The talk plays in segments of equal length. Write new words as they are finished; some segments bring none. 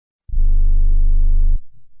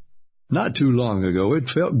Not too long ago, it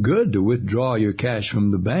felt good to withdraw your cash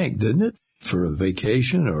from the bank, didn't it? For a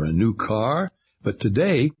vacation or a new car. But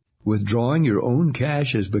today, withdrawing your own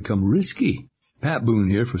cash has become risky. Pat Boone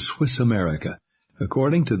here for Swiss America.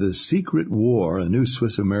 According to The Secret War, a new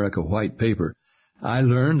Swiss America white paper, I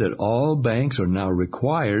learned that all banks are now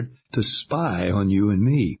required to spy on you and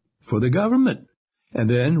me for the government, and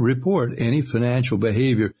then report any financial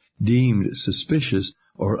behavior deemed suspicious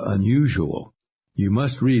or unusual. You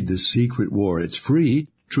must read The Secret War. It's free.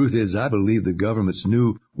 Truth is, I believe the government's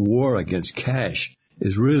new war against cash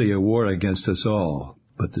is really a war against us all.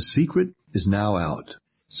 But the secret is now out.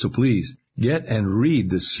 So please, get and read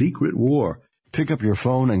The Secret War. Pick up your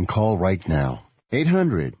phone and call right now.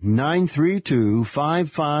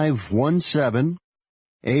 800-932-5517.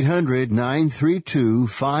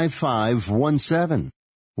 800-932-5517.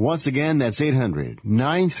 Once again, that's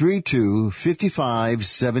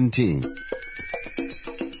 800-932-5517.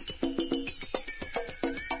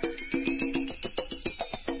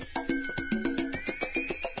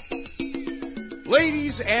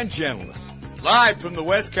 Ladies and gentlemen, live from the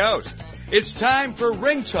West Coast, it's time for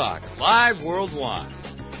Ringtalk Live Worldwide.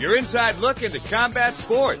 Your inside look into combat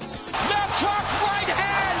sports. Left hook, right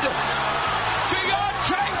hand!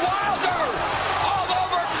 Deontay Wilder! All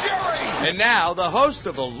over Fury! And now, the host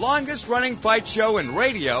of the longest-running fight show in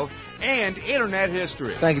radio and internet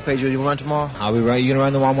history. Thank you, Pedro. You want to run tomorrow? I'll be right. You going to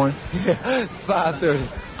run tomorrow morning? 5:30.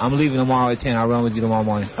 I'm leaving tomorrow at 10. I'll run with you tomorrow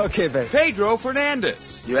morning. Okay, baby. Pedro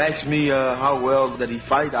Fernandez. You ask me how well that he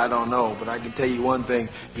fight, I don't know. But I can tell you one thing.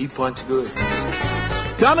 He punch good.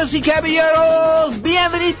 Damas y caballeros,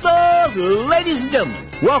 bienvenidos, ladies and gentlemen.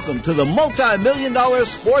 Welcome to the multi-million-dollar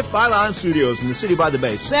Sports Byline Studios in the City by the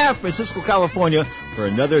Bay, San Francisco, California, for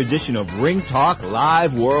another edition of Ring Talk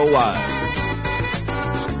Live Worldwide.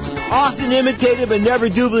 Often imitated but never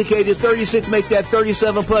duplicated, 36 make that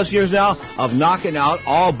 37 plus years now of knocking out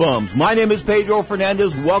all bums. My name is Pedro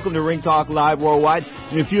Fernandez. Welcome to Ring Talk Live Worldwide.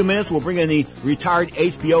 In a few minutes, we'll bring in the retired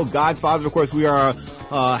HBO Godfather. Of course, we are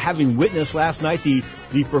having witnessed last night the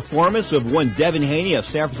performance of one Devin Haney, a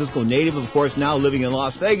San Francisco native, of course, now living in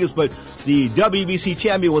Las Vegas, but the WBC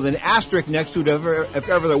champion with an asterisk next to it, if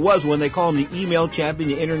ever there was one. They call him the email champion,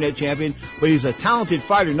 the internet champion, but he's a talented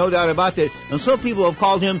fighter, no doubt about that. And some people have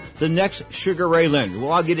called him the next Sugar Ray Leonard.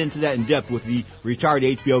 Well, I'll get into that in depth with the retired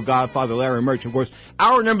HBO Godfather, Larry Merch. Of course,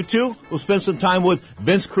 hour number 2, we'll spend some time with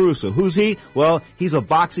Vince Caruso. Who's he? Well, he's a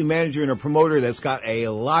boxing manager and a promoter that's got a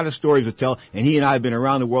lot of stories to tell, and he and I have been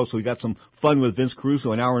around the world, so we got some fun with Vince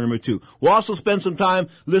Caruso in hour number 2. We'll also spend some time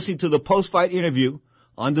listening to the post-fight interview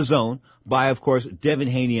on The Zone by, of course, Devin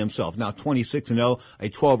Haney himself. Now 26-0, a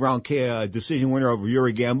 12-round decision winner over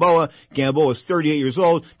Yuri Gamboa. Gamboa is 38 years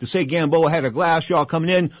old. To say Gamboa had a glass jaw coming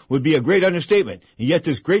in would be a great understatement. And yet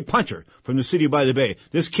this great puncher from the City by the Bay,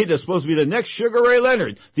 this kid is supposed to be the next Sugar Ray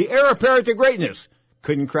Leonard, the heir apparent to greatness,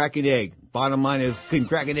 couldn't crack an egg. Bottom line is, couldn't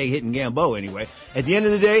crack an egg hitting Gamboa anyway. At the end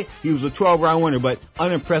of the day, he was a 12-round winner, but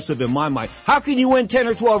unimpressive in my mind. How can you win 10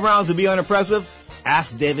 or 12 rounds and be unimpressive?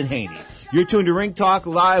 Ask Devin Haney. You're tuned to Ring Talk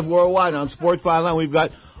Live Worldwide on Sports Byline. We've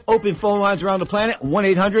got open phone lines around the planet,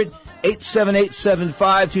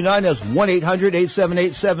 1-800-878-7529. That's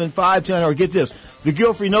 1-800-878-7529. Or get this, the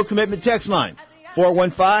guilt-free no-commitment text line,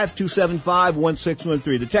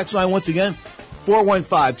 415-275-1613. The text line, once again,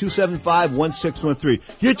 415-275-1613.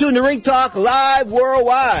 You're tuned to Ring Talk Live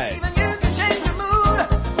Worldwide.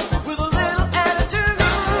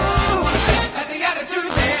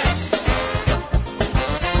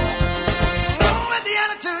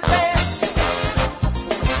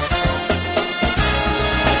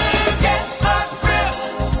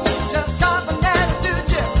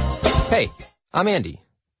 Hey, I'm Andy.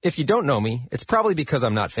 If you don't know me, it's probably because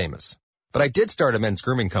I'm not famous. But I did start a men's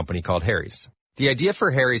grooming company called Harry's. The idea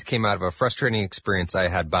for Harry's came out of a frustrating experience I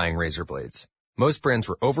had buying razor blades. Most brands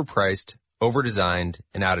were overpriced, overdesigned,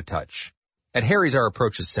 and out of touch. At Harry's, our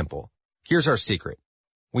approach is simple. Here's our secret.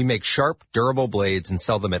 We make sharp, durable blades and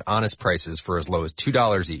sell them at honest prices for as low as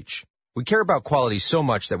 $2 each. We care about quality so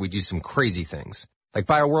much that we do some crazy things, like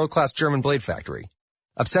buy a world-class German blade factory.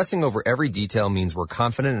 Obsessing over every detail means we're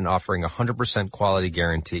confident in offering a 100% quality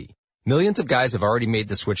guarantee. Millions of guys have already made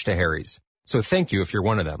the switch to Harry's, so thank you if you're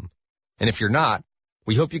one of them. And if you're not,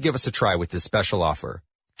 we hope you give us a try with this special offer.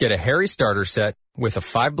 Get a Harry's starter set with a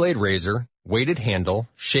 5-blade razor, weighted handle,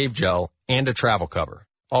 shave gel, and a travel cover,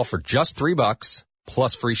 all for just $3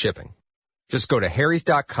 plus free shipping. Just go to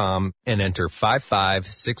harrys.com and enter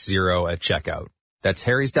 5560 at checkout. That's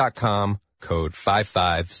harrys.com, code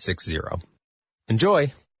 5560.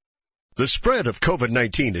 Enjoy! The spread of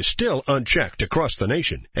COVID-19 is still unchecked across the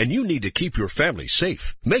nation, and you need to keep your family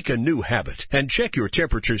safe. Make a new habit and check your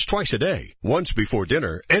temperatures twice a day, once before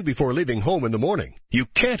dinner and before leaving home in the morning. You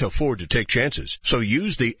can't afford to take chances, so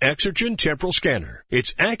use the Exergen Temporal Scanner.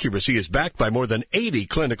 Its accuracy is backed by more than 80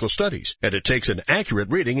 clinical studies, and it takes an accurate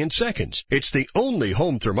reading in seconds. It's the only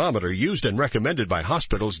home thermometer used and recommended by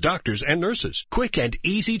hospitals, doctors, and nurses. Quick and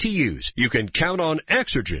easy to use. You can count on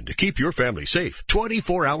Exergen to keep your family safe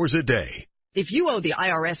 24 hours a day. If you owe the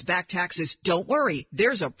IRS back taxes, don't worry.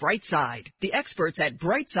 There's a bright side. The experts at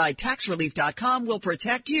brightsidetaxrelief.com will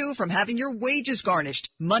protect you from having your wages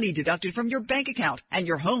garnished, money deducted from your bank account, and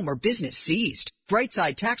your home or business seized.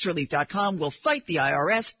 brightsidetaxrelief.com will fight the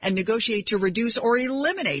IRS and negotiate to reduce or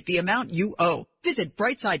eliminate the amount you owe. Visit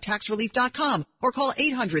brightsidetaxrelief.com or call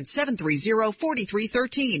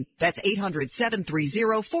 800-730-4313. That's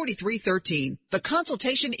 800-730-4313. The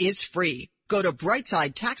consultation is free. Go to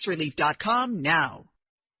brightsidetaxrelief.com now.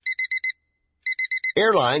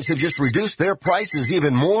 Airlines have just reduced their prices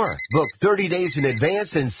even more. Book 30 days in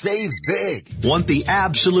advance and save big. Want the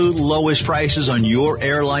absolute lowest prices on your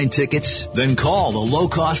airline tickets? Then call the Low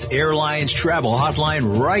Cost Airlines Travel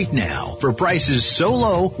Hotline right now for prices so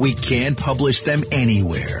low we can't publish them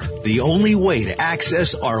anywhere. The only way to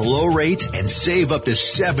access our low rates and save up to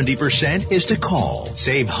 70% is to call.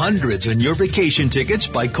 Save hundreds on your vacation tickets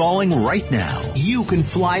by calling right now. You can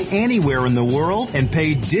fly anywhere in the world and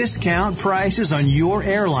pay discount prices on your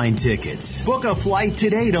airline tickets. Book a flight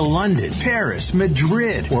today to London, Paris,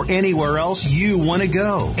 Madrid, or anywhere else you want to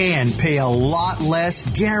go. And pay a lot less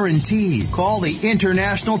guaranteed. Call the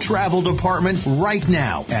International Travel Department right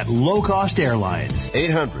now at Low Cost Airlines.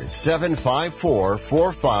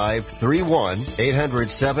 800-754-4531.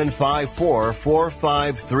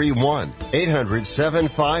 800-754-4531.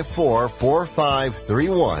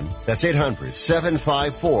 800-754-4531. That's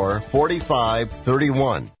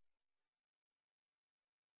 800-754-4531.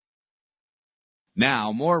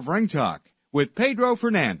 Now, more of Ring Talk with Pedro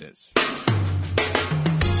Fernandez.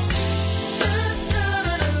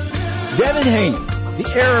 Devin Haney, the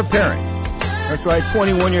heir apparent. That's right,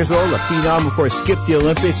 21 years old, a phenom, of course, skipped the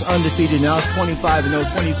Olympics, undefeated now, 25-0,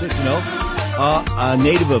 26-0. A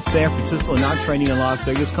native of San Francisco, now training in Las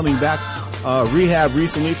Vegas, coming back, rehab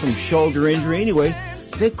recently from shoulder injury. Anyway,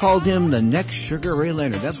 they called him the next Sugar Ray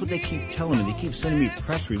Leonard. That's what they keep telling me. They keep sending me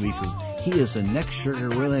press releases. He is the next Sugar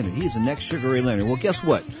Ray Leonard. He is the next Sugar Ray Leonard. Well, guess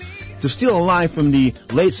what? To steal a line from the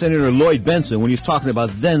late Senator Lloyd Bentsen when he was talking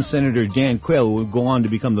about then Senator Dan Quayle, who would go on to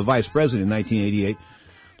become the vice president in 1988,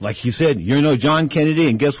 like he said, you're no John Kennedy,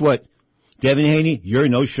 and guess what? Devin Haney, you're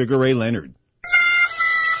no Sugar Ray Leonard.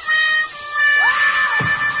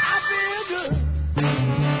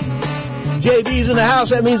 JB's in the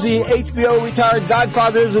house. That means the HBO retired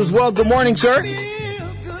Godfather is as well. Good morning, sir.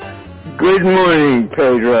 Good morning,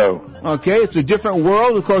 Pedro. Okay, it's a different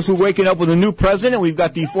world. Of course, we're waking up with a new president. We've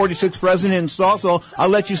got the 46th president installed, so I'll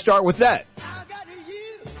let you start with that.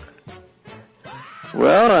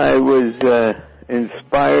 Well, I was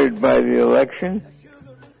inspired by the election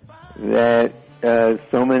that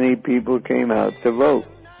so many people came out to vote.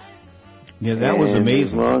 Yeah, that was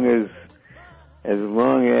amazing. As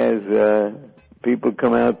long as people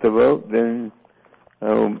come out to vote, then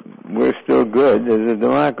we're still good as a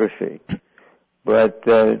democracy. But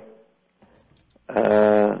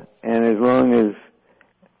and as long as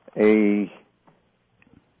a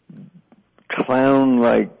clown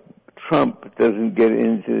like Trump doesn't get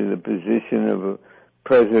into the position of a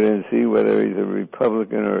presidency, whether he's a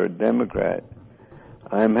Republican or a Democrat,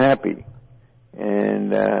 I'm happy.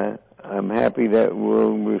 And I'm happy that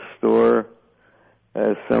we'll restore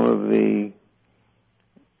some of the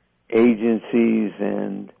agencies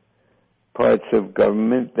and parts of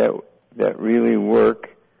government that really work,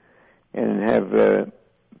 and have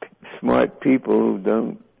smart people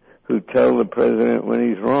who tell the president when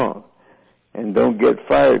he's wrong and don't get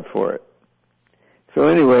fired for it. So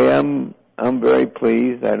anyway, I'm very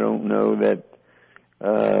pleased. I don't know that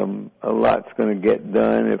a lot's going to get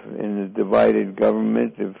done if in a divided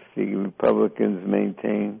government if the Republicans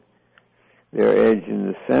maintain their edge in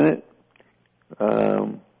the Senate.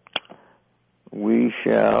 We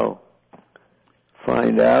shall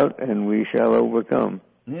find out, and we shall overcome.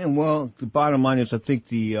 Yeah, well, the bottom line is I think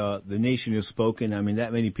the nation has spoken. I mean,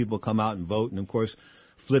 that many people come out and vote, and of course,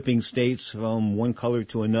 flipping states from one color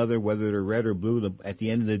to another, whether they're red or blue. At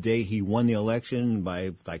the end of the day, he won the election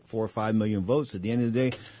by like 4 or 5 million votes. At the end of the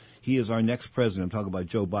day, he is our next president. I'm talking about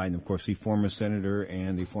Joe Biden, of course, the former senator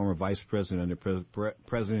and the former vice president under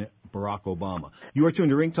President Barack Obama. You are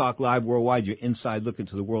tuned to Ring Talk Live Worldwide, your inside look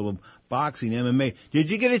into the world of boxing, MMA.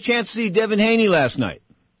 Did you get a chance to see Devin Haney last night?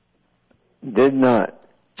 Did not.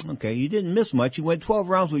 Okay, you didn't miss much. You went 12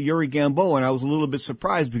 rounds with Yuri Gamboa, and I was a little bit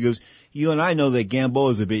surprised because you and I know that Gamboa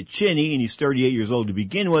is a bit chinny, and he's 38 years old to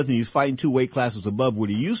begin with, and he's fighting 2 weight classes above what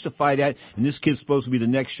he used to fight at, and this kid's supposed to be the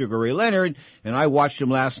next Sugar Ray Leonard, and I watched him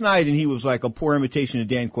last night, and he was like a poor imitation of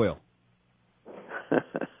Dan Quayle.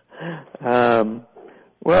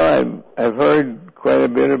 Well, I've heard quite a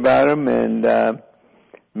bit about him, and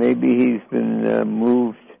maybe he's been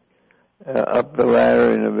moved up the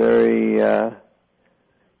ladder in a very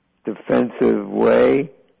defensive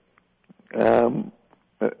way.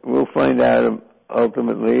 We'll find out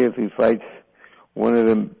ultimately if he fights one of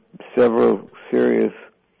the several serious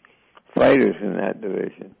fighters in that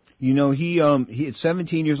division. You know, he at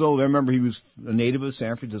 17 years old, I remember he was a native of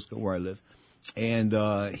San Francisco, where I live. And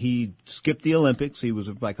he skipped the Olympics. He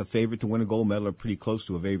was like a favorite to win a gold medal, or pretty close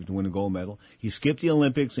to a favorite to win a gold medal. He skipped the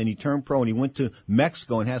Olympics, and he turned pro, and he went to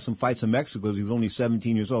Mexico and had some fights in Mexico because he was only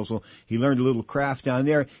 17 years old. So he learned a little craft down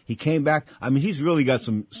there. He came back. I mean, he's really got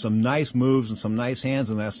some nice moves and some nice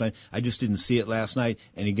hands in last night. I just didn't see it last night.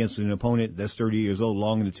 And against an opponent that's 30 years old,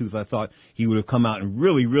 long in the tooth, I thought he would have come out and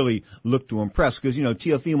really, really looked to impress. Because, you know,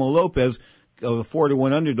 Teofimo Lopez, a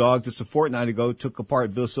 4-1 underdog just a fortnight ago, took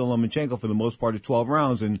apart Vasyl Lomachenko for the most part of 12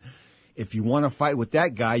 rounds. And if you want to fight with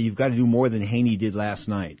that guy, you've got to do more than Haney did last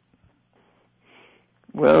night.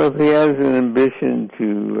 Well, if he has an ambition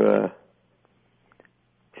to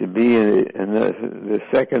be in the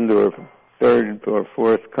second or third or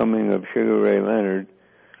fourth coming of Sugar Ray Leonard,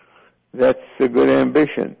 that's a good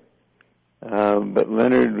ambition. But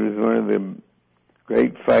Leonard was one of the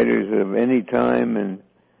great fighters of any time, and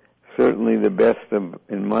certainly the best of,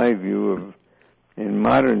 in my view, in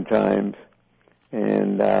modern times.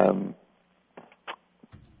 And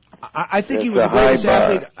I think he was the greatest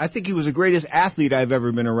athlete. I think he was the greatest athlete I've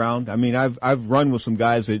ever been around. I mean, I've run with some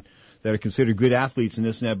guys that are considered good athletes and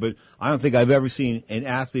this and that, but I don't think I've ever seen an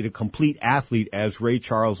athlete, a complete athlete, as Ray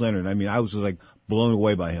Charles Leonard. I mean, I was just like blown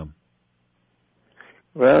away by him.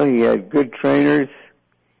 Well, he had good trainers,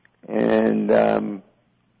 and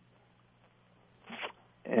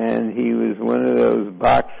he was one of those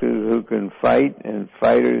boxers who can fight and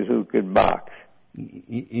fighters who could box.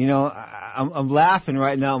 You know, I'm laughing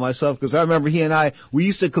right now myself because I remember he and I, we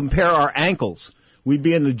used to compare our ankles. We'd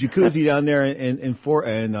be in the jacuzzi down there in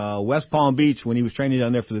West Palm Beach when he was training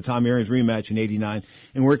down there for the Tommy Hearns rematch in '89,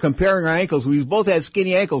 and we're comparing our ankles. We both had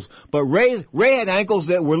skinny ankles, but Ray had ankles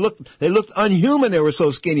that they looked unhuman. They were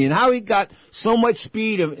so skinny, and how he got so much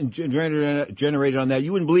speed generated on that,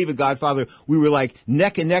 you wouldn't believe it, Godfather. We were like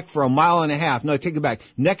neck and neck for a mile and a half. No, I take it back.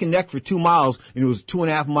 Neck and neck for 2 miles, and it was a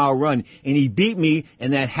 2.5 mile run, and he beat me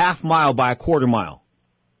in that half mile by a quarter mile.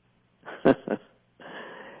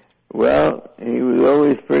 Well, he was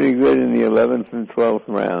always pretty good in the 11th and 12th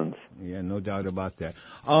rounds. Yeah, no doubt about that.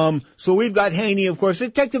 So we've got Haney, of course.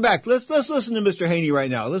 Take it back. Let's listen to Mr. Haney right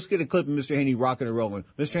now. Let's get a clip of Mr. Haney rocking and rolling.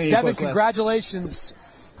 Mr. Haney, Devin, congratulations.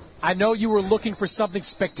 I know you were looking for something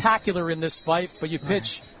spectacular in this fight, but you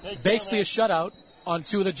pitch basically a shutout on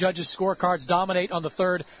 2 of the judges' scorecards, dominate on the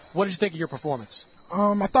third. What did you think of your performance?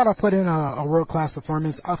 I thought I put in a world-class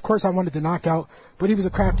performance. Of course, I wanted the knockout, but he was a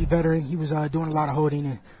crafty veteran. He was doing a lot of holding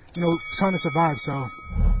and, trying to survive, so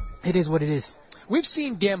it is what it is. We've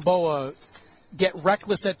seen Gamboa get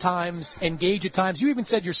reckless at times, engage at times. You even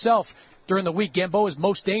said yourself during the week, Gamboa is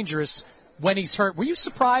most dangerous when he's hurt. Were you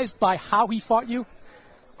surprised by how he fought you?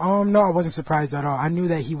 No, I wasn't surprised at all. I knew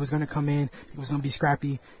that he was going to come in, he was going to be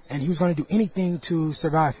scrappy, and he was going to do anything to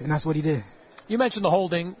survive, and that's what he did. You mentioned the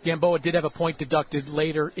holding. Gamboa did have a point deducted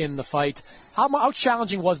later in the fight. How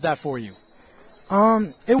challenging was that for you?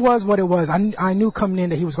 It was what it was. I knew coming in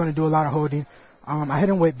that he was going to do a lot of holding. I hit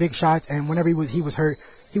him with big shots, and whenever he was hurt,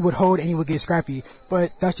 he would hold and he would get scrappy.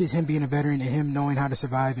 But that's just him being a veteran and him knowing how to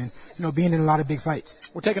survive and, being in a lot of big fights.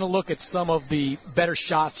 We're taking a look at some of the better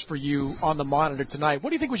shots for you on the monitor tonight.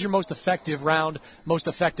 What do you think was your most effective round, most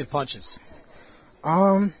effective punches?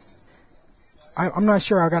 I'm not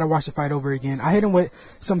sure. I got to watch the fight over again. I hit him with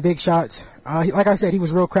some big shots. Like I said, he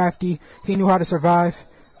was real crafty. He knew how to survive.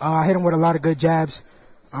 I hit him with a lot of good jabs.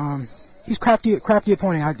 He's crafty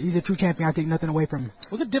opponent. He's a true champion. I take nothing away from him.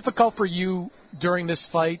 Was it difficult for you during this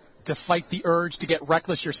fight to fight the urge to get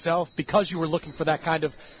reckless yourself because you were looking for that kind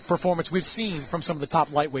of performance we've seen from some of the top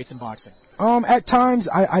lightweights in boxing? At times,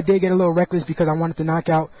 I did get a little reckless because I wanted to knock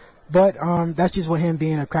out. But that's just with him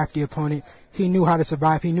being a crafty opponent. He knew how to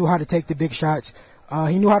survive. He knew how to take the big shots.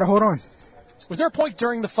 He knew how to hold on. Was there a point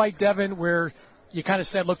during the fight, Devin, where you kind of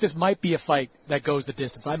said, look, this might be a fight that goes the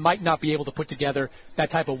distance. I might not be able to put together that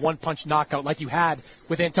type of one-punch knockout like you had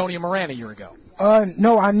with Antonio Moran a year ago.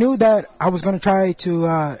 No, I knew that I was going to try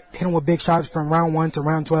to hit him with big shots from round 1 to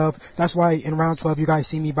round 12. That's why in round 12 you guys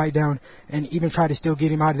see me bite down and even try to still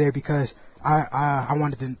get him out of there because I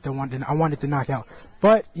wanted to knock out.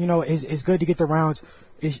 But, you know, it's good to get the rounds.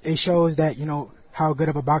 It shows that, you know, how good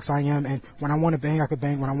of a boxer I am, and when I want to bang, I can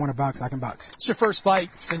bang. When I want to box, I can box. It's your first fight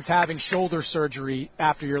since having shoulder surgery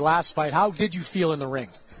after your last fight. How did you feel in the ring?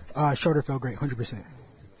 Shoulder felt great, 100%.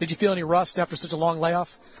 Did you feel any rust after such a long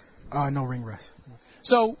layoff? No ring rust.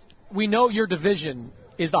 So we know your division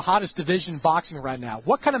is the hottest division in boxing right now.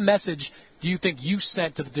 What kind of message do you think you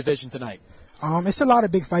sent to the division tonight? It's a lot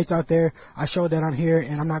of big fights out there. I showed that I'm here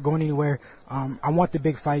and I'm not going anywhere. I want the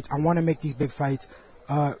big fights. I want to make these big fights.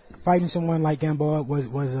 Fighting someone like Gamboa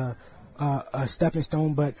was a stepping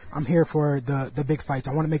stone, but I'm here for the big fights.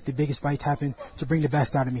 I want to make the biggest fights happen to bring the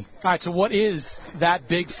best out of me. All right, so what is that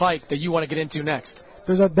big fight that you want to get into next?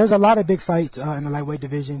 There's a lot of big fights in the lightweight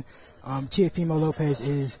division. Teofimo Lopez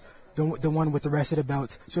is the one with the rest of the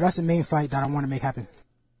belts, so that's the main fight that I want to make happen.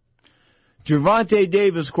 Gervonta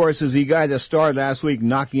Davis, of course, is the guy that started last week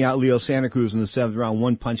knocking out Leo Santa Cruz in the 7th round,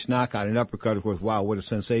 one-punch knockout, an uppercut. Of course, wow, what a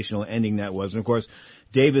sensational ending that was. And, of course,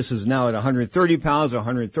 Davis is now at 130 pounds,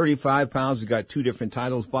 135 pounds. He's got 2 different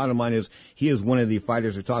titles. Bottom line is he is one of the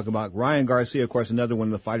fighters we're talking about. Ryan Garcia, of course, another one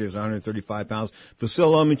of the fighters, 135 pounds.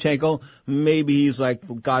 Vasyl Lomachenko, maybe he's like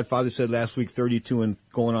Godfather said last week, 32 and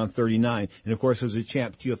going on 39. And, of course, as a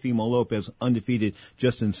champ, Teofimo Lopez, undefeated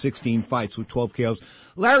just in 16 fights with 12 KOs.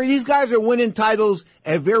 Larry, these guys are winning titles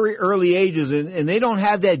at very early ages, and they don't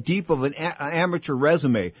have that deep of an amateur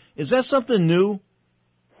resume. Is that something new?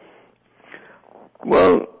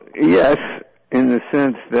 Well, yes, in the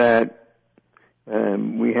sense that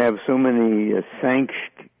we have so many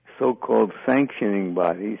so-called sanctioning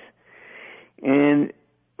bodies, and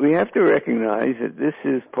we have to recognize that this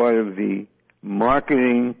is part of the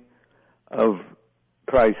marketing of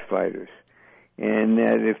prize fighters, and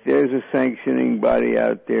that if there's a sanctioning body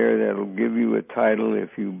out there that'll give you a title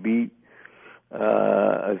if you beat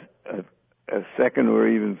a second or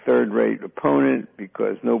even third-rate opponent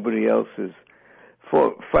because nobody else is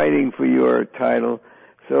fighting for your title,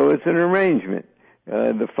 so it's an arrangement.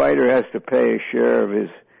 The fighter has to pay a share of his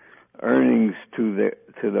earnings to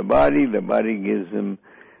the body. The body gives him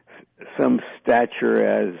some stature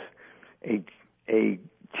as a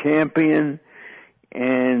champion,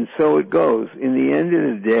 and so it goes. In the end of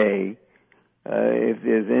the day, if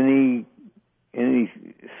there's any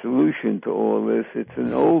solution to all this, it's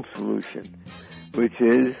an old solution, which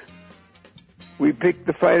is we pick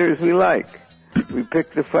the fighters we like. We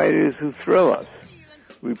pick the fighters who thrill us.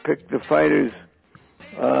 We pick the fighters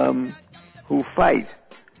who fight.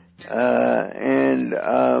 And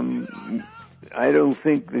I don't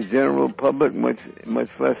think the general public, much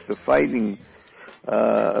less the fighting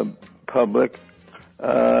public,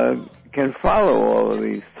 can follow all of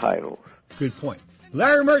these titles. Good point.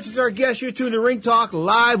 Larry Mertz is our guest. You're tuned to Ring Talk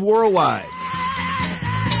live worldwide.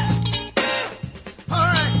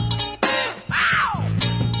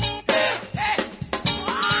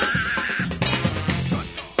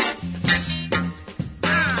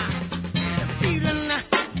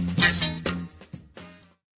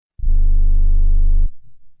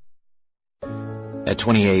 At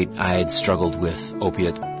 28, I had struggled with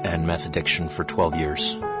opiate and meth addiction for 12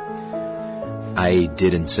 years. I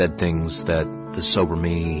did and said things that the sober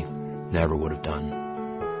me never would have done.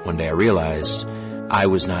 One day I realized I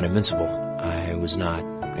was not invincible. I was not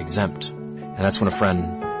exempt. And that's when a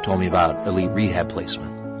friend told me about elite rehab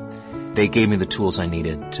placement. They gave me the tools I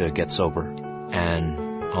needed to get sober,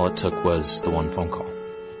 and all it took was the one phone call.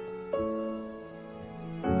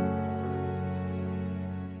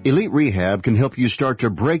 Elite Rehab can help you start to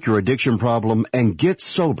break your addiction problem and get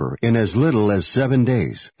sober in as little as 7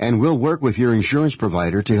 days. And we'll work with your insurance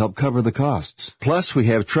provider to help cover the costs. Plus, we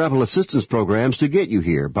have travel assistance programs to get you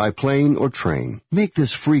here by plane or train. Make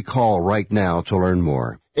this free call right now to learn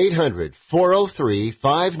more.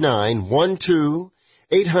 800-403-5912.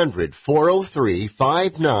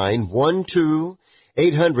 800-403-5912.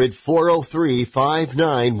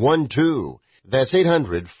 800-403-5912. That's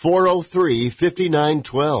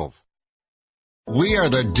 800-403-5912. We are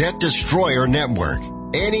the Debt Destroyer Network.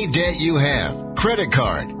 Any debt you have, credit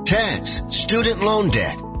card, tax, student loan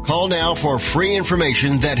debt, call now for free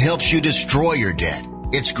information that helps you destroy your debt.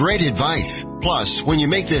 It's great advice. Plus, when you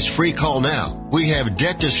make this free call now, we have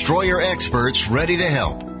Debt Destroyer experts ready to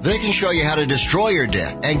help. They can show you how to destroy your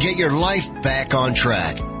debt and get your life back on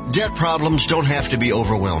track. Debt problems don't have to be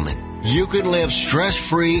overwhelming. You can live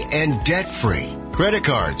stress-free and debt-free. credit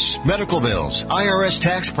cards, medical bills, IRS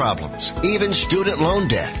tax problems, even student loan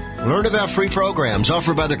debt. Learn about free programs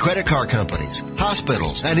offered by the credit card companies,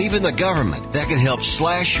 hospitals, and even the government that can help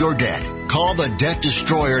slash your debt. Call the Debt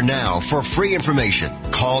Destroyer now for free information.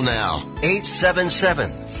 Call now.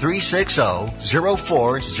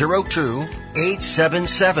 877-360-0402.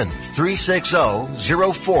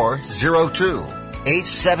 877-360-0402.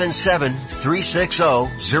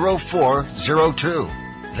 877-360-0402.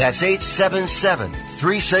 That's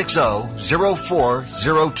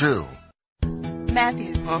 877-360-0402.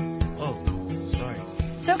 Matthew. Huh? Oh, sorry.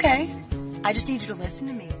 It's okay. I just need you to listen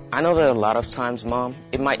to me. I know that a lot of times, Mom,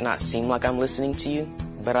 it might not seem like I'm listening to you,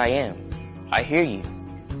 but I am. I hear you.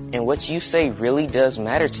 And what you say really does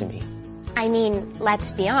matter to me. I mean,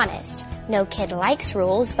 let's be honest. No kid likes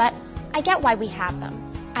rules, but I get why we have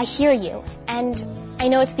them. I hear you, and I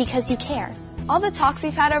know it's because you care. All the talks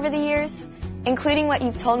we've had over the years, including what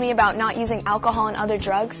you've told me about not using alcohol and other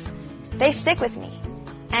drugs, they stick with me.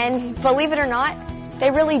 And believe it or not,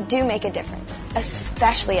 they really do make a difference,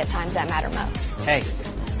 especially at times that matter most. Hey,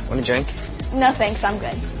 want a drink? No thanks, I'm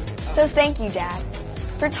good. So thank you, Dad,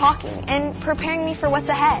 for talking and preparing me for what's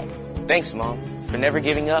ahead. Thanks, Mom, for never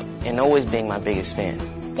giving up and always being my biggest fan.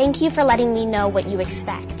 Thank you for letting me know what you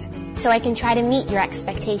expect, so I can try to meet your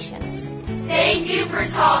expectations. Thank you for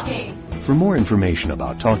talking. For more information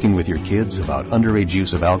about talking with your kids about underage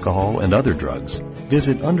use of alcohol and other drugs,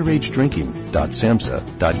 visit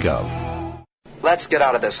underagedrinking.samhsa.gov. Let's get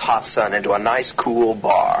out of this hot sun into a nice, cool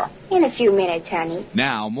bar. In a few minutes, honey.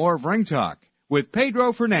 Now, more of Ring Talk with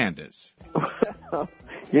Pedro Fernandez.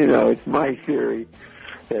 You know, it's my theory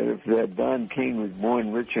that if Don King was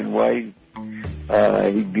born rich and white,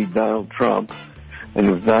 he'd be Donald Trump. And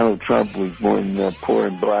if Donald Trump was born poor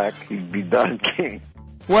and black, he'd be Don King.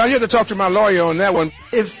 Well, you have to talk to my lawyer on that one.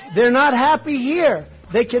 If they're not happy here,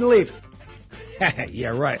 they can leave. Yeah,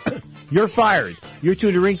 right. You're fired. You're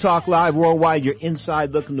tuned to Ring Talk Live Worldwide. Your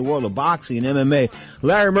inside look in the world of boxing and MMA.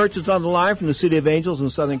 Larry Merchant's on the line from the City of Angels in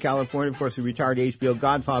Southern California. Of course, the retired HBO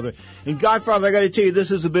Godfather. And Godfather, I got to tell you,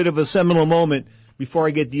 this is a bit of a seminal moment before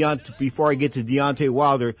I get to Deontay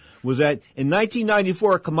Wilder. Was that in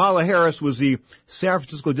 1994, Kamala Harris was the San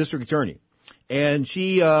Francisco District Attorney. And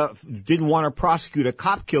she didn't want to prosecute a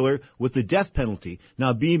cop killer with the death penalty.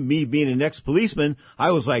 Now, being an ex-policeman,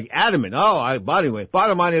 I was like adamant. Anyway,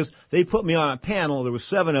 bottom line is they put me on a panel. There were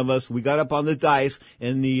 7 of us. We got up on the dais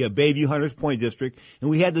in the Bayview Hunters Point District, and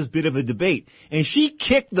we had this bit of a debate. And she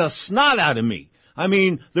kicked the snot out of me. I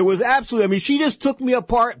mean, she just took me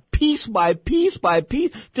apart piece by piece by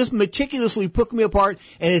piece, just meticulously took me apart.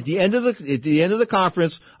 And at the end of the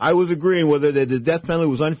conference, I was agreeing whether the death penalty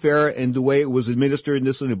was unfair and the way it was administered.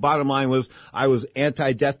 And the bottom line was I was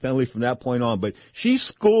anti-death penalty from that point on. But she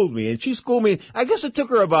schooled me. I guess it took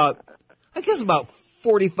her about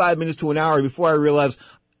 45 minutes to an hour before I realized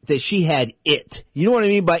that she had it. You know what I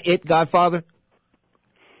mean by it, Godfather?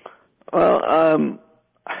 Well,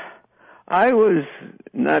 I was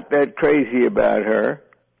not that crazy about her.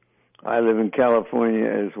 I live in California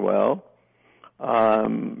as well. She's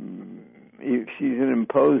an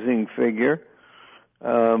imposing figure.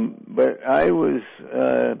 But I was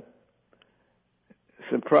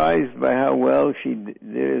surprised by how well she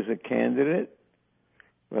did as a candidate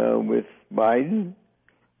with Biden.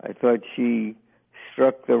 I thought she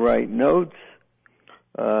struck the right notes,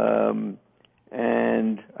 and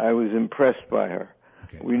I was impressed by her.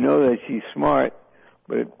 Okay. We know that she's smart,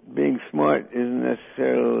 but being smart isn't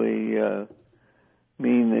necessarily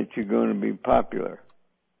mean that you're going to be popular.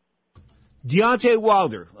 Deontay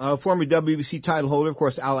Wilder, former WBC title holder, of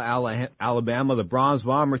course, Alabama, the Bronze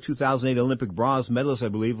Bomber, 2008 Olympic bronze medalist, I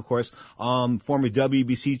believe, of course, former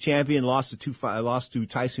WBC champion, lost to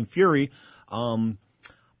Tyson Fury.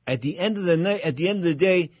 At the end of the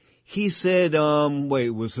day, he said,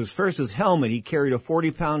 it was his helmet. He carried a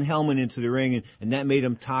 40-pound helmet into the ring, and that made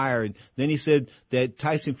him tired. Then he said that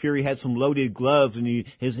Tyson Fury had some loaded gloves, and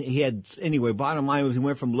bottom line was he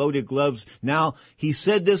went from loaded gloves. Now, he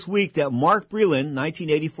said this week that Mark Breland,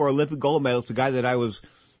 1984 Olympic gold medalist, the guy that I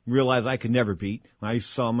realized I could never beat. When I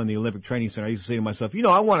saw him in the Olympic Training Center, I used to say to myself,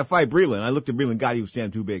 I want to fight Breland. I looked at Breland, God, he was damn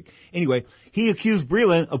too big. Anyway, he accused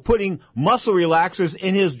Breland of putting muscle relaxers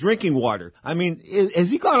in his drinking water. I mean, has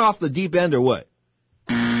he gone off the deep end or what?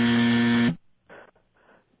 It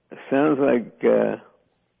sounds like a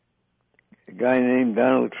guy named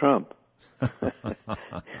Donald Trump.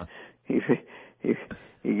 He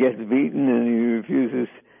gets beaten and he refuses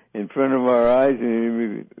in front of our eyes, and he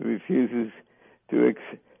refuses to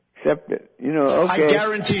accept it. Okay. I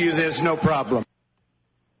guarantee you there's no problem.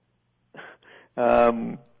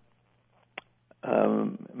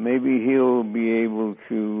 maybe he'll be able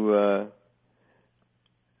to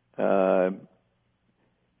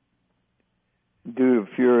do to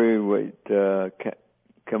Fury what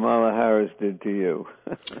Kamala Harris did to you.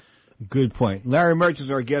 Good point. Larry Merch is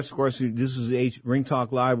our guest, of course. This is Ring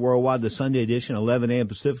Talk Live Worldwide, the Sunday edition, 11 a.m.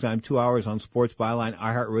 Pacific Time, 2 hours on Sports Byline,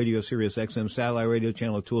 iHeartRadio, Sirius XM, Satellite Radio,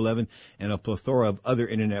 Channel 211, and a plethora of other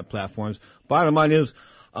Internet platforms. Bottom line is,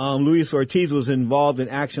 Luis Ortiz was involved in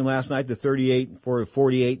action last night, the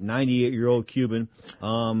 98-year-old Cuban.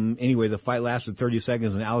 Anyway, the fight lasted 30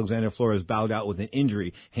 seconds and Alexander Flores bowed out with an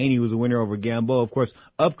injury. Haney was the winner over Gamboa. Of course,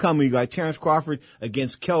 upcoming, you got Terrence Crawford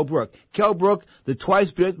against Kell Brook. Kell Brook, the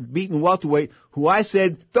twice beaten welterweight, who I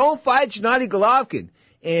said, don't fight Gennady Golovkin.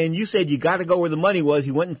 And you said you got to go where the money was.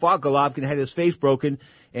 He went and fought Golovkin, had his face broken,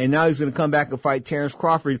 and now he's going to come back and fight Terrence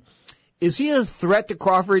Crawford. Is he a threat to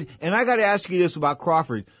Crawford? And I got to ask you this about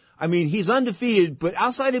Crawford. I mean, he's undefeated, but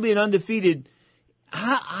outside of being undefeated,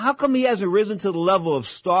 how come he hasn't risen to the level of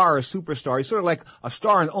star or superstar? He's sort of like a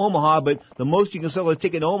star in Omaha, but the most you can sell a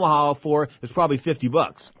ticket in Omaha for is probably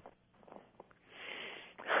 $50.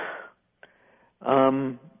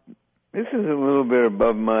 This is a little bit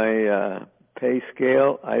above my pay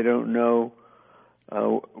scale. I don't know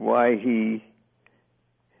why he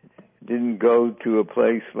didn't go to a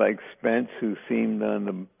place like Spence, who seemed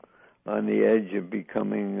on the edge of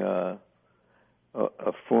becoming a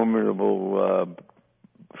formidable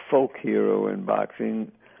folk hero in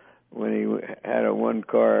boxing, when he had a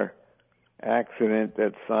one-car accident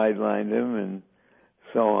that sidelined him and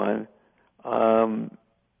so on.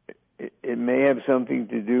 It may have something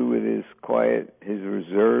to do with his quiet, his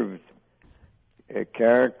reserved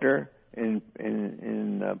character in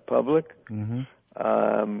public.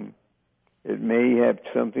 Mm-hmm. It may have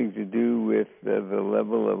something to do with the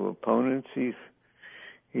level of opponents he's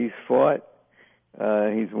fought.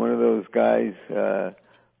 He's one of those guys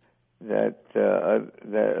that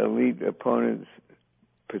elite opponents,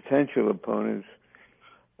 potential opponents,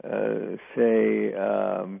 say,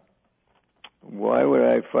 why would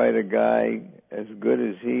I fight a guy as good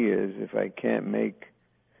as he is if I can't make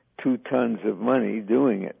 2 tons of money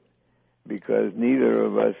doing it? Because neither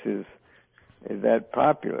of us is that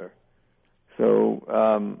popular. So,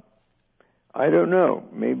 I don't know.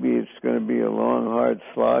 Maybe it's going to be a long, hard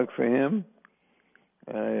slog for him.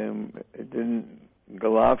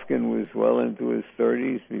 Golovkin was well into his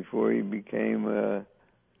 30s before he became a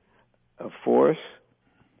force.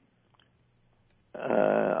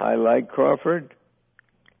 I like Crawford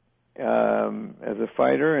as a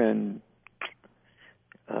fighter, and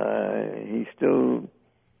he's still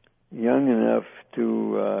young enough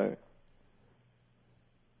to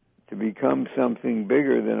become something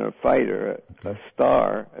bigger than a fighter, a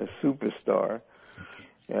star, a superstar.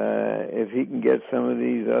 If he can get some of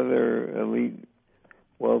these other elite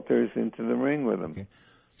welters into the ring with him. Okay.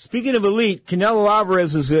 Speaking of elite, Canelo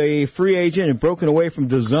Alvarez is a free agent and broken away from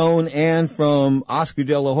DAZN and from Oscar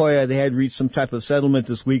De La Hoya. They had reached some type of settlement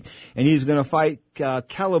this week, and he's going to fight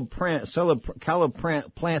Caleb Plant,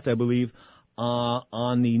 I believe,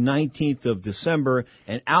 on the 19th of December,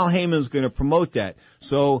 and Al Heyman's going to promote that.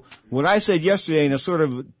 So what I said yesterday, and it sort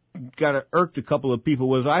of irked a couple of people,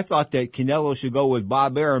 was I thought that Canelo should go with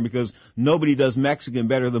Bob Arum because nobody does Mexican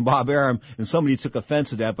better than Bob Arum, and somebody took offense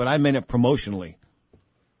to that, but I meant it promotionally.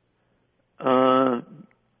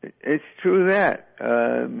 It's true that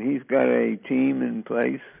he's got a team in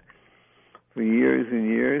place for years and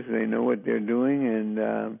years. They know what they're doing,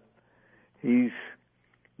 and he's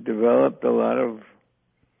developed a lot of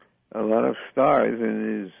stars in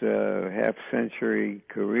his half-century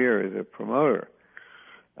career as a promoter.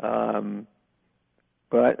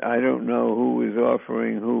 But I don't know who is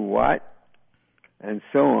offering who what, and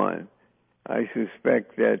so on. I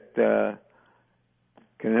suspect that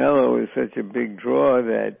Canelo is such a big draw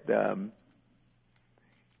that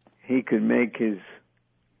he could make his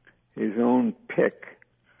own pick,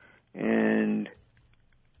 and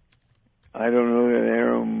I don't know that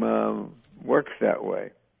Arum works that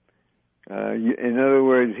way. In other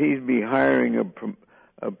words, he'd be hiring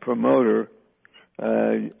a promoter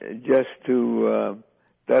just to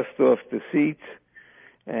dust off the seats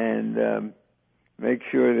and make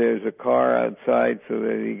sure there's a car outside so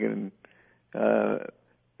that he can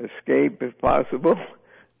escape if possible.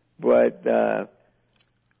 But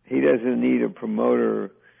he doesn't need a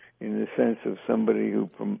promoter in the sense of somebody who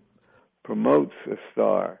promotes a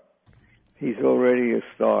star. He's already a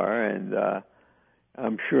star, and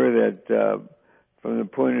I'm sure that from the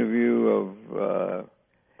point of view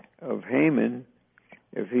of Heyman,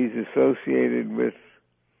 if he's associated with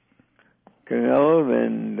Canelo,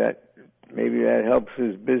 then that maybe that helps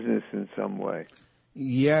his business in some way.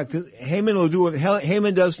 Yeah, because Heyman will do it.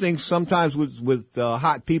 Heyman does things sometimes with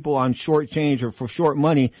hot people on short change or for short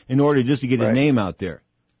money in order just to get his name out there.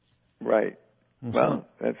 Right. Well,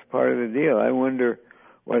 that's part of the deal. I wonder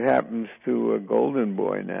what happens to a Golden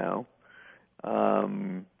Boy now.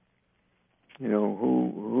 You know,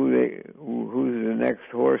 who's the next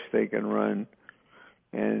horse they can run,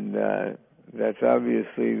 and that's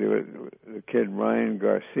obviously the kid Ryan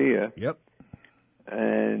Garcia. Yep.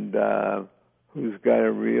 And who's got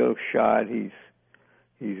a real shot. He's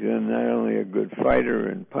not only a good fighter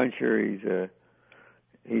and puncher,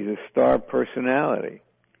 he's a star personality.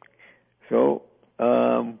 So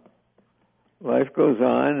life goes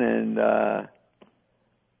on, and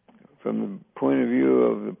from the point of view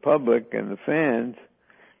of the public and the fans,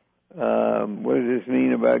 what does this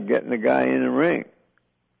mean about getting the guy in the ring?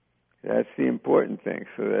 That's the important thing,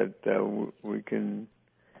 so that we can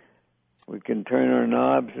turn our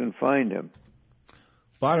knobs and find him.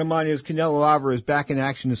 Bottom line is Canelo Álvarez is back in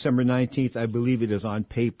action December 19th. I believe it is on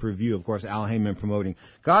pay-per-view. Of course, Al Heyman promoting.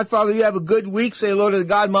 Godfather, you have a good week. Say hello to the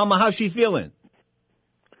Godmama. How's she feeling?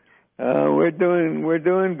 We're doing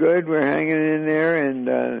good. We're hanging in there, and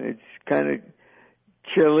it's kind of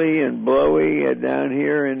chilly and blowy down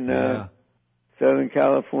here in Southern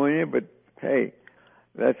California. But hey,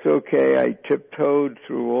 that's okay. I tiptoed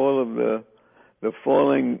through all of the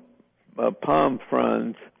falling palm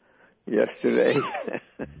fronds yesterday.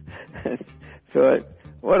 So,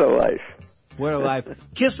 what a life. What a life.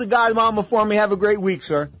 Kiss the Godmama for me. Have a great week,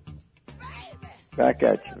 sir. Back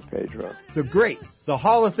at you, Pedro. The great, the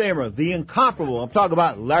Hall of Famer, the incomparable. I'm talking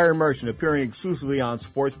about Larry Merchant, appearing exclusively on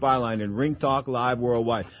Sports Byline and Ring Talk Live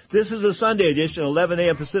Worldwide. This is the Sunday edition, 11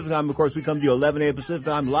 a.m. Pacific time. Of course, we come to you 11 a.m. Pacific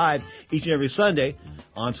time live each and every Sunday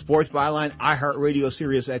on Sports Byline, iHeartRadio,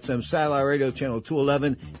 Sirius XM, Satellite Radio, Channel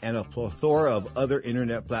 211, and a plethora of other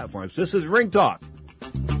Internet platforms. This is Ring Talk.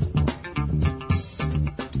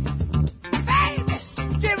 Baby,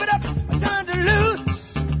 give it up, time to lose.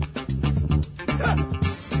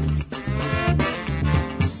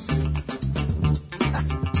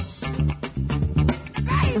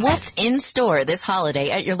 What's in store this holiday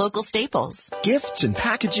at your local Staples? Gifts and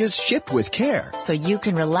packages shipped with care. So you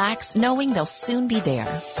can relax knowing they'll soon be there.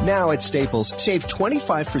 Now at Staples, save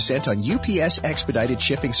 25% on UPS expedited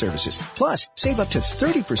shipping services. Plus, save up to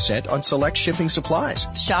 30% on select shipping supplies.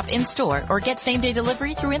 Shop in-store or get same-day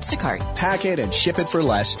delivery through Instacart. Pack it and ship it for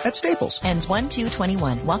less at Staples. Ends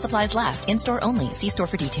 1/2/21. While supplies last. In-store only. See store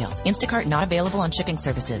for details. Instacart not available on shipping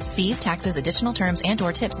services. Fees, taxes, additional terms, and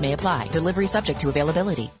or tips may apply. Delivery subject to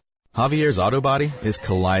availability. Javier's Auto Body is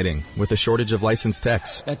colliding with a shortage of licensed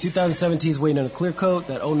techs. That 2017 is waiting on a clear coat,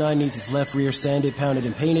 that 09 needs its left rear sanded, pounded,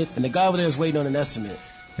 and painted, and the guy over there is waiting on an estimate.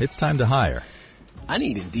 It's time to hire. I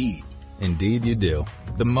need Indeed. Indeed you do.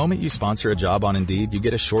 The moment you sponsor a job on Indeed, you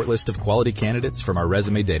get a short list of quality candidates from our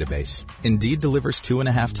resume database. Indeed delivers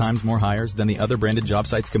 2.5 times more hires than the other branded job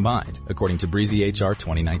sites combined, according to Breezy HR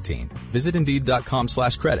 2019. Visit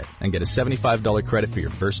Indeed.com/credit and get a $75 credit for your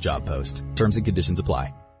first job post. Terms and conditions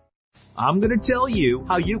apply. I'm going to tell you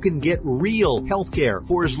how you can get real health care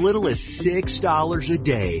for as little as $6 a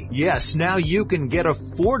day. Yes, now you can get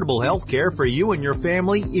affordable health care for you and your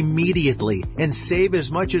family immediately and save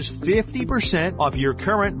as much as 50% off your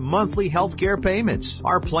current monthly health care payments.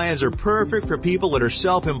 Our plans are perfect for people that are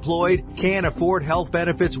self-employed, can't afford health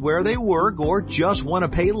benefits where they work, or just want to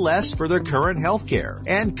pay less for their current health care.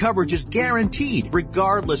 And coverage is guaranteed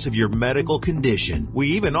regardless of your medical condition. We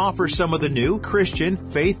even offer some of the new Christian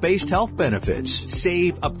faith-based health benefits.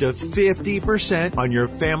 Save up to 50% on your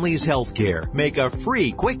family's health care. Make a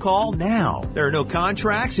free quick call now. There are no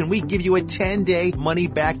contracts and we give you a 10-day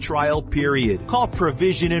money-back trial period. Call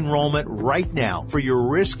Provision Enrollment right now for your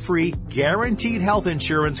risk-free guaranteed health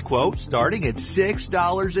insurance quote starting at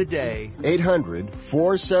 $6 a day.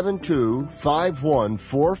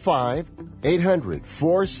 800-472-5145.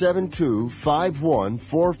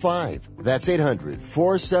 800-472-5145. That's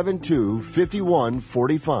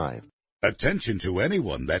 800-472-5145. Attention to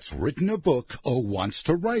anyone that's written a book or wants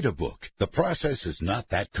to write a book. The process is not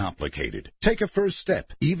that complicated. Take a first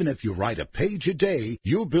step. Even if you write a page a day,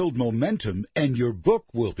 you'll build momentum and your book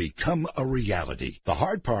will become a reality. The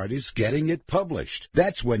hard part is getting it published.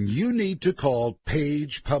 That's when you need to call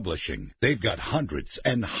Page Publishing. They've got hundreds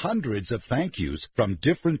and hundreds of thank yous from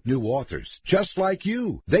different new authors, just like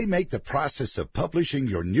you. They make the process of publishing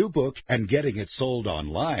your new book and getting it sold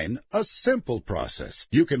online a simple process.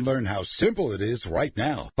 You can learn how simple it is right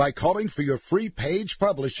now by calling for your free Page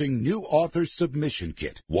Publishing New Author Submission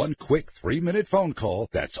Kit. One quick 3-minute phone call,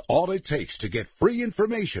 that's all it takes to get free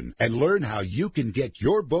information and learn how you can get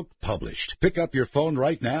your book published. Pick up your phone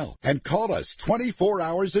right now and call us 24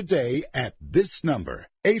 hours a day at this number.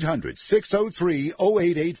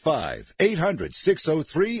 800-603-0885.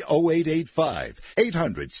 800-603-0885.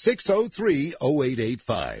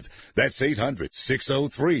 800-603-0885. That's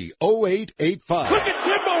 800-603-0885. Look at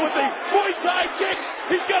Kimbo with the Muay Thai kicks.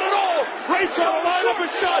 He's got it all. Ray's trying to line up a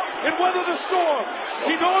shot and weather the storm.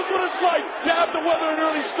 He knows what it's like to have to weather an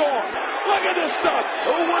early storm. Look at this stuff.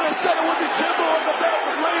 Who would have said it would be Kimbo on the back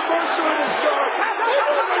with Ray Mercer in his guard?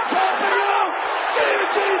 Over the top of you.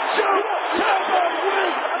 Guillotine choke. Tap out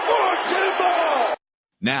win for Kimbo.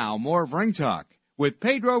 Now, more of Ring Talk with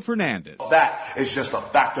Pedro Fernandez. That is just a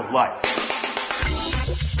fact of life.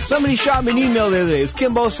 Somebody shot me an email the other day. Is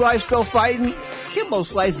Kimbo Slice still fighting? Kimbo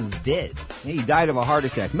Slice is dead. He died of a heart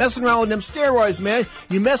attack. Messing around with them steroids, man.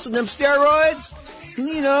 You mess with them steroids,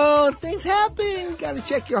 you know, things happen. You got to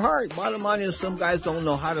check your heart. Bottom line is some guys don't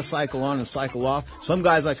know how to cycle on and cycle off. Some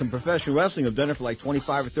guys, like in professional wrestling, have done it for like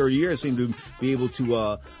 25 or 30 years, seem to be able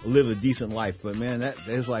to live a decent life. But, man,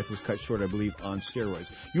 his life was cut short, I believe, on steroids.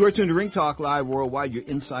 You are tuned to Ring Talk Live Worldwide, your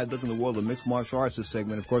inside look in the world of mixed martial arts. This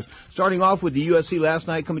segment, of course, starting off with the UFC last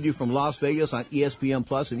night, coming to you from Las Vegas on ESPN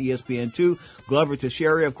Plus and ESPN2. Glover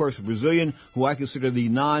Teixeira, of course, a Brazilian, who I consider the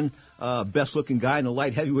best looking guy in the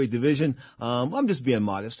light heavyweight division. I'm just being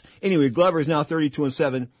modest. Anyway, Glover is now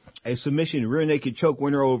 32-7, a submission rear naked choke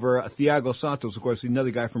winner over Thiago Santos, of course,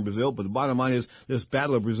 another guy from Brazil. But the bottom line is this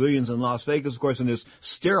battle of Brazilians in Las Vegas, of course, in this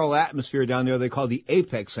sterile atmosphere down there they call the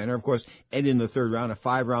Apex Center, of course, ended in the third round. A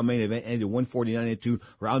 5-round main event ended 149 into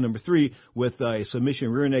round number 3 with a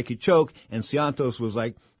submission rear naked choke, and Santos was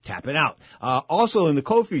like tapping out. Also in the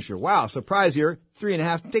co-feature, wow, surprise here,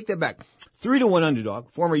 3.5, take that back. 3-1 underdog,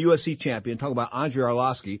 former UFC champion, talk about Andrei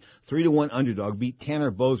Arlovski, 3-1 underdog, beat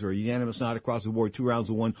Tanner Boser, unanimous nod across the board, 2 rounds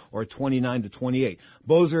to 1, or 29-28.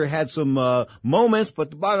 Boser had some moments, but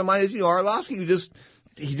the bottom line is, Arlovski,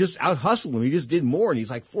 he just out-hustled him. He just did more, and he's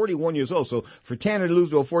like 41 years old. So for Tanner to lose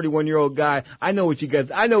to a 41-year-old guy, I know what you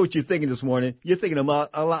got. I know what you're thinking this morning. You're thinking a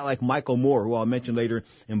lot like Michael Moore, who I'll mention later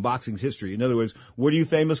in boxing's history. In other words, what are you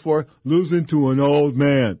famous for? Losing to an old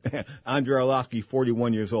man. Andrei Arlovski,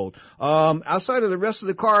 41 years old. Outside of the rest of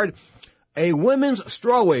the card, a women's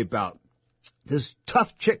strawweight bout. This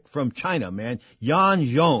tough chick from China, man, Yan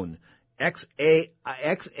Zhong, Xiaonan.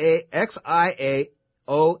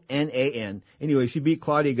 Anyway, she beat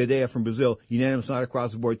Claudia Gadelha from Brazil. Unanimous nod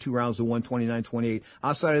across the board, 2 rounds to 1, 29-28.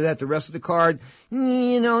 Outside of that, the rest of the card,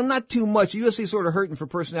 not too much. UFC sort of hurting for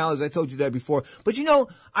personalities. I told you that before. But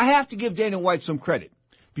I have to give Dana White some credit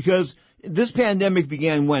because this pandemic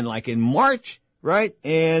began when? Like in March, right?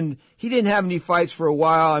 And he didn't have any fights for a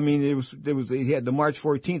while. I mean, he had the March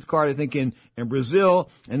 14th card, I think, in Brazil,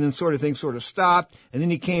 and then things sort of stopped. And then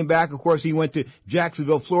he came back. Of course, he went to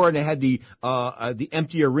Jacksonville, Florida, and they had the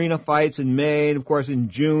empty arena fights in May. And of course, in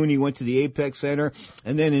June, he went to the Apex Center.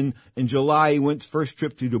 And then in July, he went first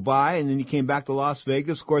trip to Dubai, and then he came back to Las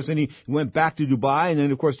Vegas. Of course, then he went back to Dubai, and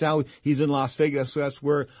then of course now he's in Las Vegas. So that's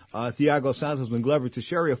where Thiago Santos and Glover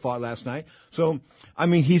Teixeira fought last night. So, I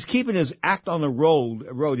mean, he's keeping his act on the road.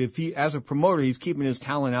 If he, as a promoter, he's keeping his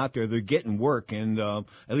talent out there. They're getting work, and at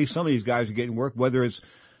least some of these guys are getting work. Whether it's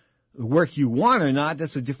work you want or not,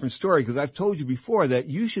 that's a different story. Because I've told you before that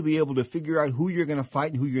you should be able to figure out who you're going to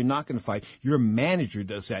fight and who you're not going to fight. Your manager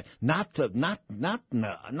does that, not the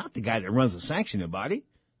guy that runs the sanctioning body.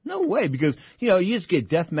 No way, because, you just get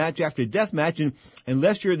death match after death match, and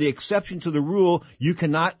unless you're the exception to the rule, you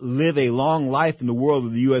cannot live a long life in the world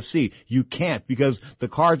of the UFC. You can't, because the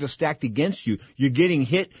cards are stacked against you. You're getting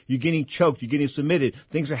hit, you're getting choked, you're getting submitted,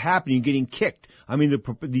 things are happening, you're getting kicked. I mean,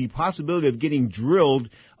 the possibility of getting drilled,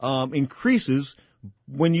 increases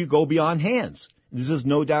when you go beyond hands. There's just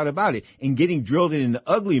no doubt about it. And getting drilled in an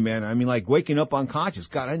ugly manner, I mean, like waking up unconscious.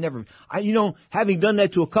 God, having done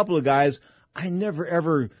that to a couple of guys, I never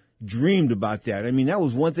ever dreamed about that. I mean, that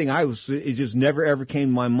was one thing it just never ever came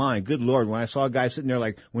to my mind. Good Lord, when I saw a guy sitting there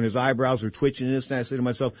like when his eyebrows were twitching and this and that, I said to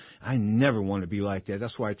myself, I never want to be like that.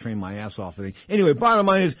 That's why I trained my ass off. I think. Anyway, bottom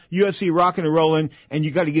line is UFC rocking and rolling, and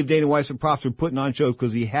you got to give Dana White some props for putting on shows,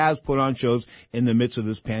 because he has put on shows in the midst of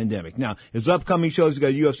this pandemic. Now, his upcoming shows, he's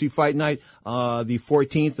got UFC Fight Night, the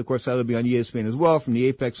 14th. Of course, that'll be on ESPN as well from the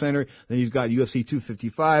Apex Center. Then he's got UFC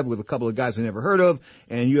 255 with a couple of guys I never heard of,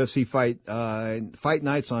 and UFC Fight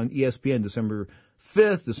Nights on ESPN December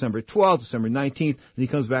 5th, December 12th, December 19th, and he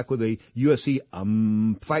comes back with a UFC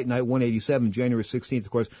Fight Night 187, January 16th,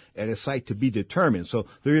 of course, at a site to be determined. So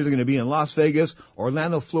they're either going to be in Las Vegas,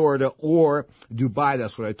 Orlando, Florida, or Dubai.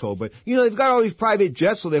 That's what I told. But, they've got all these private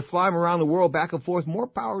jets, so they fly them around the world back and forth. More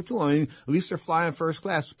power to them. I mean, at least they're flying first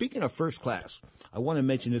class. Speaking of first class, I want to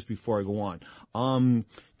mention this before I go on.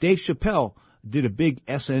 Dave Chappelle did a big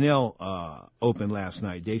SNL open last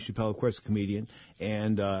night. Dave Chappelle, of course, a comedian,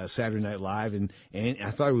 and Saturday Night Live, and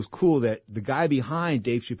I thought it was cool that the guy behind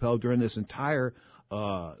Dave Chappelle during this entire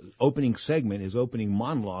opening segment, his opening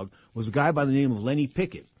monologue, was a guy by the name of Lenny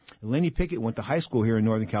Pickett. And Lenny Pickett went to high school here in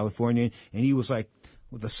Northern California, and he was like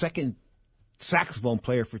the second saxophone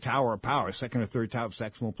player for Tower of Power, second or third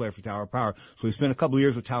saxophone player for Tower of Power. So he spent a couple of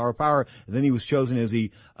years with Tower of Power, and then he was chosen as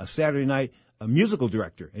the Saturday Night musical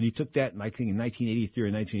director. And he took that, I think, in 1983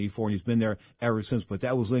 or 1984, and he's been there ever since. But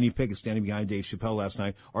that was Lenny Pickett standing behind Dave Chappelle last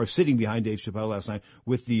night, or sitting behind Dave Chappelle last night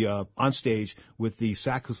with the, on stage with the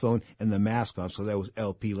saxophone and the mask on. So that was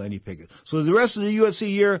LP Lenny Pickett. So the rest of the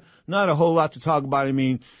UFC year, not a whole lot to talk about. I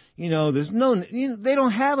mean, there's they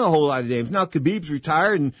don't have a whole lot of names. Now Khabib's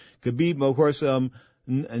retired, and Khabib, of course,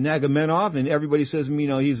 Nagamenov, and everybody says,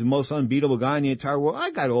 he's the most unbeatable guy in the entire world.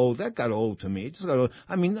 That got old to me. It just got old.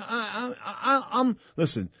 I mean,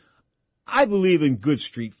 listen, I believe in good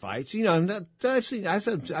street fights.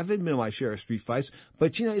 I've been in my share of street fights,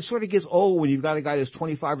 but it sort of gets old when you've got a guy that's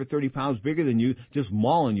 25 or 30 pounds bigger than you, just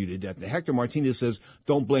mauling you to death. Hector Martinez says,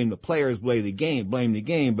 don't blame the players, blame the game.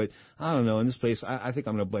 But I don't know. In this place, I think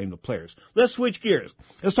I'm going to blame the players. Let's switch gears.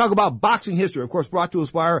 Let's talk about boxing history. Of course, brought to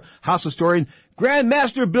us by our house historian,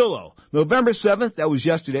 Grandmaster Billo. November 7th, that was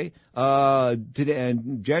yesterday, today,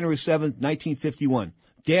 and January 7th, 1951.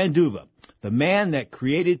 Dan Duva, the man that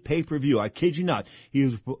created pay-per-view. I kid you not. He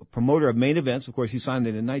was a promoter of main events. Of course, he signed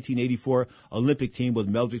in the 1984 Olympic team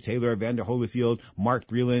with Meldrick Taylor, Evander Holyfield, Mark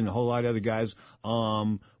Breland, and a whole lot of other guys,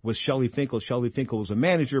 with Shelley Finkel. Shelley Finkel was a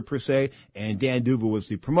manager, per se, and Dan Duva was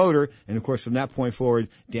the promoter. And, of course, from that point forward,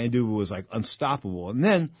 Dan Duva was, like, unstoppable. And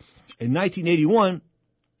then, in 1981,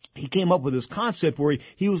 he came up with this concept where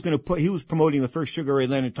he was promoting the first Sugar Ray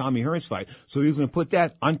Leonard Tommy Hearns fight. So he was going to put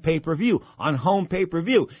that on pay-per-view, on home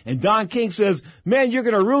pay-per-view. And Don King says, man, you're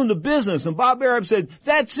going to ruin the business. And Bob Arum said,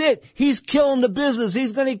 that's it. He's killing the business.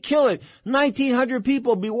 He's going to kill it. 1,900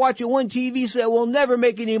 people be watching one TV set. We'll never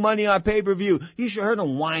make any money on pay-per-view. You should have heard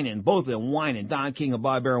them whining, both of them whining, Don King and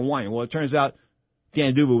Bob Arum whining. Well, it turns out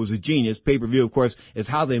Dan Duva was a genius. Pay-per-view, of course, is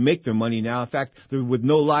how they make their money now. In fact, with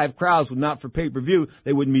no live crowds, not for pay-per-view,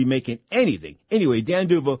 they wouldn't be making anything. Anyway, Dan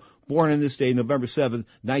Duva, born on this day, November 7th,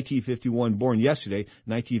 1951, born yesterday,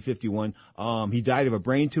 1951. He died of a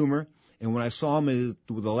brain tumor. And when I saw him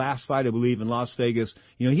with the last fight, I believe, in Las Vegas,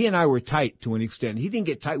 he and I were tight to an extent. He didn't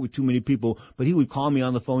get tight with too many people, but he would call me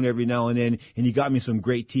on the phone every now and then, and he got me some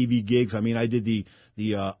great TV gigs. I mean, I did the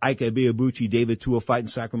Ike Abiyabuchi David Tua fight in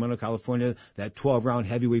Sacramento, California, that 12-round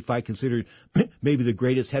heavyweight fight, considered maybe the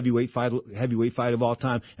greatest heavyweight fight of all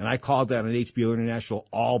time. And I called that on HBO International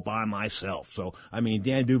all by myself. So, I mean,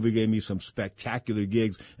 Dan Duva gave me some spectacular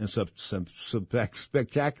gigs and some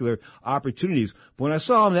spectacular opportunities. But when I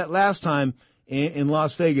saw him that last time in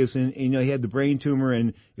Las Vegas, and he had the brain tumor,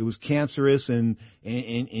 and it was cancerous, and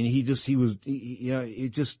it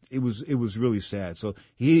was really sad. So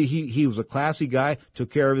he was a classy guy, took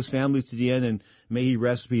care of his family to the end, and may he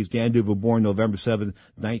rest in peace. Dan Duva, born November 7th,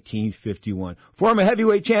 1951. Former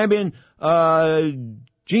heavyweight champion,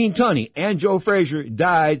 Gene Tunney and Joe Frazier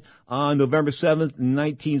died on November 7th,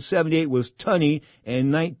 1978 was Tunney,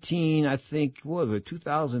 and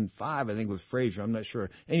 2005, I think was Frazier, I'm not sure.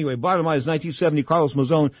 Anyway, bottom line is 1970, Carlos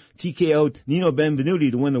Monzon TKO'd Nino Benvenuti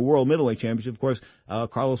to win the World Middleweight Championship. Of course,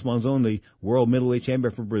 Carlos Monzon, the World Middleweight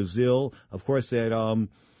Champion for Brazil. Of course, that,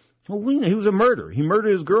 he was a murderer. He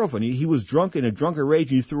murdered his girlfriend. He was drunk in a drunken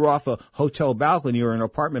rage, and he threw off a hotel balcony or an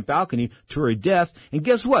apartment balcony to her death. And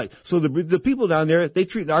guess what? So the people down there, they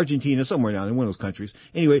treat Argentina, somewhere down in one of those countries.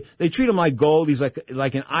 Anyway, they treat him like gold. He's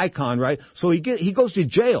like an icon, right? So he goes to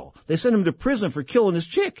jail. They send him to prison for killing his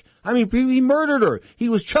chick. I mean, he murdered her. He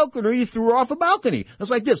was choking her. He threw her off a balcony.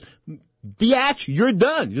 It's like this. Biatch, you're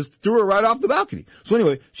done. Just threw her right off the balcony. So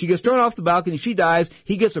anyway, she gets thrown off the balcony. She dies.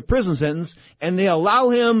 He gets a prison sentence, and they allow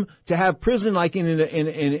him to have prison like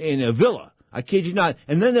in a villa. I kid you not.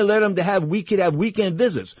 And then they let him we could have weekend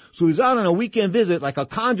visits. So he's out on a weekend visit, like a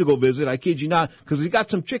conjugal visit. I kid you not, because he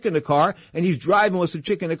got some chick in the car, and he's driving with some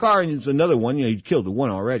chick in the car, and it's another one. He killed the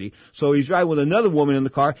one already. So he's driving with another woman in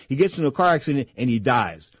the car. He gets in a car accident, and he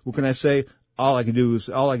dies. What can I say? all I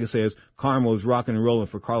can say is Karma was rocking and rolling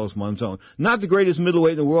for Carlos Monzon. Not the greatest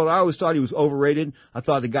middleweight in the world. I always thought he was overrated. I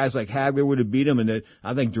thought the guys like Hagler would have beat him, and that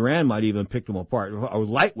I think Duran might even picked him apart, or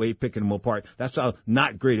lightweight picking him apart. That's how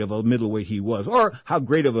not great of a middleweight he was, or how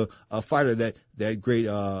great of a fighter that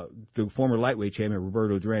the former lightweight champion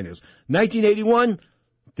Roberto Duran is. 1981.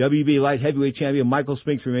 WBA light heavyweight champion Michael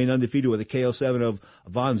Spinks remained undefeated with a KO7 of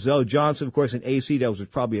Von Zell Johnson. Of course, in AC, that was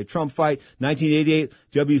probably a Trump fight. 1988,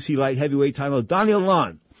 WBC light heavyweight title, Daniel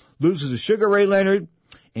Lon loses to Sugar Ray Leonard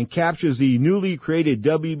and captures the newly created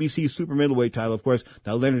WBC super middleweight title. Of course,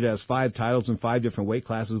 now Leonard has 5 titles in 5 different weight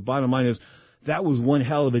classes. Bottom line is, that was one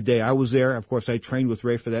hell of a day. I was there. Of course, I trained with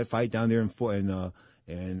Ray for that fight down there in Florida.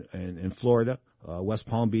 West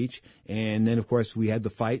Palm Beach. And then, of course, we had the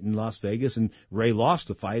fight in Las Vegas, and Ray lost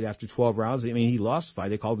the fight after 12 rounds. I mean, he lost the fight.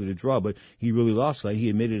 They called it a draw, but he really lost the fight. He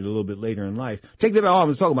admitted it a little bit later in life. Take that off.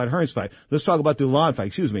 Let's talk about Hearns' fight. Let's talk about the Alon fight.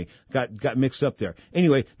 Excuse me. Got mixed up there.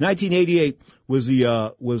 Anyway, 1988 was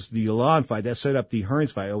the Alon fight. That set up the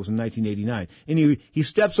Hearns fight. It was in 1989. And he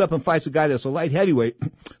steps up and fights a guy that's a light heavyweight.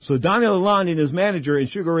 So Daniel Alon and his manager and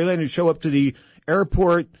Sugar Ray Leonard show up to the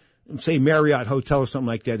airport, say Marriott Hotel or something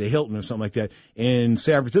like that, the Hilton or something like that in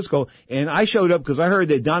San Francisco. And I showed up because I heard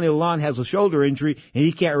that Daniel Alon has a shoulder injury and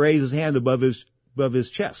he can't raise his hand above his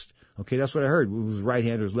chest. Okay, that's what I heard. It was his right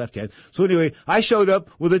hand or his left hand. So anyway, I showed up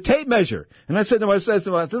with a tape measure. And I said to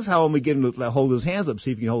myself, this is how I'm going to get him to hold his hands up, see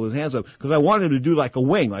if he can hold his hands up. Because I wanted him to do like a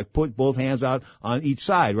wing, like put both hands out on each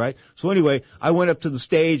side, right? So anyway, I went up to the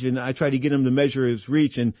stage and I tried to get him to measure his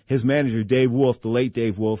reach. And his manager, Dave Wolf, the late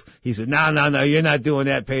Dave Wolf, he said, no, you're not doing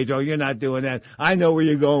that, Pedro. You're not doing that. I know where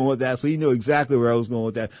you're going with that. So he knew exactly where I was going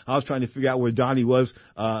with that. I was trying to figure out where Donnie was.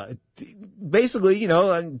 Basically,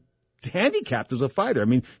 handicapped as a fighter. I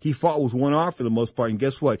mean, he fought with one arm for the most part, and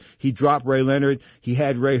guess what? He dropped Ray Leonard. He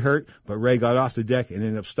had Ray hurt, but Ray got off the deck and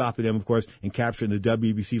ended up stopping him, of course, and capturing the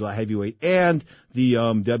WBC light heavyweight and the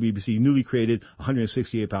WBC newly created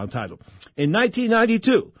 168-pound title. In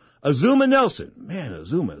 1992, Azuma Nelson. Man,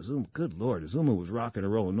 Azuma, good Lord. Azuma was rocking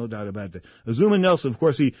and rolling, no doubt about that. Azuma Nelson, of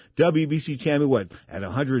course, the WBC champion, at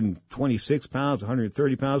 126 pounds,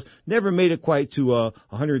 130 pounds. Never made it quite to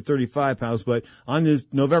 135 pounds, but on this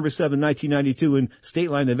November 7, 1992 in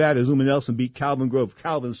State Line, Nevada, Azuma Nelson beat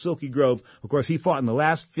Calvin Silky Grove. Of course, he fought in the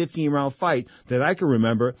last 15-round fight that I can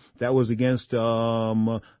remember. That was against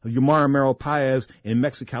Yumara Mero Paez in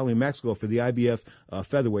Mexicali, Mexico for the IBF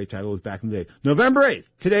featherweight title. Was back in the day. November 8th,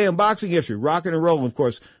 today in boxing history, rocking and rolling, of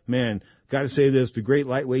course, man, got to say this, the great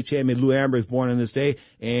lightweight champion Lou Amber is born on this day,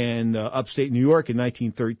 and upstate New York in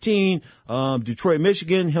 1913. Detroit,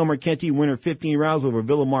 Michigan, Hilmer Kenty, winner 15 rounds over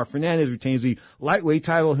Villamar Fernandez, retains the lightweight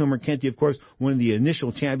title. Hilmer Kenty, of course, one of the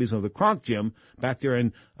initial champions of the Kronk Gym back there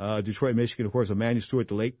in Detroit, Michigan. Of course, Emmanuel Stewart,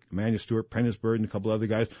 the late Emmanuel Stewart, Prentice Bird, and a couple other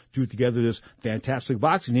guys drew together this fantastic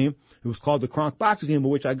boxing team. It was called the Kronk Boxing Team, of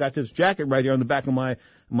which I got this jacket right here on the back of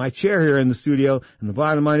my chair here in the studio. And the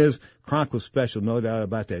bottom line is, Kronk was special, no doubt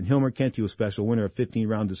about that. And Hilmer Kenty was special, winner of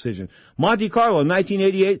 15-round decision. Monte Carlo,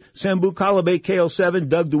 1988, Sambu Kalambay, KO7.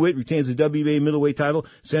 Doug DeWitt retains the WBA middleweight title.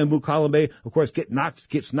 Sambu Kalambay, of course,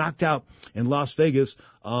 gets knocked out in Las Vegas,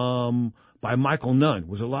 by Michael Nunn.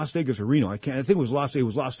 Was it Las Vegas or Reno? I think it was Las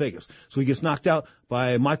Vegas. So he gets knocked out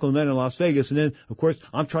by Michael Nunn in Las Vegas. And then, of course,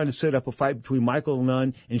 I'm trying to set up a fight between Michael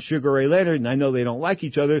Nunn and Sugar Ray Leonard, and I know they don't like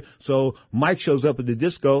each other. So Mike shows up at the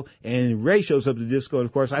disco, and Ray shows up at the disco, and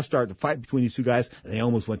of course, I start the fight between these two guys, and they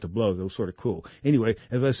almost went to blows. It was sort of cool. Anyway,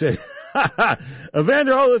 as I said,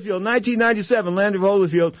 Evander Holyfield, 1997, Evander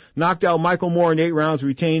Holyfield knocked out Michael Moore in 8 rounds,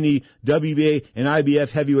 retained the WBA and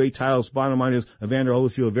IBF heavyweight titles. Bottom line is, Evander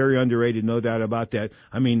Holyfield, very underrated, no doubt about that.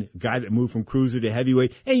 I mean, guy that moved from cruiser to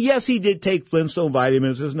heavyweight. And yes, he did take Flintstone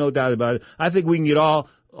vitamins. There's no doubt about it. I think we can get all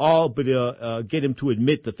but get him to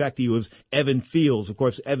admit the fact that he was Evan Fields. Of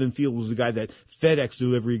course, Evan Fields was the guy that FedEx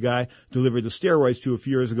delivery guy delivered the steroids to a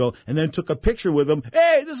few years ago, and then took a picture with him.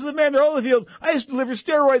 Hey, this is Evander Holyfield. I used to deliver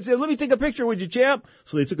steroids. Let me take a picture with you, champ.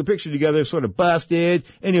 So they took a picture together, sort of busted.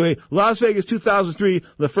 Anyway, Las Vegas 2003,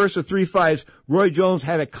 the first of 3 fights. Roy Jones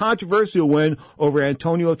had a controversial win over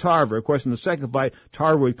Antonio Tarver. Of course, in the second fight,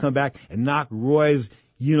 Tarver would come back and knock Roy's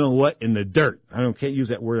you-know-what in the dirt. Can't use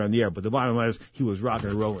that word on the air, but the bottom line is he was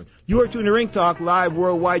rocking and rolling. You are tuning to Ring Talk, live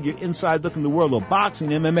worldwide, your inside look in the world of boxing,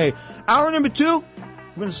 MMA. Hour number 2, we're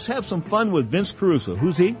going to have some fun with Vince Caruso.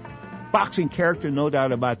 Who's he? Boxing character, no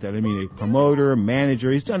doubt about that. I mean, a promoter,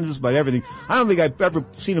 manager, he's done just about everything. I don't think I've ever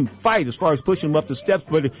seen him fight as far as pushing him up the steps,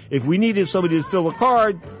 but if we needed somebody to fill a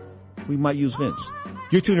card, we might use Vince.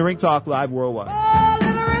 You're tuning to Ring Talk, live worldwide.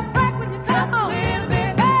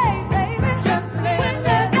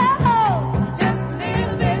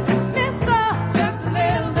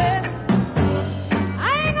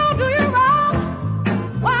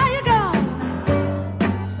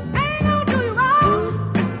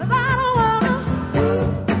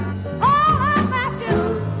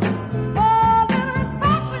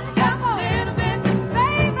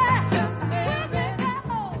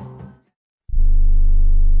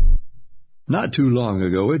 Not too long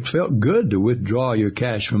ago, it felt good to withdraw your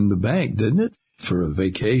cash from the bank, didn't it? For a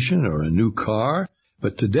vacation or a new car.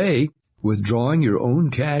 But today, withdrawing your own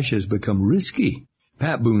cash has become risky.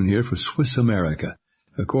 Pat Boone here for Swiss America.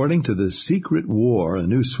 According to The Secret War, a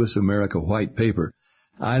new Swiss America white paper,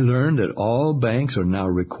 I learned that all banks are now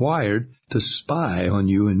required to spy on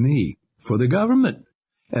you and me for the government,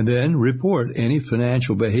 and then report any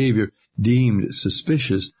financial behavior deemed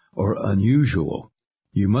suspicious or unusual.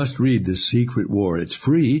 You must read The Secret War. It's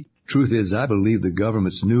free. Truth is, I believe the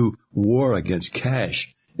government's new war against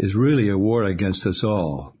cash is really a war against us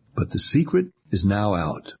all. But the secret is now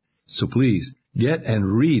out. So please, get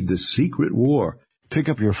and read The Secret War. Pick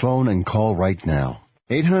up your phone and call right now.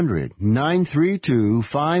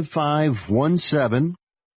 800-932-5517.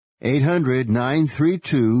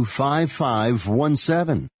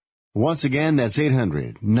 800-932-5517. Once again, that's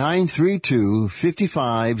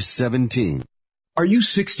 800-932-5517. Are you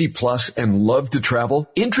 60 plus and love to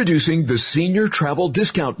travel? Introducing the Senior Travel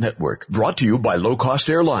Discount Network, brought to you by Low Cost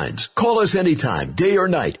Airlines. Call us anytime, day or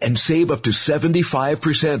night, and save up to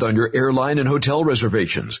 75% on your airline and hotel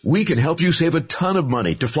reservations. We can help you save a ton of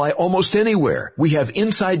money to fly almost anywhere. We have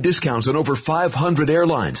inside discounts on over 500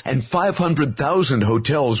 airlines and 500,000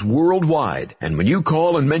 hotels worldwide. And when you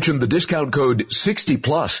call and mention the discount code 60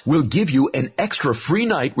 plus, we'll give you an extra free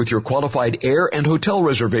night with your qualified air and hotel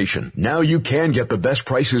reservation. Now you can get the best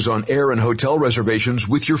prices on air and hotel reservations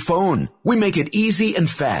with your phone. We make it easy and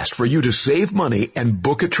fast for you to save money and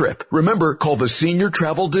book a trip. Remember, call the Senior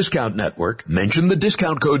Travel Discount Network. Mention the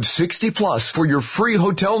discount code 60 plus for your free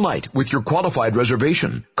hotel night with your qualified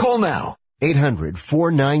reservation. Call now.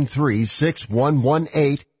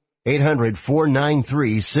 800-493-6118.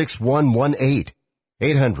 800-493-6118.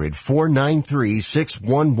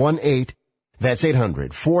 800-493-6118. That's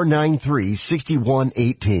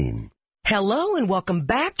 800-493-6118. Hello and welcome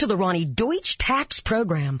back to the Ronnie Deutsch Tax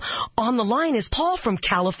Program. On the line is Paul from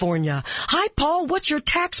California. Hi, Paul. What's your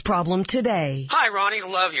tax problem today? Hi, Ronnie.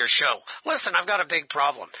 Love your show. Listen, I've got a big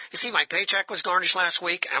problem. You see, my paycheck was garnished last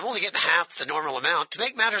week, and I'm only getting half the normal amount. To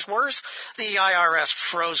make matters worse, the IRS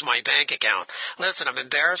froze my bank account. Listen, I'm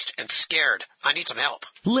embarrassed and scared. I need some help.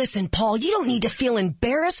 Listen, Paul, you don't need to feel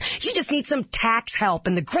embarrassed. You just need some tax help.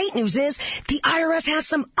 And the great news is the IRS has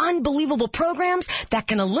some unbelievable programs that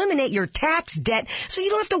can eliminate your tax debt so you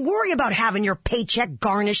don't have to worry about having your paycheck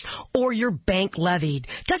garnished or your bank levied.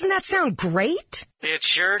 Doesn't that sound great? It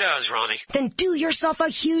sure does, Ronnie. Then do yourself a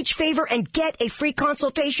huge favor and get a free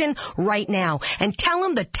consultation right now and tell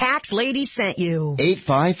them the tax lady sent you.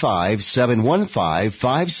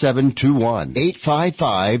 855-715-5721.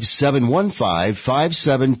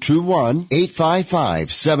 855-715-5721.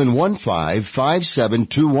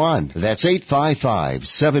 855-715-5721. That's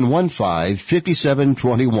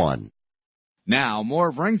 855-715-5721. Now, more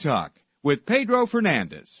of Ring Talk with Pedro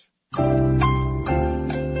Fernandez.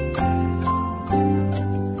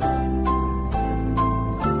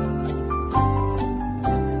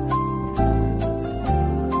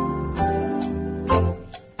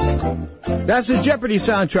 That's the Jeopardy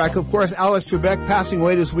soundtrack. Of course, Alex Trebek passing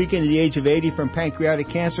away this weekend at the age of 80 from pancreatic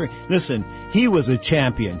cancer. Listen, he was a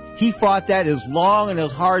champion. He fought that as long and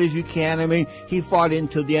as hard as you can. I mean, he fought it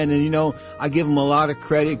until the end. And, you know, I give him a lot of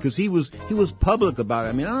credit because he was public about it.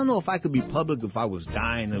 I mean, I don't know if I could be public if I was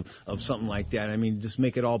dying of something like that. I mean, just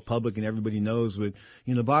make it all public and everybody knows. But,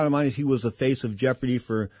 you know, the bottom line is he was the face of Jeopardy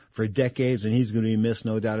for decades, and he's going to be missed,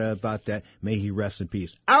 no doubt about that. May he rest in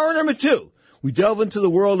peace. Hour number 2. We delve into the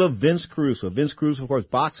world of Vince Caruso. Vince Caruso, of course,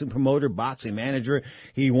 boxing promoter, boxing manager.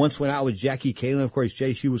 He once went out with Jackie Kaylan. Of course,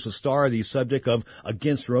 she was the star, the subject of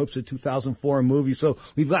Against Ropes, a 2004 movie. So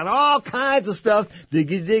we've got all kinds of stuff to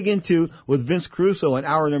dig into with Vince Caruso in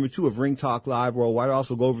hour number 2 of Ring Talk Live Worldwide. I'll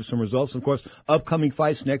also go over some results. And of course, upcoming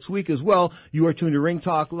fights next week as well. You are tuned to Ring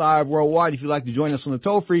Talk Live Worldwide. If you'd like to join us on the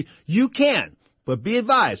toll free, you can. But be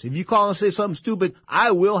advised, if you call and say something stupid,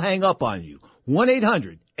 I will hang up on you.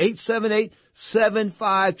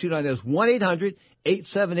 1-800-878-7529. That's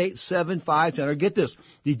 1-800-878-7529. Or get this,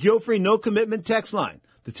 the guilt-free, no-commitment text line.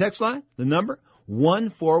 The text line, the number,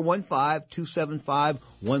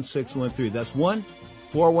 1-415-275-1613. That's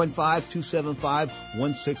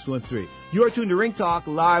 1-415-275-1613. You are tuned to Ring Talk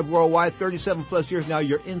Live Worldwide. 37 plus years now,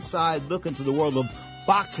 you're inside looking to the world of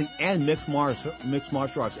boxing and mixed martial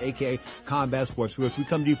arts, a.k.a. combat sports. We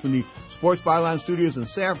come to you from the Sports Byline Studios in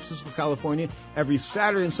San Francisco, California, every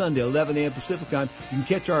Saturday and Sunday, 11 a.m. Pacific time. You can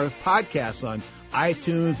catch our podcasts on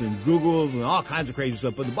iTunes and Google and all kinds of crazy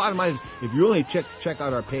stuff. But the bottom line is, if you only check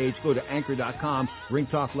out our page, go to anchor.com. Ring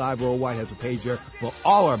Talk Live Worldwide has a page there for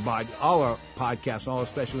all our podcasts, all our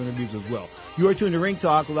special interviews as well. You are tuned to Ring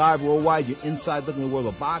Talk Live Worldwide. You're inside looking at the world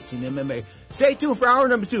of boxing, MMA, Stay tuned for hour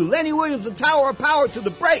number 2. Lenny Williams, the Tower of Power to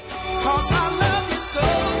the break. 'Cause I love you so.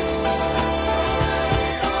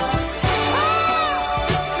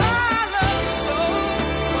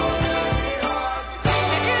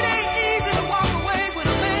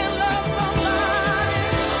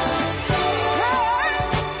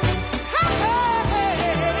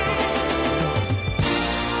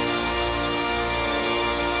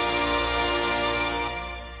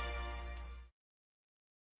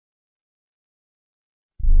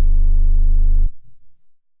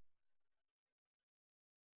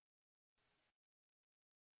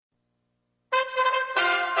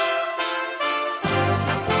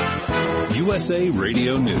 USA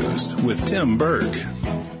Radio News with Tim Berg.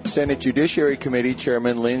 Senate Judiciary Committee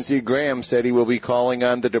Chairman Lindsey Graham said he will be calling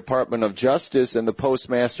on the Department of Justice and the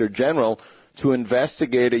Postmaster General to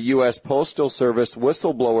investigate a U.S. Postal Service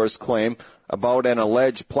whistleblower's claim about an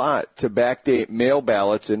alleged plot to backdate mail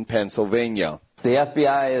ballots in Pennsylvania. The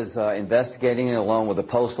FBI is investigating it along with the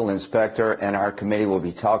postal inspector, and our committee will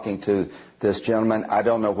be talking to this gentleman. I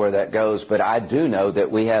don't know where that goes, but I do know that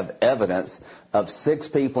we have evidence of 6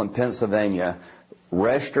 people in Pennsylvania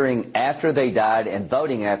registering after they died and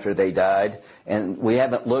voting after they died, and we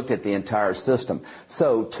haven't looked at the entire system.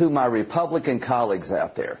 So to my Republican colleagues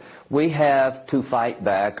out there, we have to fight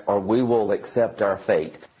back or we will accept our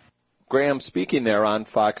fate. Graham speaking there on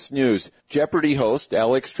Fox News. Jeopardy host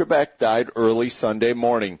Alex Trebek died early Sunday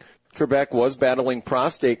morning. Trebek was battling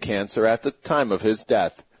prostate cancer at the time of his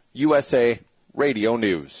death. USA Radio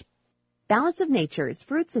News. Balance of Nature's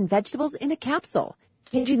fruits and vegetables in a capsule.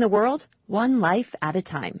 Changing the world, one life at a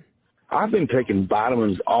time. I've been taking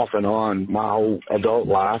vitamins off and on my whole adult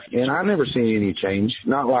life, and I've never seen any change.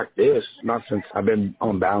 Not like this, not since I've been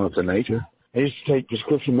on Balance of Nature. I used to take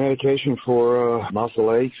prescription medication for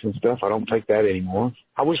muscle aches and stuff. I don't take that anymore.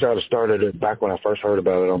 I wish I would have started it back when I first heard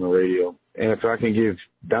about it on the radio. And if I can give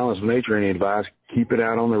Balance of Nature any advice, keep it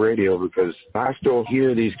out on the radio, because I still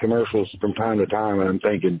hear these commercials from time to time, and I'm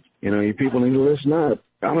thinking, you people need to listen up.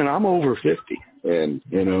 I mean, I'm over 50, and,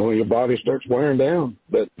 your body starts wearing down.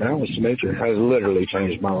 But Balance of Nature has literally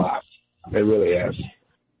changed my life. It really has.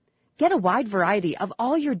 Get a wide variety of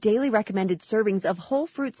all your daily recommended servings of whole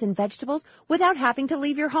fruits and vegetables without having to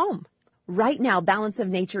leave your home. Right now, Balance of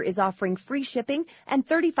Nature is offering free shipping and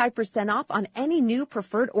 35% off on any new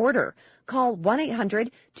preferred order. Call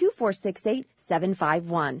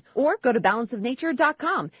 1-800-2468-751 or go to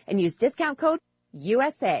balanceofnature.com and use discount code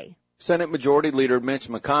USA. Senate Majority Leader Mitch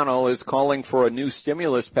McConnell is calling for a new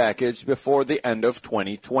stimulus package before the end of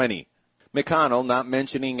 2020. McConnell, not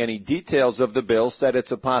mentioning any details of the bill, said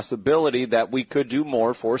it's a possibility that we could do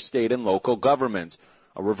more for state and local governments,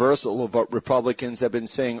 a reversal of what Republicans have been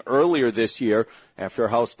saying earlier this year after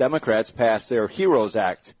House Democrats passed their HEROES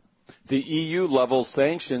Act. The EU levels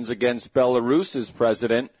sanctions against Belarus's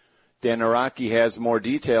president. Dan Araki has more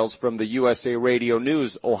details from the USA Radio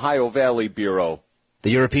News Ohio Valley Bureau. The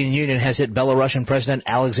European Union has hit Belarusian President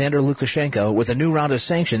Alexander Lukashenko with a new round of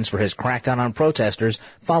sanctions for his crackdown on protesters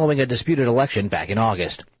following a disputed election back in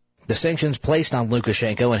August. The sanctions placed on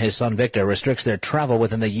Lukashenko and his son Viktor restricts their travel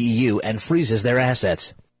within the EU and freezes their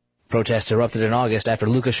assets. Protests erupted in August after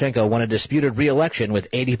Lukashenko won a disputed re-election with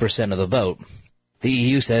 80% of the vote. The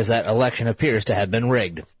EU says that election appears to have been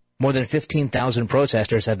rigged. More than 15,000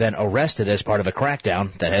 protesters have been arrested as part of a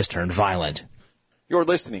crackdown that has turned violent. You're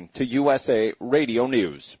listening to USA Radio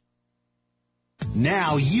News.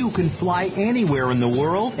 Now you can fly anywhere in the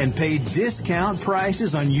world and pay discount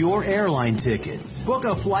prices on your airline tickets. Book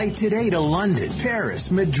a flight today to London, Paris,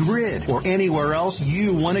 Madrid, or anywhere else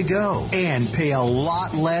you want to go. And pay a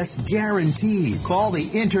lot less guaranteed. Call the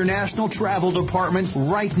International Travel Department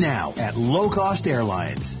right now at Low Cost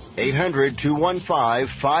Airlines.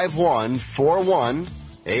 800-215-5141.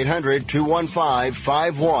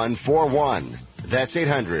 800-215-5141. That's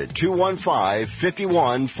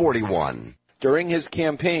 800-215-5141. During his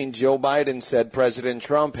campaign, Joe Biden said President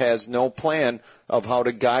Trump has no plan of how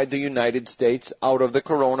to guide the United States out of the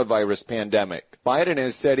coronavirus pandemic. Biden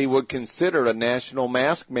has said he would consider a national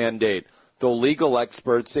mask mandate, though legal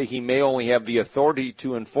experts say he may only have the authority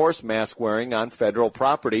to enforce mask wearing on federal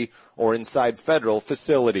property or inside federal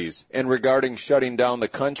facilities. And regarding shutting down the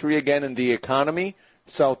country again and the economy,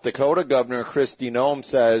 South Dakota Governor Kristi Noem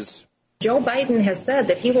says, Joe Biden has said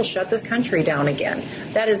that he will shut this country down again.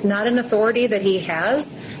 That is not an authority that he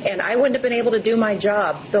has, and I wouldn't have been able to do my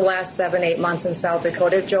job the last 7-8 months in South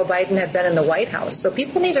Dakota if Joe Biden had been in the White House. So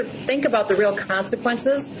people need to think about the real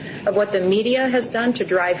consequences of what the media has done to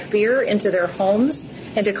drive fear into their homes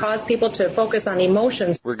and to cause people to focus on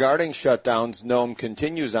emotions. Regarding shutdowns, Noem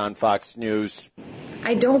continues on Fox News.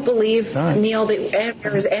 I don't believe, Neil, that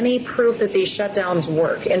there is any proof that these shutdowns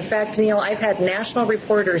work. In fact, Neil, I've had national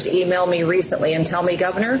reporters email me recently and tell me,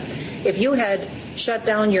 Governor, if you had shut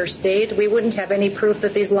down your state, we wouldn't have any proof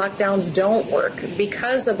that these lockdowns don't work.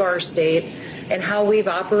 Because of our state and how we've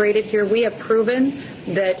operated here, we have proven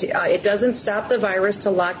that it doesn't stop the virus to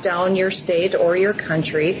lock down your state or your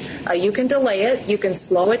country. You can delay it. You can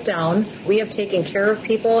slow it down. We have taken care of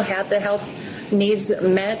people, had the health needs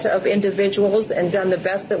met of individuals and done the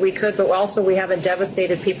best that we could, but also we haven't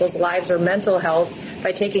devastated people's lives or mental health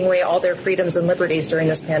by taking away all their freedoms and liberties during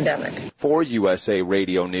this pandemic. For USA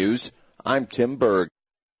Radio News, I'm Tim Berg.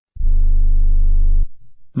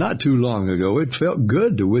 Not too long ago, it felt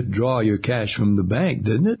good to withdraw your cash from the bank,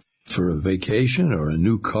 didn't it? For a vacation or a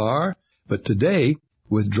new car. But today,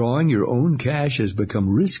 withdrawing your own cash has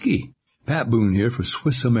become risky. Pat Boone here for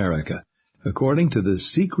Swiss America. According to The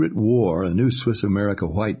Secret War, a new Swiss America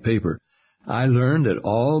white paper, I learned that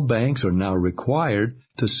all banks are now required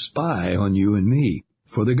to spy on you and me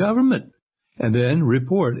for the government, and then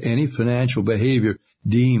report any financial behavior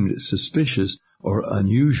deemed suspicious or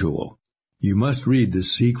unusual. You must read The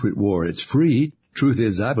Secret War. It's free. Truth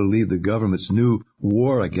is, I believe the government's new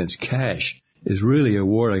war against cash is really a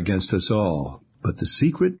war against us all. But the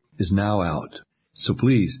secret is now out. So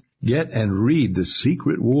please, get and read The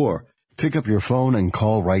Secret War. Pick up your phone and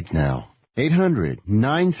call right now.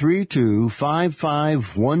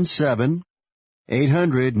 800-932-5517.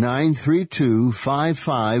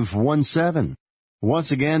 800-932-5517.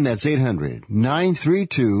 Once again, that's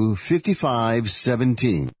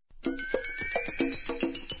 800-932-5517.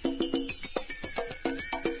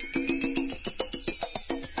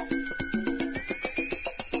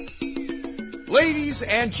 Ladies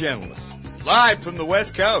and gentlemen, live from the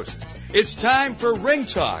West Coast, it's time for Ring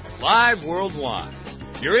Talk Live Worldwide.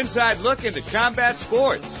 Your inside look into combat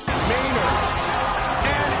sports. Maynard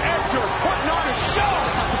and Hector putting on a show.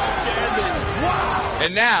 Outstanding. Wow.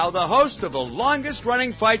 And now, the host of the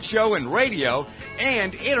longest-running fight show in radio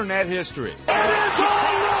and internet history. And it's all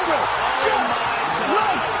over. Just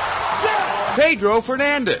like that. Pedro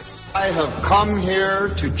Fernandez. I have come here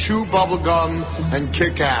to chew bubblegum and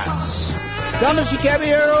kick ass. Damas y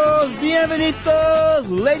caballeros, bienvenidos,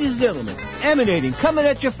 ladies and gentlemen, emanating, coming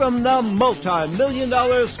at you from the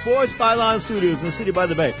multi-million-dollar Sports Byline Studios in the City by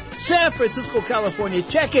the Bay, San Francisco, California.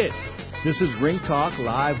 Check it. This is Ring Talk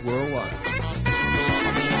Live Worldwide.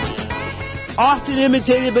 Often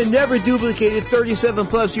imitated but never duplicated, 37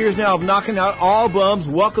 plus years now of knocking out all bums.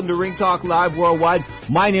 Welcome to Ring Talk Live Worldwide.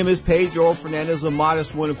 My name is Pedro Fernandez, the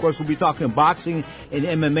modest one. Of course, we'll be talking boxing and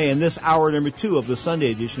MMA in this hour number 2 of the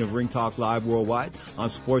Sunday edition of Ring Talk Live Worldwide on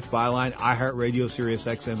Sports Byline, iHeartRadio, Sirius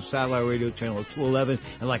XM, Satellite Radio, Channel 211,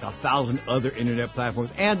 and like 1,000 other internet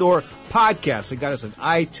platforms and or podcasts. They got us on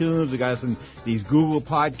iTunes. They got us in these Google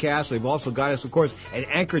podcasts. They've also got us, of course, at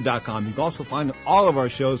Anchor.com. You can also find all of our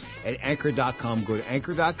shows at Anchor.com. Go to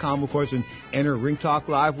Anchor.com, of course, and enter Ring Talk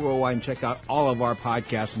Live Worldwide and check out all of our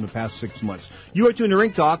podcasts from the past 6 months. You are tuned to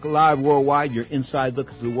Ring Talk Live Worldwide, your inside look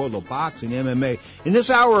into the world of boxing, MMA. In this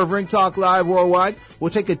hour of Ring Talk Live Worldwide, we'll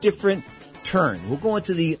take a different turn. We'll go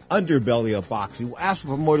into the underbelly of boxing. We'll ask the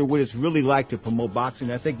promoter what it's really like to promote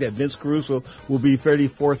boxing. I think that Vince Caruso will be fairly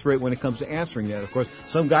forthright when it comes to answering that. Of course,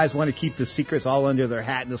 some guys want to keep the secrets all under their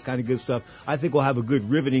hat and this kind of good stuff. I think we'll have a good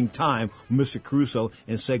riveting time with Mr. Caruso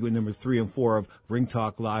in segment number 3 and 4 of Ring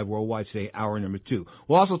Talk Live Worldwide today, hour number 2.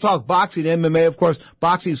 We'll also talk boxing and MMA. Of course,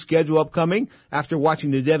 boxing schedule upcoming after watching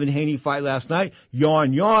the Devin Haney fight last night.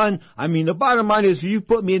 Yawn. I mean, the bottom line is you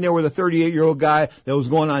put me in there with a 38-year-old guy that was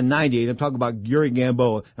going on 98. I'm talking about Yuri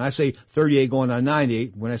Gamboa, and I say 38 going on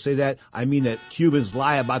 98. When I say that, I mean that Cubans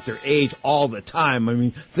lie about their age all the time. I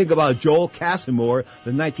mean, think about Joel Casimir,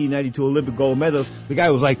 the 1992 Olympic gold medalist. The guy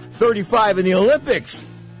was like 35 in the Olympics.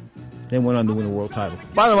 Then went on to win a world title.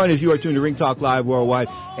 Bottom line is you are tuned to Ring Talk Live Worldwide,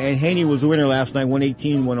 and Haney was the winner last night,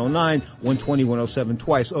 118, 109, 120, 107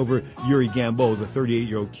 twice over Yuri Gamboa, the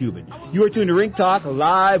 38-year-old Cuban. You are tuned to Ring Talk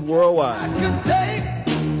Live Worldwide.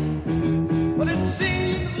 But it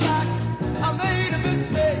seems like I made a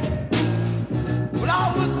mistake. But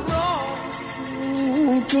I was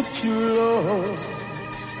wrong. Took too long.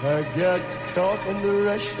 I got caught in the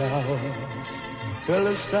rush hour.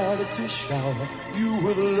 Fellas started to shower you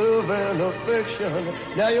with love and affection.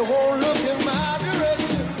 Now you won't look in my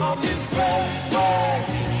direction. On this way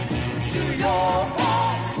to your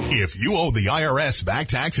heart. If you owe the IRS back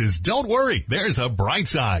taxes, don't worry. There's a bright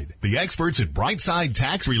side. The experts at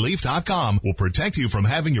BrightSideTaxRelief.com will protect you from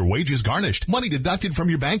having your wages garnished, money deducted from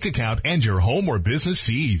your bank account, and your home or business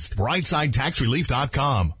seized.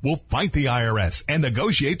 BrightSideTaxRelief.com will fight the IRS and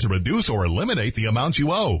negotiate to reduce or eliminate the amount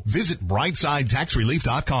you owe. Visit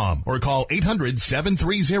BrightSideTaxRelief.com or call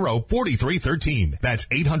 800-730-4313. That's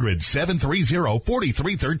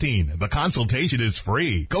 800-730-4313. The consultation is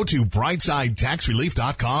free. Go to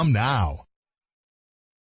BrightSideTaxRelief.com now.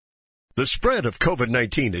 The spread of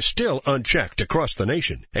COVID-19 is still unchecked across the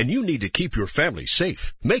nation, and you need to keep your family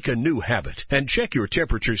safe. Make a new habit and check your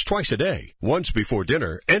temperatures twice a day, once before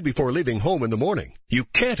dinner and before leaving home in the morning. You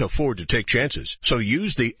can't afford to take chances, so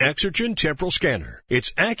use the Exergen Temporal Scanner.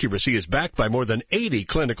 Its accuracy is backed by more than 80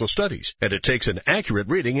 clinical studies, and it takes an accurate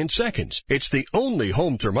reading in seconds. It's the only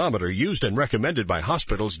home thermometer used and recommended by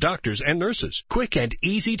hospitals, doctors, and nurses. Quick and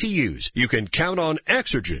easy to use. You can count on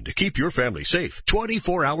Exergen to keep your family safe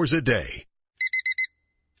 24 hours a day.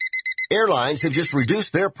 Airlines have just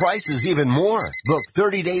reduced their prices even more. Book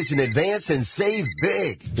 30 days in advance and save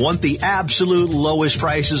big. Want the absolute lowest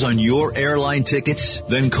prices on your airline tickets?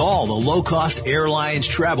 Then call the Low Cost Airlines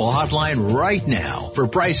Travel Hotline right now for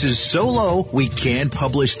prices so low we can't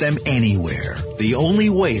publish them anywhere. The only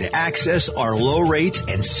way to access our low rates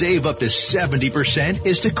and save up to 70%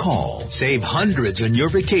 is to call. Save hundreds on your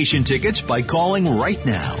vacation tickets by calling right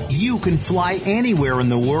now. You can fly anywhere in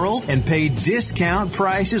the world and pay discount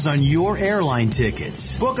prices on your airline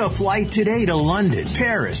tickets. Book a flight today to London,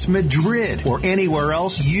 Paris, Madrid, or anywhere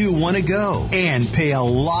else you want to go and pay a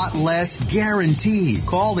lot less guaranteed.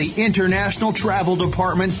 Call the International Travel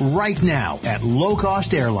Department right now at Low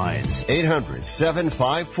Cost Airlines.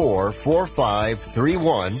 800-754-4531.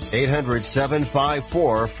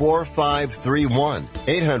 800-754-4531.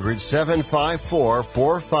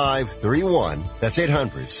 800-754-4531. That's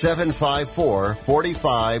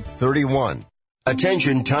 800-754-4531.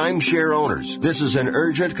 Attention timeshare owners. This is an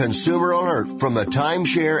urgent consumer alert from the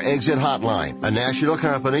Timeshare Exit Hotline, a national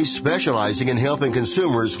company specializing in helping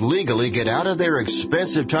consumers legally get out of their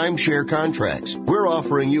expensive timeshare contracts. We're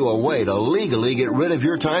offering you a way to legally get rid of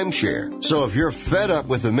your timeshare. So if you're fed up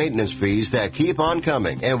with the maintenance fees that keep on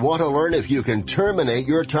coming and want to learn if you can terminate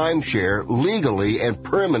your timeshare legally and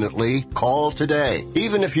permanently, call today.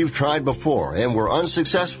 Even if you've tried before and were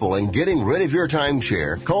unsuccessful in getting rid of your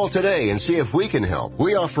timeshare, call today and see if we can help.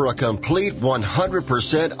 We offer a complete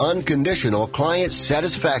 100% unconditional client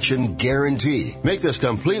satisfaction guarantee. Make this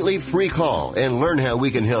completely free call and learn how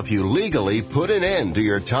we can help you legally put an end to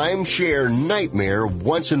your timeshare nightmare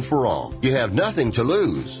once and for all. You have nothing to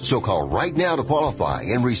lose, so call right now to qualify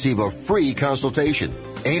and receive a free consultation.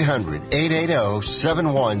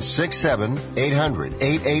 800-880-7167.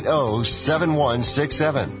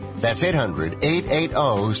 800-880-7167. That's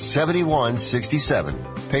 800-880-7167.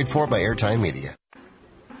 Paid for by Airtime Media.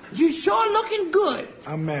 You sure looking good.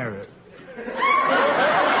 I'm married. Is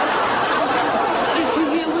she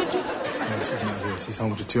here with you? No, she's not here. She's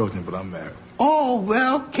home with the children, but I'm married. Oh,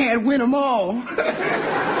 well, can't win them all.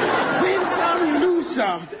 Win some, you lose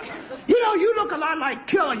some. You know, you look a lot like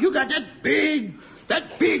Killer. You got that big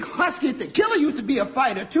husky. Killer used to be a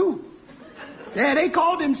fighter, too. Yeah, they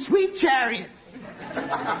called him Sweet Chariot.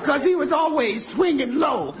 Because he was always swinging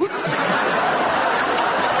low.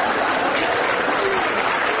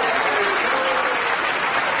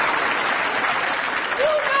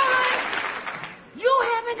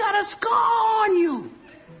 Got a scar on you.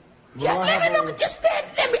 Well, let me,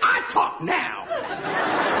 I talk now.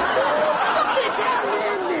 Look at that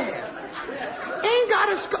man there. Ain't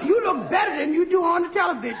got a scar. You look better than you do on the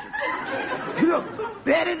television. You look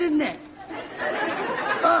better than that.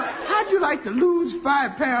 How'd you like to lose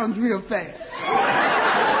 5 pounds real fast?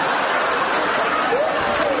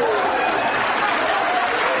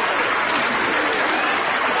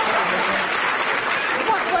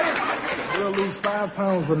 We'll lose 5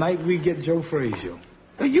 pounds the night we get Joe Frazier.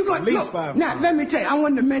 You got at least 5 pounds. Now, let me tell you, I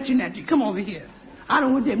wanted to mention that to you. Come over here. I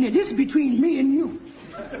don't want them. This is between me and you.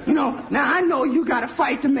 You know, now I know you got to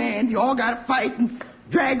fight the man. You all got to fight and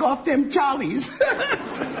drag off them Charlies.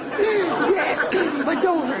 Yes, but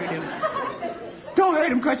don't hurt him. Don't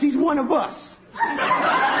hurt him because he's one of us.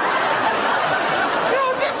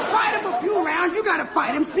 Just fight him a few rounds. You got to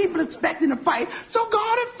fight him. People expecting a fight. So go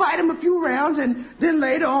on and fight him a few rounds and then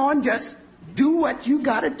later on just do what you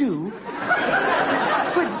got to do.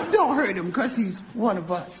 But don't hurt him because he's one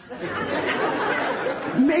of us.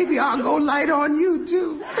 Maybe I'll go light on you,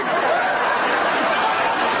 too.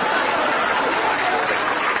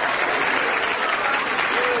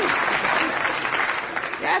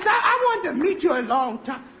 Yes, I wanted to meet you a long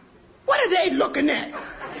time. What are they looking at?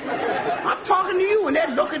 I'm talking to you and they're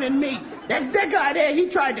looking at me. That guy there, he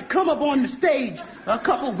tried to come up on the stage a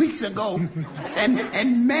couple weeks ago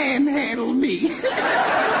and manhandle me.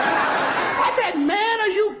 I said, man, are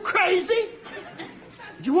you crazy?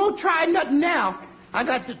 You won't try nothing now. I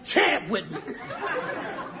got the champ with me.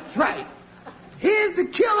 That's right. Here's the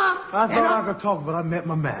killer. I thought I could talk, but I met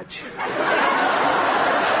my match.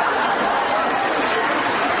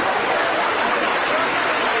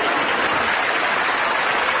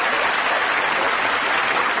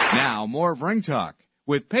 Now, more of Ring Talk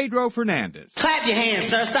with Pedro Fernandez. Clap your hands,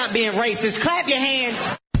 sir. Stop being racist. Clap your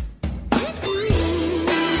hands.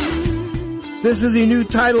 This is the new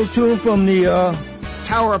title tune from the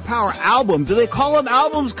Tower of Power album. Do they call them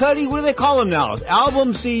albums, Cuddy? What do they call them now?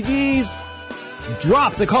 Albums, CDs,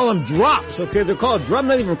 drops. They call them drops, okay? They're called drops,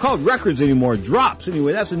 not even called records anymore. Drops.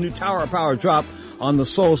 Anyway, that's the new Tower of Power drop on the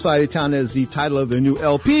soul side of town. That is the title of their new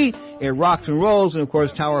LP. It rocks and rolls, and of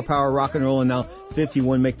course, Tower of Power, rock and roll, and now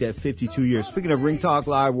 51, make that 52 years. Speaking of Ring Talk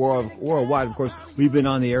Live worldwide, of course, we've been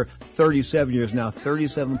on the air 37 years now,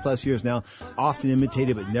 37 plus years now, often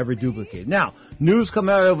imitated but never duplicated. Now, news come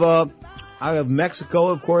out of Mexico,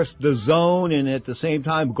 of course, The Zone, and at the same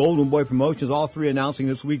time, Golden Boy Promotions, all three announcing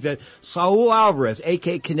this week that Saul Alvarez,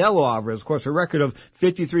 a.k.a. Canelo Alvarez, of course, a record of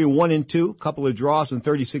 53-1-2, couple of draws and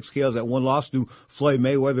 36 KOs at one loss to Floyd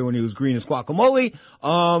Mayweather when he was green as guacamole.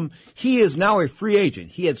 He is now a free agent.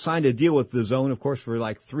 He had signed a deal with The Zone, of course, for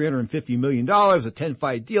like $350 million, a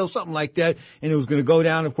 10-fight deal, something like that, and it was going to go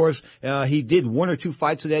down, of course. He did one or two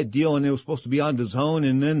fights of that deal, and it was supposed to be on The Zone,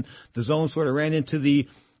 and then The Zone sort of ran into the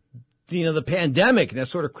pandemic, and that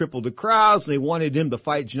sort of crippled the crowds. They wanted him to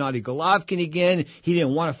fight Gennady Golovkin again. He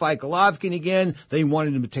didn't want to fight Golovkin again. They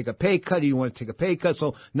wanted him to take a pay cut. He didn't want to take a pay cut.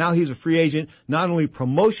 So now he's a free agent, not only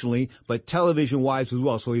promotionally, but television-wise as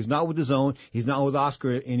well. So he's not with his own. He's not with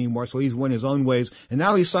Oscar anymore. So he's went his own ways. And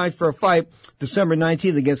now he's signed for a fight December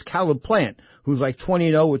 19th against Caleb Plant, who's like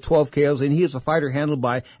 20-0 with 12 KOs, and he is a fighter handled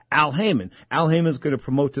by Al Heyman. Al Heyman's going to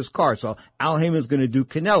promote this card. So Al Heyman's going to do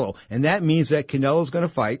Canelo. And that means that Canelo's going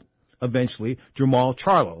to fight eventually Jermall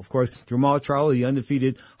Charlo. Of course, Jermall Charlo, the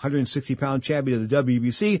undefeated 160-pound champion of the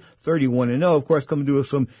WBC, 31-0. Of course, coming to us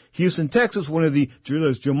from Houston, Texas.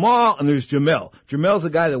 There's Jamal and there's Jamel. Jamel's the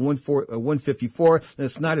guy that won 154.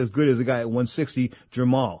 That's not as good as the guy at 160,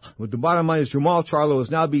 Jermall. But the bottom line is Jermall Charlo is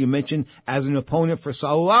now being mentioned as an opponent for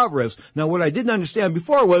Saul Alvarez. Now, what I didn't understand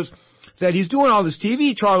before was that he's doing all this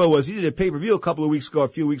TV. Charlo was. He did a pay-per-view a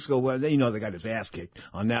few weeks ago. Well, they got his ass kicked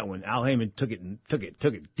on that one. Al Heyman took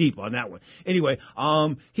it deep on that one. Anyway,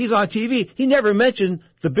 he's on TV. He never mentioned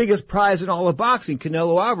the biggest prize in all of boxing,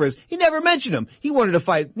 Canelo Alvarez. He never mentioned him. He wanted to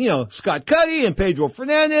fight, Scott Cuddy and Pedro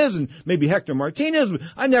Fernandez and maybe Hector Martinez. But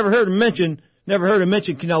I never heard him mention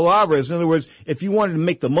Canelo Alvarez. In other words, if you wanted to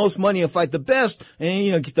make the most money and fight the best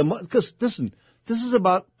and, get the most, because listen, this is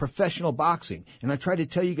about professional boxing. And I tried to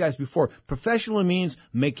tell you guys before, professional means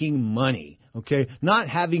making money, okay? Not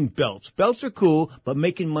having belts. Belts are cool, but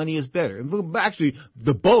making money is better. Actually,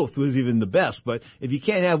 the both was even the best. But if you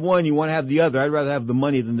can't have one, you want to have the other. I'd rather have the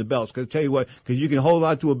money than the belts. Because I tell you what, because you can hold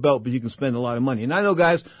on to a belt, but you can spend a lot of money. And I know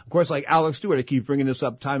guys, of course, like Alex Stewart, I keep bringing this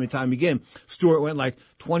up time and time again. Stewart went like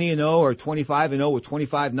 20-0 or 25-0 with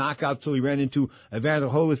 25 knockouts till he ran into Evander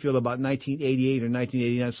Holyfield about 1988 or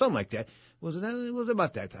 1989, something like that. It was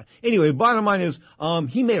about that time. Anyway, bottom line is,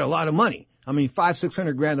 he made a lot of money. I mean,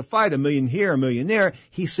 $500,000-$600,000 a fight, $1 million here, $1 million there.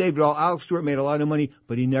 He saved it all. Alex Stewart made a lot of money,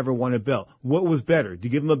 but he never won a belt. What was better? To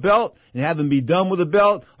give him a belt and have him be done with a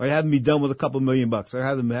belt, or have him be done with a couple $1 million, or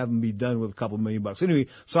have him be done with a couple $1 million. Anyway,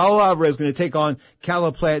 Saul Alvarez is going to take on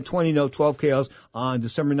Caleb Plant, 20-0, 12 KOs on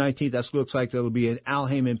December 19th. That looks like that'll be an Al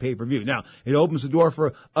Heyman pay-per-view. Now, it opens the door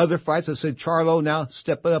for other fights. I said Charlo now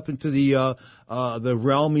stepping up into the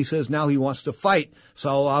realm. He says now he wants to fight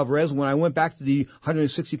Saul Alvarez. When I went back to the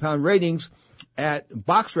 160-pound ratings at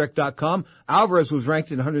boxrec.com, Alvarez was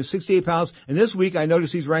ranked at 168 pounds, and this week I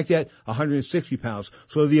noticed he's ranked at 160 pounds.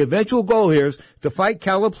 So the eventual goal here is to fight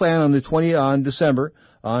Caleb Plant on December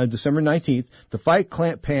 19th, to fight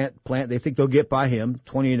Plant. They think they'll get by him,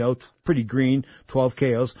 20-0, pretty green, 12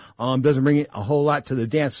 KOs. Doesn't bring a whole lot to the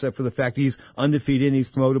dance except for the fact he's undefeated and he's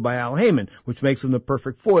promoted by Al Heyman, which makes him the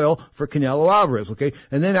perfect foil for Canelo Alvarez, okay?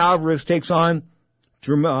 And then Alvarez takes on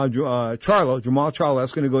Jamal Charlo.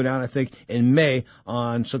 That's going to go down, I think, in May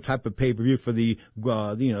on some type of pay-per-view for the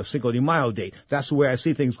Cinco de Mayo date. That's the way I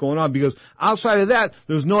see things going on, because outside of that,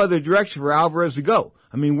 there's no other direction for Alvarez to go.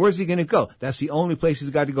 I mean, where's he going to go? That's the only place he's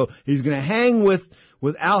got to go. He's going to hang with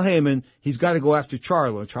Al Heyman. He's got to go after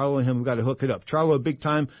Charlo, and Charlo and him have got to hook it up. Charlo, a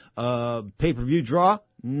big-time pay-per-view draw?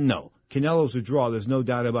 No. Canelo's a draw. There's no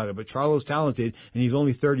doubt about it. But Charlo's talented, and he's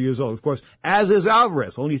only 30 years old. Of course, as is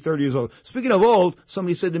Alvarez, only 30 years old. Speaking of old,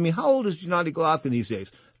 somebody said to me, how old is Gennady Golovkin these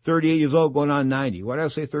days? 38 years old, going on 90. Why did I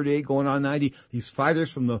say 38, going on 90? These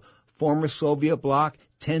fighters from the former Soviet bloc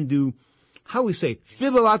tend to, how we say,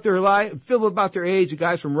 fib about their age. The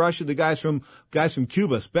guys from Russia, the guys from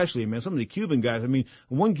Cuba, especially, man. Some of the Cuban guys. I mean,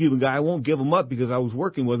 one Cuban guy, I won't give him up because I was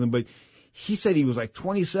working with him, but he said he was like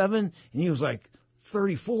 27 and he was like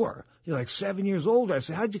 34. You're like 7 years older. I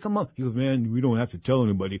said, how'd you come up? He goes, man, we don't have to tell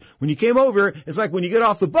anybody. When you came over, it's like when you get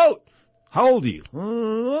off the boat. How old are you?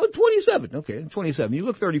 27. Okay, 27. You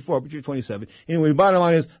look 34, but you're 27. Anyway, the bottom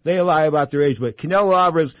line is they lie about their age, but Canelo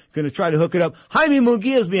Alvarez going to try to hook it up. Jaime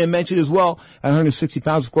Munguia is being mentioned as well at 160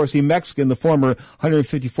 pounds. Of course, the Mexican, the former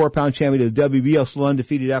 154-pound champion of the WBO, still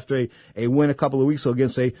undefeated after a win a couple of weeks ago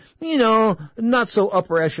against a, not so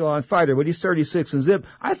upper echelon fighter, but he's 36 and zip.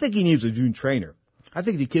 I think he needs a new trainer. I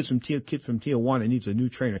think the kid from Tijuana needs a new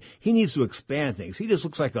trainer. He needs to expand things. He just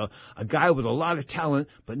looks like a guy with a lot of talent,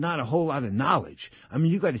 but not a whole lot of knowledge. I mean,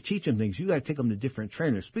 you got to teach him things. You got to take him to different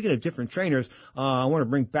trainers. Speaking of different trainers, I want to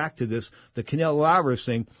bring back to this the Canelo Alvarez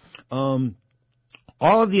thing. All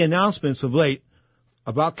of the announcements of late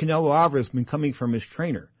about Canelo Alvarez have been coming from his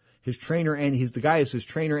trainer. His trainer and the guy is his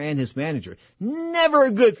trainer and his manager. Never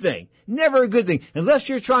a good thing. Never a good thing. Unless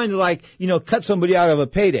you're trying to cut somebody out of a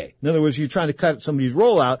payday. In other words, you're trying to cut somebody's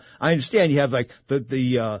rollout. I understand you have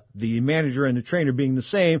the manager and the trainer being the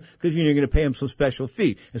same because you're going to pay them some special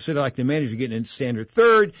fee. Instead of the manager getting a standard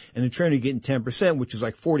third and the trainer getting 10%, which is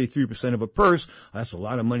like 43% of a purse. That's a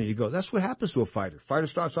lot of money to go. That's what happens to a fighter. Fighter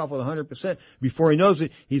starts off with 100%. Before he knows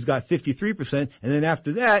it, he's got 53%. And then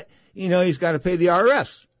after that, he's got to pay the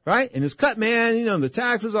IRS. Right? And his cut, man, the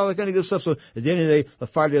taxes, all that kind of good stuff. So at the end of the day, the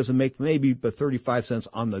fighter doesn't make maybe but 35 cents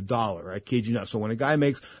on the dollar. I kid you not. So when a guy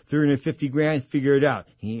makes $350,000, figure it out.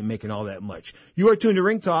 He ain't making all that much. You are tuned to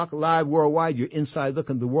Ring Talk, live worldwide. Your inside look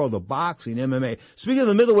into the world of boxing, MMA. Speaking of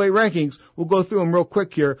the middleweight rankings, we'll go through them real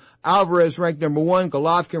quick here. Alvarez ranked number 1,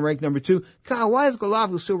 Golovkin ranked number 2. Kyle, why is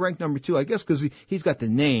Golovkin still ranked number 2? I guess because he's got the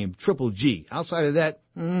name, Triple G. Outside of that,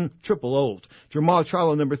 triple old. Jamal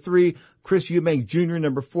Charlo number 3. Chris Eubank Jr.,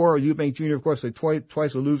 number 4. Eubank Jr., of course,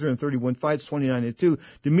 twice a loser in 31 fights, 29-2.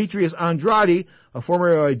 Demetrius Andrade, a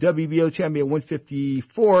former WBO champion at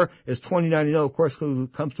 154, is 29-0. Of course, who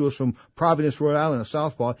comes to us from Providence, Rhode Island, a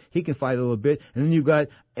southpaw. He can fight a little bit. And then you've got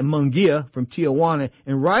Munguia from Tijuana.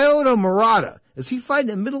 And Ryota Murata. Is he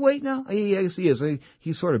fighting at middleweight now? Yes, he is.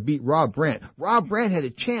 He sort of beat Rob Brandt. Rob Brandt had a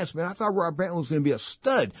chance, man. I thought Rob Brandt was going to be a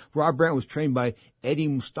stud. Rob Brandt was trained by Eddie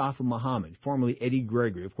Mustafa Muhammad, formerly Eddie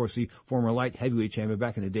Gregory. Of course, the former light heavyweight champion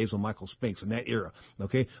back in the days of Michael Spinks in that era.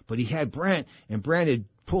 Okay. But he had Brandt, and Brandt had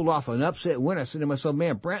pulled off an upset win. I said to myself,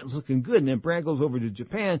 man, Brandt's looking good. And then Brandt goes over to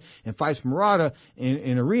Japan and fights Murata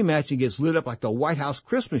in a rematch and gets lit up like the White House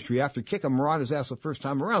Christmas tree after kicking Murata's ass the first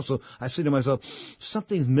time around. So I said to myself,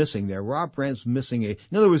 something's missing there. Rob Brandt's missing in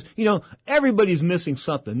other words, everybody's missing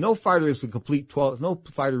something. No fighter is the complete 12, no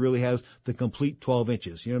fighter really has the complete 12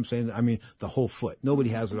 inches. You know what I'm saying? I mean, the whole foot.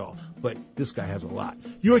 Nobody has it all. But this guy has a lot.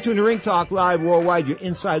 You are tuned to Ring Talk live worldwide. Your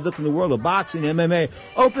inside look in the world of boxing, MMA.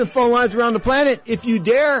 Open phone lines around the planet. If you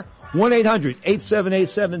dare,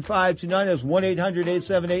 1-800-878-7529. That's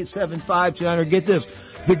 1-800-878-7529. Or get this,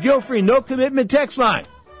 the guilt-free, no commitment text line.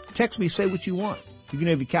 Text me, say what you want. You can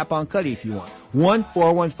have your cap on Cuddy if you want.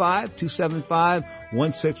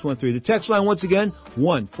 1-415-275-1613. The text line, once again,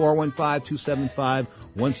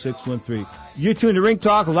 1-415-275-1613. You're tuned to Ring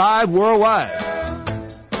Talk live worldwide.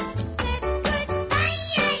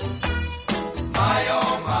 My,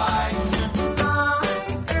 oh my.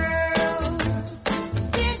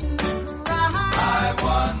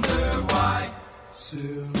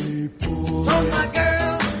 Silly boy. Oh, my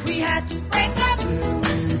girl, we had to break up.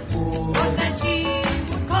 Silly boy. But that she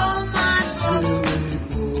would call my phone. Silly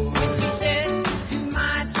boy. And she said, to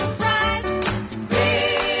my surprise,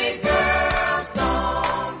 big girls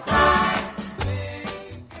don't cry.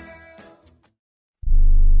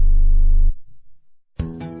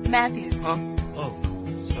 Matthew. Huh? Oh,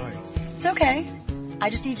 sorry. It's okay. I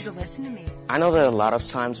just need you to listen to me. I know that a lot of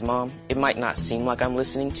times, Mom, it might not seem like I'm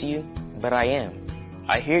listening to you, but I am.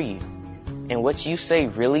 I hear you. And what you say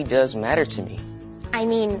really does matter to me. I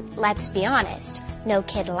mean, let's be honest. No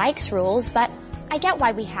kid likes rules, but I get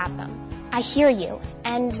why we have them. I hear you,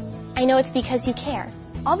 and I know it's because you care.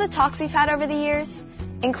 All the talks we've had over the years,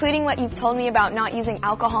 including what you've told me about not using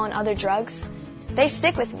alcohol and other drugs, they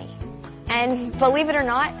stick with me. And believe it or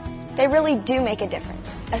not, they really do make a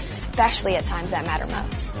difference, especially at times that matter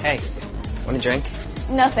most. Hey, want a drink?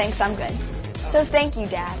 No thanks, I'm good. So thank you,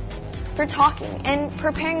 Dad, for talking and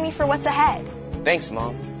preparing me for what's ahead. Thanks,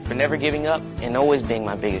 Mom. for never giving up and always being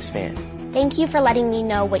my biggest fan. Thank you for letting me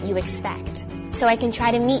know what you expect, so I can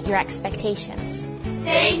try to meet your expectations.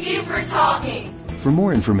 Thank you for talking. For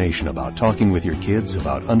more information about talking with your kids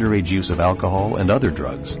about underage use of alcohol and other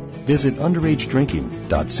drugs, visit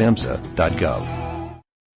underagedrinking.samhsa.gov.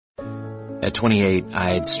 At 28, I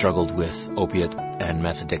had struggled with opiate and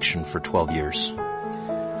meth addiction for 12 years.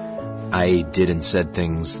 I did and said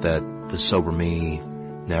things that the sober me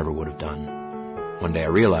never would have done. One day I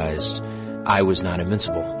realized I was not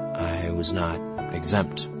invincible. I was not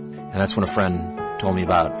exempt. And that's when a friend told me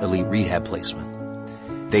about elite rehab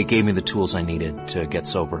placement. They gave me the tools I needed to get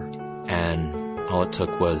sober, and all it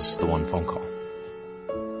took was the one phone call.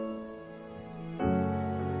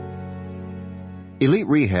 Elite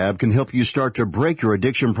Rehab can help you start to break your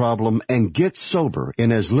addiction problem and get sober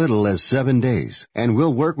in as little as 7 days. And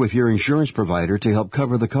we'll work with your insurance provider to help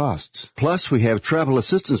cover the costs. Plus, we have travel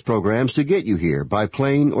assistance programs to get you here by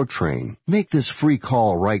plane or train. Make this free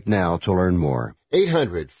call right now to learn more.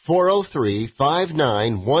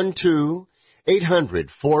 800-403-5912.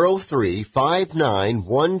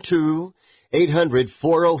 800-403-5912.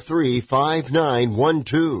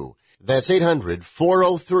 800-403-5912. That's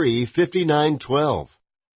 800-403-5912.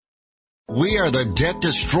 We are the Debt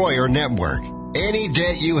Destroyer Network. Any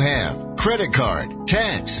debt you have, credit card,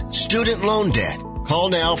 tax, student loan debt, call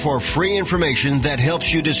now for free information that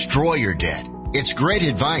helps you destroy your debt. It's great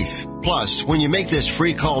advice. Plus, when you make this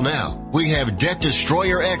free call now, we have Debt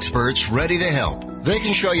Destroyer experts ready to help. They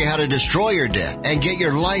can show you how to destroy your debt and get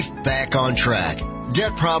your life back on track.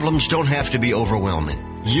 Debt problems don't have to be overwhelming.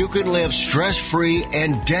 You can live stress-free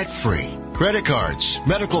and debt-free. Credit cards,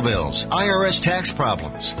 medical bills, IRS tax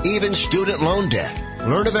problems, even student loan debt.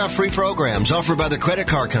 Learn about free programs offered by the credit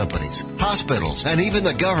card companies, hospitals, and even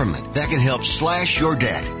the government that can help slash your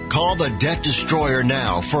debt. Call the Debt Destroyer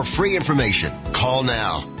now for free information. Call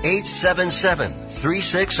now.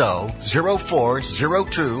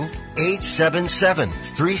 877-360-0402.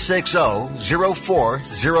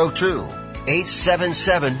 877-360-0402.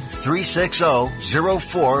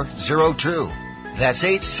 877-360-0402. That's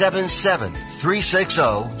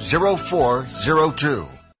 877-360-0402.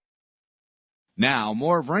 Now,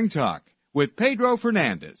 more of Ring Talk with Pedro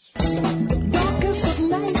Fernandez. Darkest of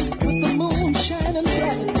night with the moon shining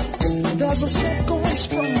bright. There's a set going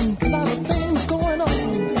strong, a lot of things going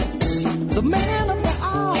on. The man of the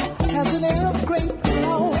hour has an air of great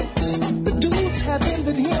power. The dudes have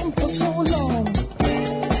envied him for so long.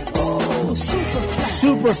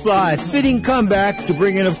 Superfly, fitting comeback to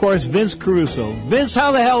bring in, of course, Vince Caruso. Vince,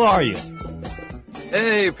 how the hell are you?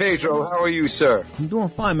 Hey, Pedro, how are you, sir? I'm doing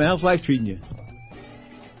fine, man. How's life treating you?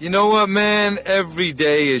 You know what, man? Every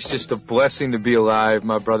day is just a blessing to be alive,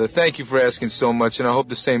 my brother. Thank you for asking so much, and I hope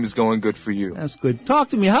the same is going good for you. That's good. Talk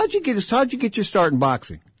to me. How'd you get your start in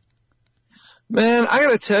boxing? Man, I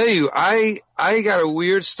gotta tell you, I got a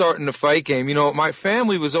weird start in the fight game. You know, my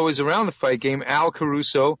family was always around the fight game. Al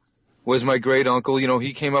Caruso was my great uncle. You know,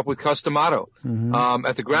 he came up with Cus D'Amato,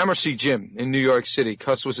 at the Gramercy Gym in New York City.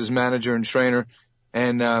 Cus was his manager and trainer,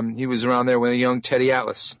 and he was around there when a young Teddy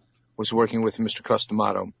Atlas was working with Mr. Cus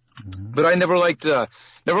D'Amato. But I never liked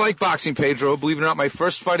boxing, Pedro. Believe it or not, my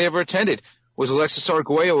first fight I ever attended was Alexis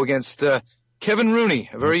Arguello against Kevin Rooney,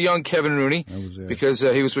 a very young Kevin Rooney, because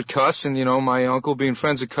he was with Cus, and, you know, my uncle being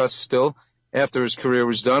friends with Cus still after his career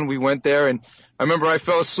was done. We went there, and I remember I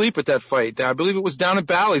fell asleep at that fight. I believe it was down at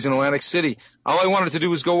Bally's in Atlantic City. All I wanted to do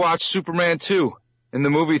was go watch Superman 2 in the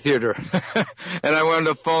movie theater. And I wound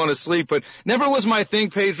up falling asleep. But never was my thing,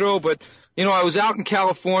 Pedro. But, you know, I was out in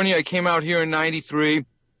California. I came out here in 93,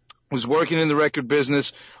 was working in the record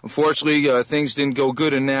business. Unfortunately, things didn't go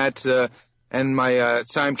good in that. And my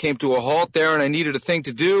time came to a halt there, and I needed a thing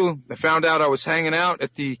to do. I found out I was hanging out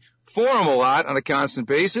at the Forum a lot on a constant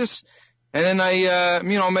basis. And then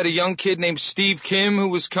I met a young kid named Steve Kim who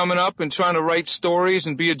was coming up and trying to write stories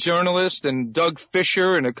and be a journalist, and Doug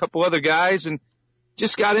Fisher and a couple other guys, and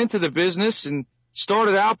just got into the business and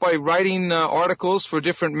started out by writing articles for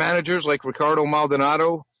different managers like Ricardo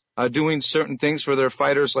Maldonado, doing certain things for their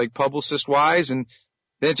fighters like Publicist-wise, and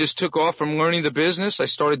then just took off from learning the business. I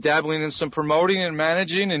started dabbling in some promoting and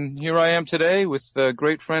managing, and here I am today with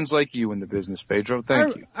great friends like you in the business, Pedro.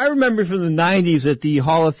 Thank you. I remember from the 90s at the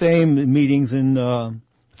Hall of Fame meetings in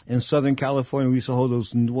Southern California, we used to hold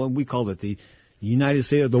those, what we called it, the United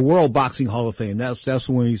States, the World Boxing Hall of Fame. That's the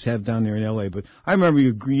one we used to have down there in L.A. But I remember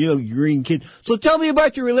you green kid. So tell me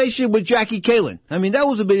about your relationship with Jackie Kalin. I mean, that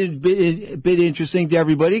was a bit interesting to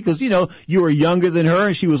everybody because, you know, you were younger than her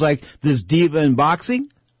and she was like this diva in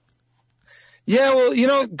boxing. Yeah, well, you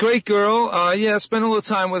know, great girl. Spent a little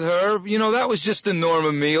time with her. You know, that was just the norm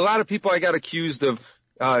of me. A lot of people I got accused of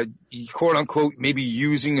quote unquote, maybe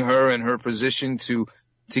using her and her position to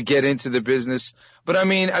get into the business. But I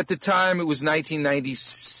mean, at the time it was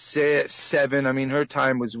 1997. I mean, her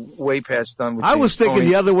time was way past done with I was thinking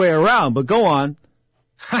the other way around, but go on.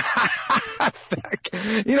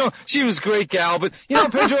 You know, she was a great gal, but you know,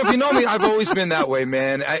 Pedro, if you know me, I've always been that way,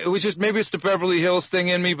 man. It was just, maybe it's the Beverly Hills thing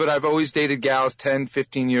in me, but I've always dated gals 10,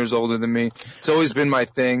 15 years older than me. It's always been my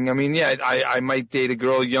thing. I mean, yeah, I might date a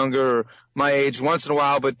girl younger or my age once in a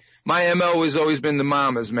while, but my MO has always been the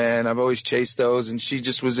mamas, man. I've always chased those, and she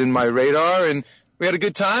just was in my radar, and we had a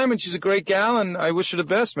good time, and she's a great gal, and I wish her the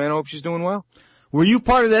best, man. I hope she's doing well. Were you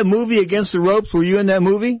part of that movie Against the Ropes? Were you in that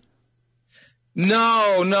movie?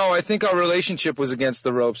 No, I think our relationship was against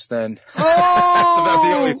the ropes then. Oh! That's about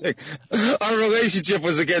the only thing. Our relationship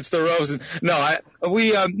was against the ropes. I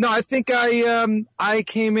think I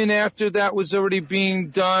came in after that was already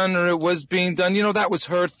being done, or it was being done. You know, that was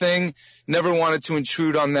her thing. Never wanted to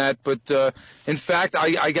intrude on that, but, in fact,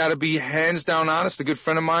 I gotta be hands down honest. A good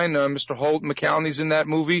friend of mine, Mr. Holt McCallney's in that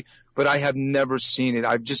movie, but I have never seen it.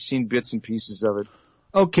 I've just seen bits and pieces of it.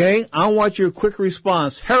 Okay, I want your quick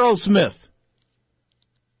response. Harold Smith.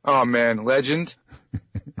 Oh man, legend.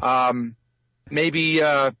 Maybe,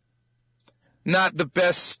 not the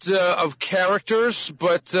best, of characters,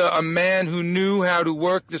 but, a man who knew how to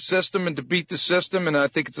work the system and to beat the system. And I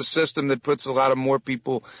think it's a system that puts a lot of more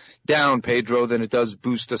people down, Pedro, than it does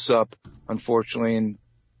boost us up, unfortunately. And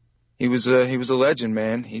he was a legend,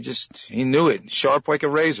 man. He knew it. Sharp like a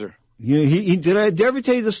razor. You know, did I ever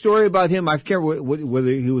tell you the story about him? I can't remember whether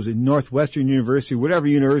he was at Northwestern University, whatever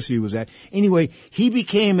university he was at. Anyway, he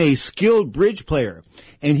became a skilled bridge player.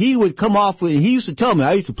 And he would come off with, and he used to tell me,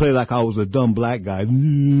 I used to play like I was a dumb black guy,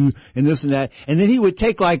 and this and that. And then he would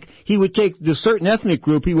take the certain ethnic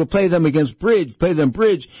group, he would play them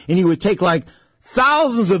bridge, and he would take like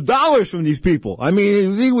thousands of dollars from these people. I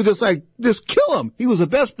mean, he would just kill them. He was the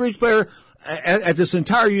best bridge player at this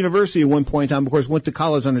entire university at one point in time. Of course, went to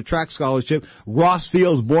college on a track scholarship.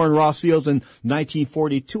 Born Ross Fields in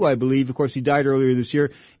 1942, I believe. Of course, he died earlier this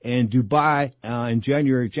year in Dubai, in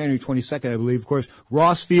January 22nd, I believe. Of course,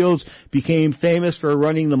 Ross Fields became famous for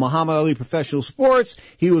running the Muhammad Ali Professional Sports.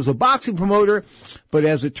 He was a boxing promoter, but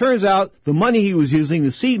as it turns out, the money he was using,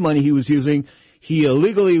 the seed money he was using, he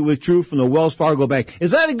illegally withdrew from the Wells Fargo Bank. Is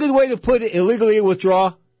that a good way to put it, illegally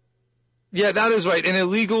withdraw? Yeah, that is right. An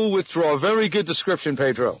illegal withdrawal. Very good description,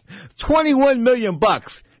 Pedro. $21 million.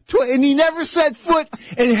 And he never set foot.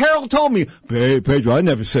 And Harold told me, hey, Pedro, I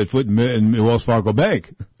never set foot in Wells Fargo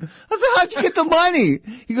Bank. I said, how'd you get the money?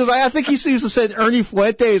 He goes, I think he used to send Ernie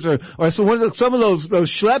Fuentes or some of those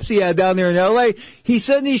schleps he had down there in L.A. He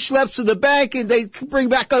sent these schleps to the bank and they bring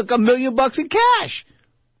back like $1 million in cash.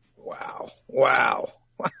 Wow.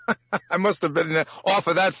 I must have been off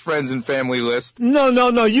of that friends and family list. No.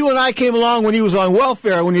 You and I came along when he was on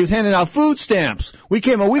welfare, when he was handing out food stamps. We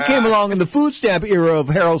came along in the food stamp era of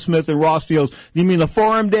Harold Smith and Ross Fields. You mean the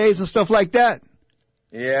Forum days and stuff like that?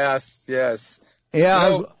 Yes.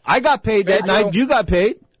 Yeah, I got paid that night. You got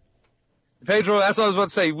paid. Pedro, that's what I was about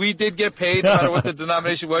to say. We did get paid, no matter what the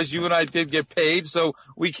denomination was. You and I did get paid, so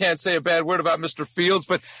we can't say a bad word about Mr. Fields.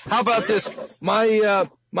 But how about this? My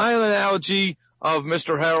analogy of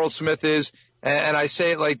Mr. Harold Smith is, and I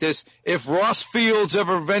say it like this, if Ross Fields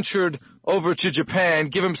ever ventured over to Japan,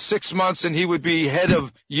 give him 6 months and he would be head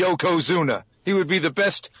of Yokozuna. He would be the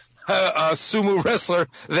best sumo wrestler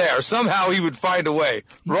there. Somehow he would find a way.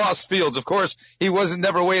 Ross Fields, of course, he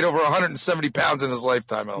never weighed over 170 pounds in his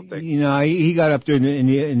lifetime, I don't think. You know, he got up there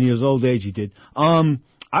in his old age, he did.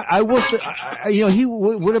 I will say,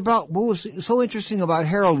 what was so interesting about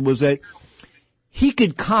Harold was that he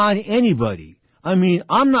could con anybody. I mean,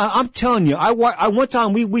 I'm telling you, one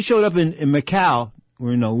time we showed up in Macau,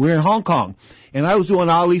 we're in Hong Kong, and I was doing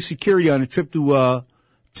Ali security on a trip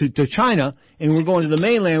to China, and we're going to the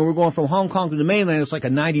mainland. We're going from Hong Kong to the mainland. It's like a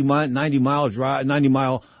 90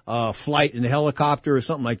 mile flight in a helicopter or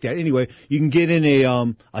something like that. Anyway, you can get in a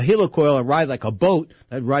helicoil and ride like a boat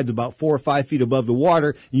that rides about 4 or 5 feet above the water,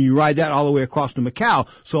 and you ride that all the way across to Macau.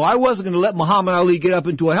 So I wasn't going to let Muhammad Ali get up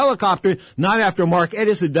into a helicopter, not after Mark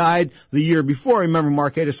Edis had died the year before. Remember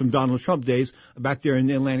Mark Edis from Donald Trump days back there in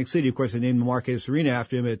Atlantic City. Of course, they named the Mark Edis Arena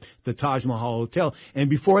after him at the Taj Mahal Hotel. And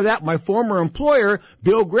before that, my former employer,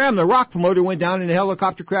 Bill Graham, the rock promoter, went down in a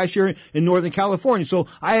helicopter crash here in Northern California. So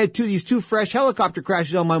I had these two fresh helicopter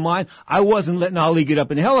crashes on my mind. I wasn't letting Ali get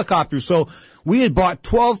up in a helicopter. So We had bought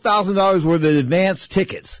 $12,000 worth of advance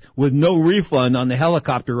tickets with no refund on the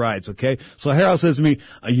helicopter rides, okay? So Harold says to me,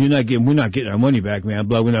 we're not getting our money back, man,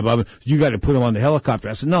 blah, blah, blah, blah. You got to put them on the helicopter.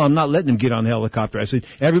 I said, no, I'm not letting them get on the helicopter. I said,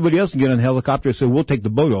 everybody else can get on the helicopter. I said, we'll take the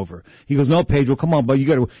boat over. He goes, no, Pedro, come on, but you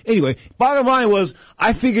got to. Anyway, bottom line was,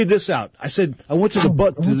 I figured this out. I said, I went to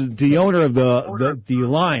the owner of the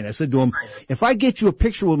line. I said to him, if I get you a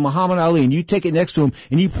picture with Muhammad Ali and you take it next to him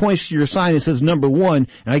and he points to your sign that says number 1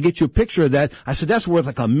 and I get you a picture of that, I said, that's worth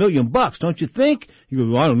like $1 million, don't you think? He goes,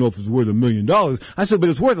 well, I don't know if it's worth $1 million. I said, but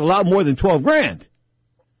it's worth a lot more than $12,000.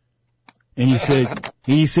 And he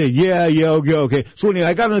said, yeah, okay. So anyway,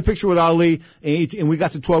 I got in the picture with Ali and we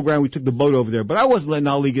got to $12,000. We took the boat over there, but I wasn't letting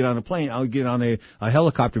Ali get on a plane. I would get on a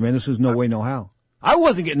helicopter, man. This is no way, no how. I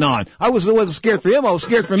wasn't getting on. I wasn't scared for him. I was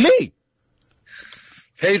scared for me.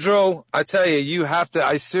 Pedro, I tell you, you have to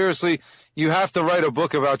write a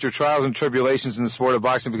book about your trials and tribulations in the sport of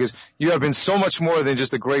boxing, because you have been so much more than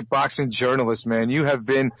just a great boxing journalist, man. You have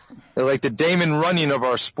been like the Damon Runyon of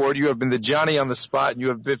our sport. You have been the Johnny on the spot, and you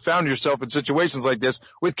have found yourself in situations like this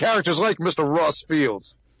with characters like Mr. Ross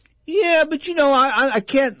Fields. Yeah, but I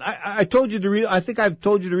can't. I told you I think I've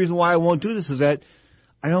told you the reason why I won't do this is that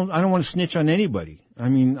I don't want to snitch on anybody. I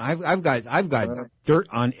mean, I've got dirt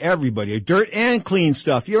on everybody, dirt and clean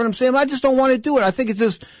stuff. You know what I'm saying? I just don't want to do it. I think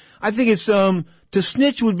it's to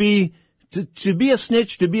snitch would be, to be a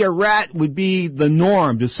snitch, to be a rat would be the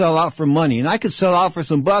norm, to sell out for money. And I could sell out for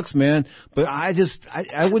some bucks, man, but I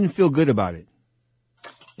wouldn't feel good about it.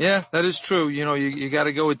 Yeah, that is true. You got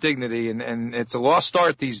to go with dignity, and it's a lost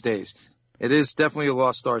start these days. It is definitely a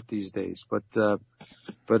lost start these days. But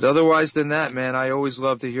otherwise than that, man, I always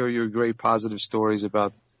love to hear your great positive stories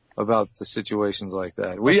about the situations like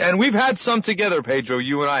that. We've had some together, Pedro.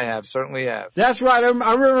 You and I certainly have. That's right.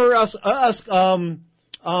 I remember us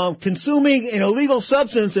consuming an illegal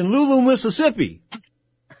substance in Lulu, Mississippi.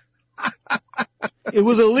 It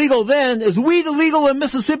was illegal then. Is weed illegal in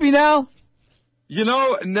Mississippi now?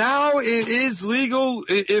 Now it is legal.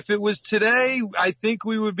 If it was today, I think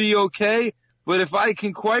we would be okay. But if I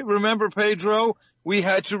can quite remember, Pedro, we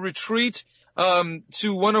had to retreat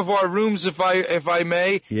to one of our rooms, if I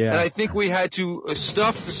may. Yeah. And I think we had to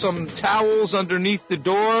stuff some towels underneath the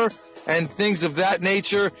door and things of that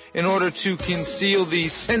nature in order to conceal the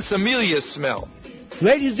Sensimilia smell.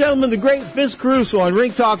 Ladies and gentlemen, the great Vince Caruso on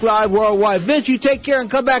Ringtalk Live Worldwide. Vince, you take care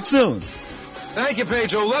and come back soon. Thank you,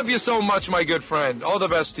 Pedro. Love you so much, my good friend. All the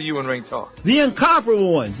best to you in Ring Talk. The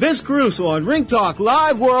incomparable one, Vince Caruso on Ring Talk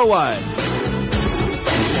Live Worldwide.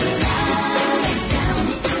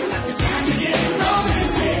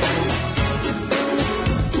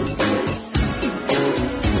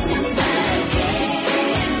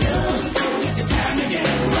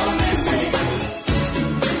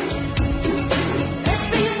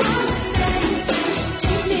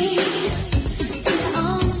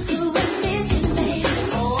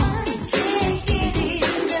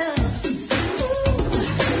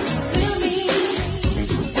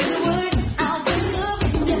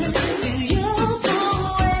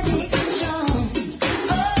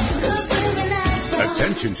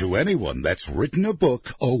 To anyone that's written a book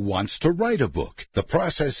or wants to write a book, the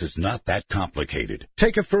process is not that complicated.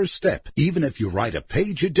 Take a first step. Even if you write a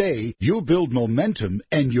page a day, you'll build momentum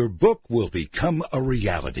and your book will become a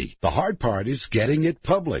reality. The hard part is getting it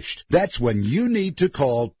published. That's when you need to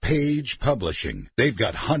call Page Publishing. They've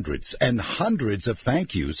got hundreds and hundreds of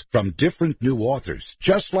thank yous from different new authors,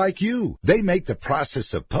 just like you. They make the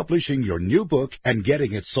process of publishing your new book and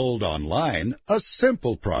getting it sold online a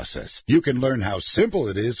simple process. You can learn how simple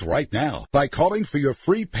it is right now by calling for your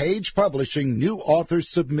free Page Publishing New Author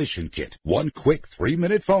Submission Kit. One quick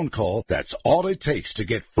 3-minute phone call, that's all it takes to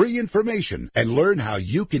get free information and learn how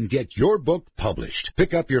you can get your book published.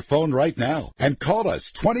 Pick up your phone right now and call us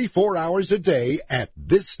 24 hours a day at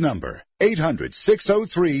this number.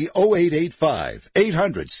 800-603-0885.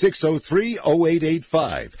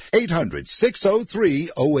 800-603-0885.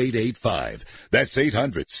 800-603-0885. That's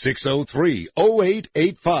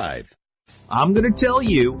 800-603-0885. I'm going to tell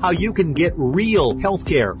you how you can get real health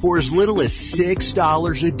care for as little as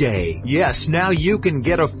 $6 a day. Yes, now you can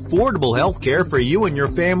get affordable health care for you and your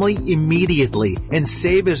family immediately and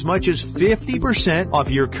save as much as 50%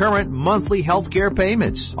 off your current monthly health care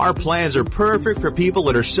payments. Our plans are perfect for people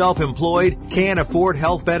that are self-employed, can't afford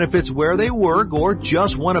health benefits where they work, or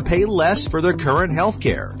just want to pay less for their current health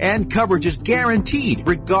care. And coverage is guaranteed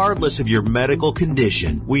regardless of your medical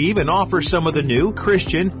condition. We even offer some of the new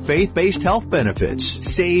Christian faith-based health health benefits.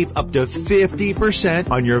 Save up to 50%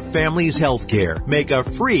 on your family's health care. Make a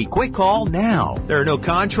free quick call now. There are no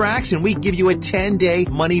contracts, and we give you a 10-day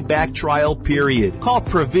money-back trial period. Call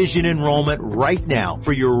Provision Enrollment right now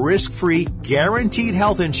for your risk-free, guaranteed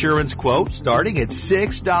health insurance quote starting at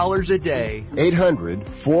 $6 a day.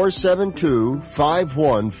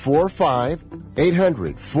 800-472-5145.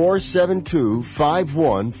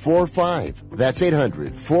 800-472-5145. That's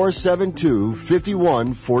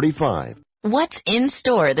 800-472-5145. What's in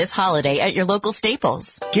store this holiday at your local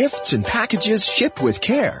Staples? Gifts and packages shipped with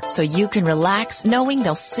care. So you can relax knowing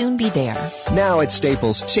they'll soon be there. Now at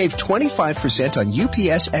Staples, save 25% on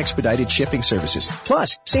UPS expedited shipping services.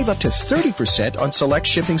 Plus, save up to 30% on select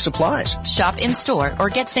shipping supplies. Shop in store or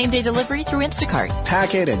get same-day delivery through Instacart.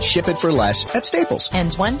 Pack it and ship it for less at Staples.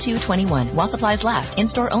 Ends 1/2/21 while supplies last.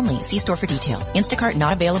 In-store only. See store for details. Instacart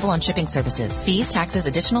not available on shipping services. Fees, taxes,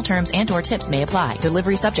 additional terms, and or tips may apply.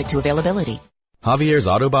 Delivery subject to availability. Javier's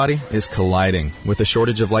Auto Body is colliding with a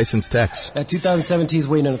shortage of licensed techs. That 2017 is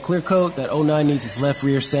waiting on a clear coat, that 09 needs its left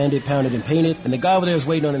rear sanded, pounded, and painted, and the guy over there is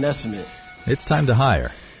waiting on an estimate. It's time to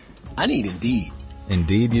hire. I need Indeed.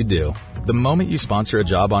 Indeed you do. The moment you sponsor a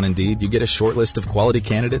job on Indeed, you get a short list of quality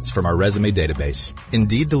candidates from our resume database.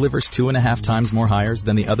 Indeed delivers 2.5 times more hires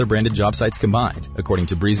than the other branded job sites combined, according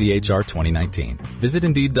to Breezy HR 2019. Visit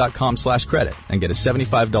Indeed.com/credit and get a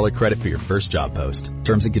 $75 credit for your first job post.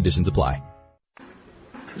 Terms and conditions apply.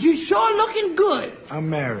 You sure looking good. I'm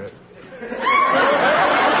married. Is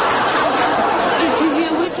she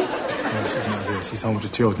here with you? No, she's not here. She's home with the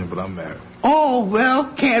children, but I'm married. Oh, well,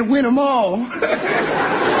 can't win them all. Win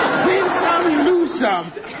some, you lose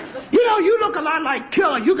some. You know, you look a lot like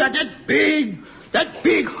Killer. You got that big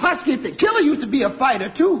husky thing. Killer used to be a fighter,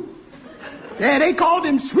 too. Yeah, they called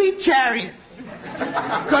him Sweet Chariot.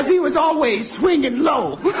 Because he was always swinging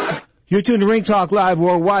low. You're tuned to Ring Talk Live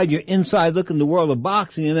Worldwide. Your inside look in the world of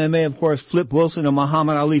boxing. MMA, of course, Flip Wilson and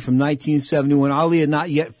Muhammad Ali from 1971. Ali had not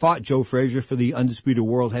yet fought Joe Frazier for the undisputed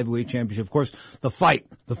World Heavyweight Championship. Of course, the fight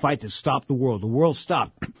that stopped the world. The world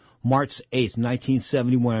stopped March 8th,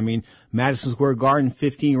 1971. I mean, Madison Square Garden,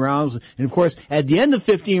 15 rounds. And, of course, at the end of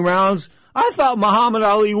 15 rounds, I thought Muhammad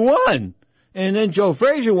Ali won. And then Joe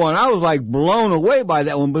Frazier won. I was like blown away by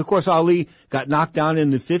that one. But of course, Ali got knocked down in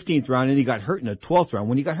the 15th round and he got hurt in the 12th round.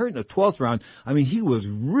 When he got hurt in the 12th round, I mean, he was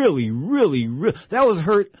really, that was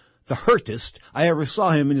the hurtest I ever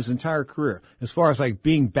saw him in his entire career. As far as like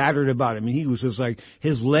being battered about. I mean, he was just like,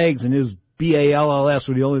 his legs and his BALLS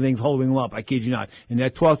were the only things holding him up. I kid you not. In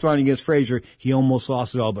that 12th round against Frazier, he almost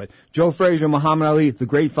lost it all. But Joe Frazier, Muhammad Ali, the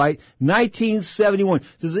great fight, 1971.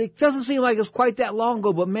 It doesn't seem like it's quite that long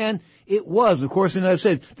ago, but man, it was. Of course, and as I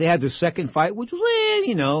said, they had their second fight, which was,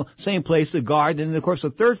 same place, the Guard. And, of course, the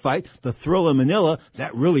third fight, the Thriller Manila,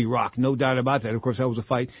 that really rocked. No doubt about that. Of course, that was a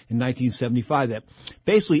fight in 1975 that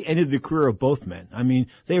basically ended the career of both men. I mean,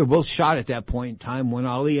 they were both shot at that point in time when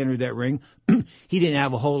Ali entered that ring. He didn't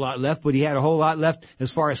have a whole lot left, but he had a whole lot left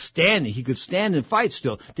as far as standing. He could stand and fight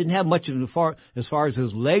still. Didn't have much as far as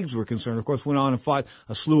his legs were concerned. Of course, went on and fought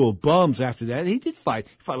a slew of bums after that. He did fight.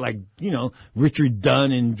 He fought like, Richard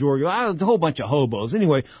Dunn and George, a whole bunch of hobos.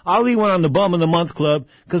 Anyway, Ali went on the Bum of the Month Club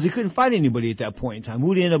because he couldn't fight anybody at that point in time.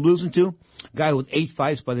 Who did he end up losing to? A guy with 8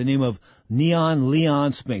 fights by the name of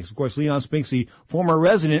Leon Spinks. Of course, Leon Spinks, the former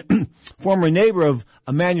neighbor of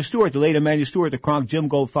Emmanuel Stewart, the late Emmanuel Stewart, the Kronk Jim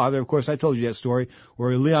Goldfather. Of course, I told you that story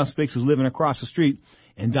where Leon Spinks is living across the street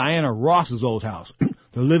in Diana Ross's old house.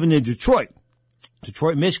 They're living in Detroit,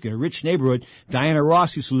 Michigan, a rich neighborhood. Diana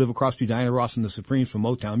Ross used to live across the street. Diana Ross and the Supremes from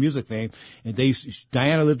Motown music fame. And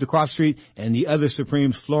Diana lived across the street, and the other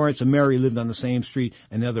Supremes, Florence and Mary, lived on the same street,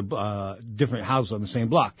 and the other, different houses on the same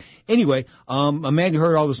block. Anyway, a man who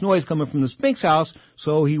heard all this noise coming from the Spinks house,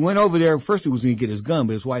 so he went over there. First he was going to get his gun,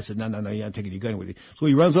 but his wife said, no, you're not taking your gun with you. So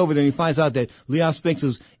he runs over there and he finds out that Leon Spinks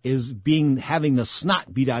is having the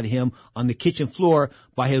snot beat out of him on the kitchen floor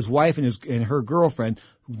by his wife and her girlfriend.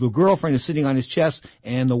 The girlfriend is sitting on his chest,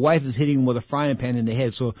 and the wife is hitting him with a frying pan in the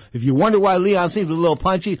head. So if you wonder why Leon seems a little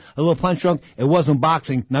punch drunk, it wasn't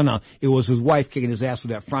boxing. No, it was his wife kicking his ass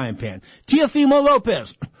with that frying pan. Teofimo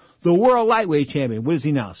Lopez, the world lightweight champion. What is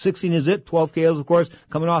he now? 16-0, 12 KOs, of course,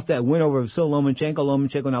 coming off that win over Vasil Lomachenko.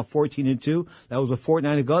 Lomachenko now 14-2. That was a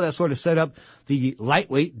fortnight ago. That sort of set up the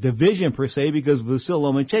lightweight division per se, because Vasil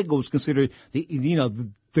Lomachenko was considered the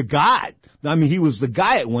god. I mean, he was the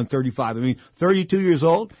guy at 135. I mean, 32 years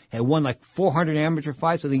old, had won like 400 amateur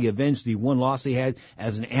fights. I think he avenged the one loss he had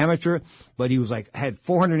as an amateur, but he was had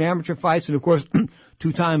 400 amateur fights. And of course,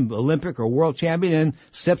 two-time Olympic or world champion, and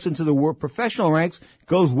steps into the world professional ranks,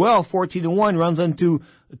 goes well, 14-1, runs into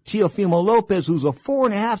Teofimo Lopez, who's a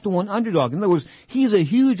 4.5-1 underdog. In other words, he's a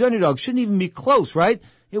huge underdog. Shouldn't even be close, right?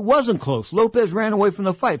 It wasn't close. Lopez ran away from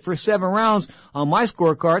the fight. For 7 rounds on my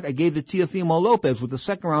scorecard, I gave the Teofimo Lopez, with the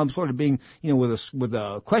second round sort of being, with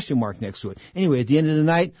a question mark next to it. Anyway, at the end of the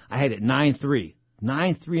night, I had it 9-3.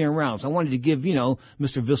 9-3 in rounds. I wanted to give, Mr.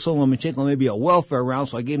 Vasyl Lomachenko maybe a welfare round,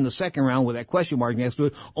 so I gave him the second round with that question mark next to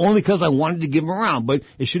it, only because I wanted to give him a round. But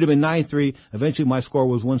it should have been 9-3. Eventually, my score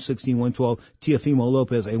was 116-112. Teofimo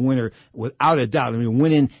Lopez, a winner without a doubt. I mean,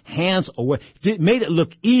 winning hands away. It made it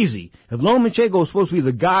look easy. If Lomachenko was supposed to be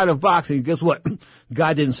the god of boxing, guess what?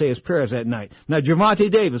 God didn't say his prayers that night. Now,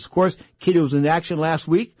 Gervonta Davis, of course, kid who was in action last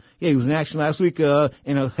week. Yeah, he was in action last week in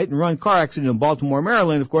a hit-and-run car accident in Baltimore,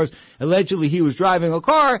 Maryland. Of course, allegedly he was driving a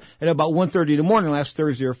car at about 1:30 in the morning last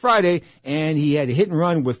Thursday or Friday, and he had a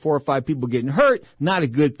hit-and-run with 4 or 5 people getting hurt. Not a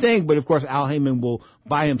good thing, but of course Al Heyman will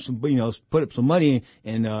buy him some, put up some money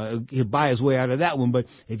and he'll buy his way out of that one. But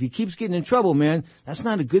if he keeps getting in trouble, man, that's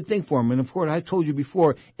not a good thing for him. And of course, I told you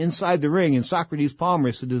before, inside the ring, and Socrates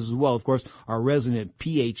Palmer said this as well, of course, our resident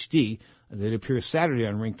PhD, that appears Saturday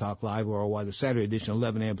on Ringtalk Live, or the Saturday edition,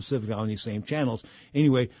 11 a.m. Pacific, on these same channels.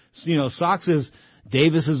 Anyway, Sox says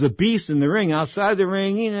Davis is a beast in the ring. Outside the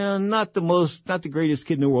ring, not the greatest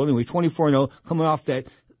kid in the world. Anyway, 24-0, coming off that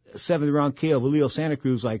 7th round KO of Leo Santa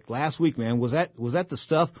Cruz like last week, man. Was that the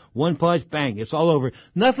stuff? One punch, bang, it's all over.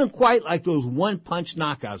 Nothing quite like those one punch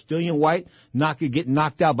knockouts. Dillian White getting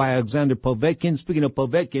knocked out by Alexander Povetkin. Speaking of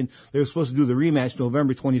Povetkin, they were supposed to do the rematch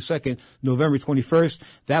November 22nd, November 21st.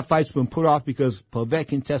 That fight's been put off because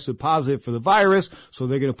Povetkin tested positive for the virus, so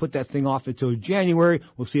they're going to put that thing off until January.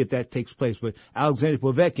 We'll see if that takes place. But Alexander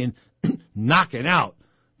Povetkin knocking out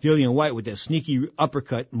Dillian White with that sneaky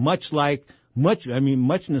uppercut, much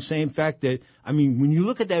in the same fact that, when you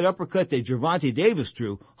look at that uppercut that Gervonta Davis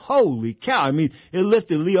threw, holy cow, it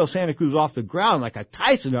lifted Leo Santa Cruz off the ground like a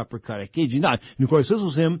Tyson uppercut, I kid you not. And of course, this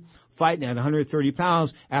was him fighting at 130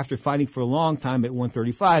 pounds after fighting for a long time at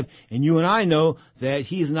 135. And you and I know that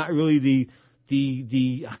he's not really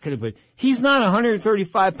he's not a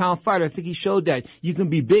 135-pound fighter. I think he showed that. You can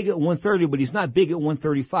be big at 130, but he's not big at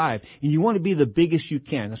 135. And you want to be the biggest you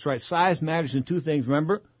can. That's right. Size matters in 2 things,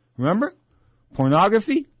 remember?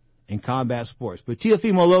 Pornography and combat sports. But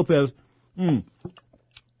Teofimo Lopez,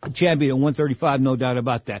 champion at 135, no doubt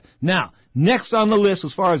about that. Now, next on the list,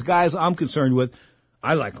 as far as guys I'm concerned with,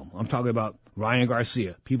 I like him. I'm talking about Ryan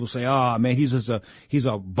Garcia. People say, oh man, he's a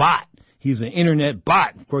bot. He's an internet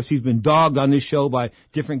bot. Of course, he's been dogged on this show by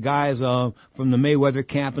different guys, from the Mayweather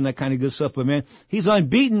camp and that kind of good stuff. But man, he's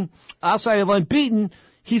unbeaten. Outside of unbeaten,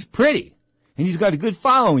 he's pretty. And he's got a good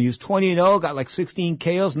following. He's 20-0, got like 16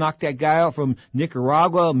 KOs, knocked that guy out from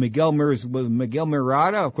Nicaragua, Miguel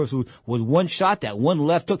Mirada, of course, with one shot, that one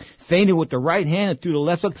left hook, feinted with the right hand and threw the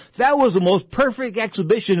left hook. That was the most perfect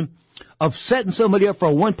exhibition of setting somebody up for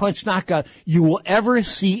a one-punch knockout you will ever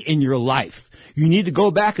see in your life. You need to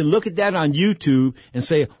go back and look at that on YouTube and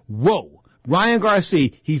say, whoa. Ryan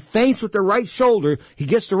Garcia, he feints with the right shoulder. He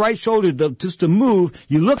gets the right shoulder just to move.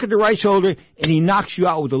 You look at the right shoulder and he knocks you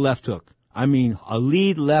out with the left hook. A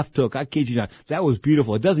lead left hook. I kid you not. That was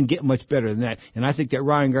beautiful. It doesn't get much better than that. And I think that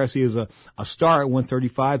Ryan Garcia is a star at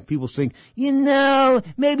 135. People think,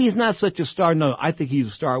 maybe he's not such a star. No, I think he's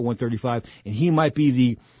a star at 135. And he might be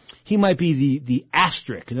the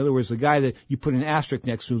asterisk. In other words, the guy that you put an asterisk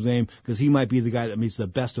next to his name, because he might be the guy that meets the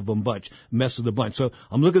best of the bunch. So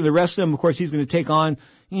I'm looking at the rest of them. Of course, he's going to take on,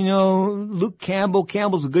 Luke Campbell.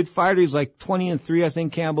 Campbell's a good fighter. He's like 20-3, I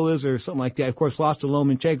think Campbell is, or something like that. Of course, lost to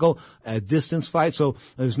Lomachenko, a distance fight. So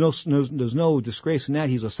there's no disgrace in that.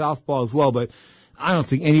 He's a southpaw as well, but I don't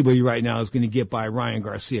think anybody right now is going to get by Ryan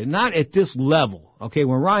Garcia. Not at this level. Okay.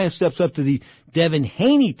 When Ryan steps up to the Devin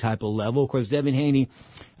Haney type of level, of course, Devin Haney,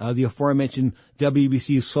 the aforementioned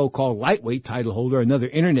WBC's so-called lightweight title holder, another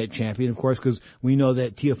internet champion, of course, because we know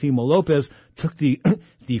that Teofimo Lopez took the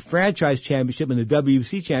franchise championship and the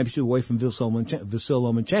WBC championship away from Vasyl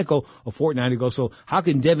Lomachenko a fortnight ago. So how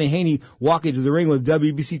can Devin Haney walk into the ring with a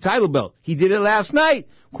WBC title belt? He did it last night.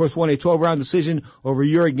 Of course, won a 12-round decision over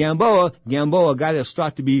Yuri Gamboa. Gamboa, a guy that's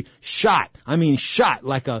thought to be shot. Shot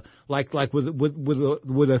like with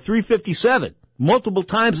a 357. Multiple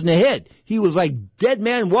times in the head. He was like dead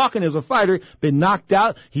man walking as a fighter, been knocked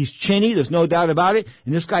out. He's chinny, there's no doubt about it.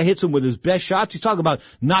 And this guy hits him with his best shots. He's talking about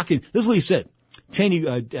knocking. This is what he said.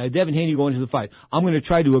 Devin Haney going into the fight. I'm going to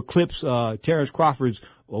try to eclipse Terrence Crawford's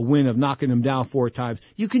win of knocking him down 4 times.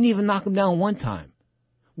 You couldn't even knock him down 1 time.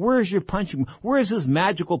 Where is your punching? Where is this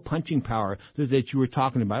magical punching power that you were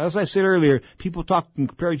talking about? As I said earlier, people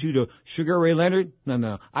compared you to Sugar Ray Leonard.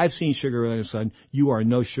 No. I've seen Sugar Ray Leonard, son. You are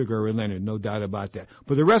no Sugar Ray Leonard, no doubt about that.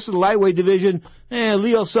 But the rest of the lightweight division,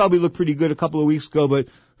 Leo Selby looked pretty good a couple of weeks ago, but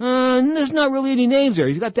there's not really any names there.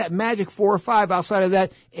 He's got that magic 4 or 5. Outside of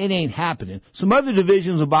that, it ain't happening. Some other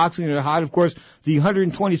divisions of boxing that are hot, of course, the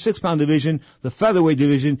 126-pound division, the featherweight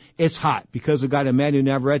division, it's hot because of the guy Emmanuel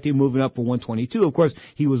Navarrete moving up for 122. Of course,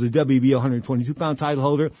 he was a WBO 122-pound title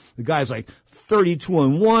holder. The guy's like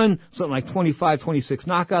 32-1, something like 25, 26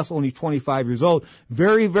 knockouts, only 25 years old.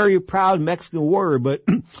 Very, very proud Mexican warrior, but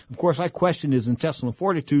of course I question his intestinal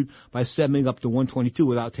fortitude by stepping up to 122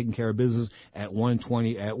 without taking care of business at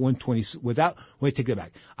 120, take it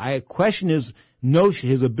back. I question his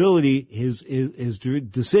ability, his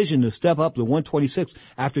decision to step up to 126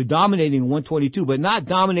 after dominating 122, but not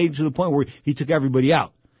dominating to the point where he took everybody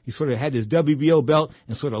out. He sort of had his WBO belt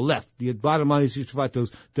and sort of left. The bottom line is he used to fight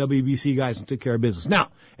those WBC guys and took care of business. Now,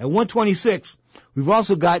 at 126, we've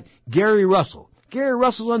also got Gary Russell. Gary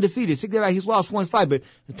Russell's undefeated. Take that out. He's lost one fight, but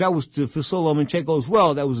that was to Vasily Lomachenko as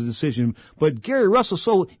well. That was a decision. But Gary Russell's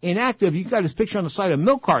so inactive, you got his picture on the side of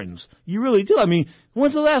milk cartons. You really do. I mean,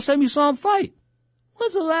 when's the last time you saw him fight?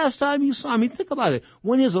 When's the last time you saw him? I mean, think about it.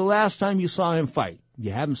 When is the last time you saw him fight? You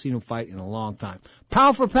haven't seen him fight in a long time.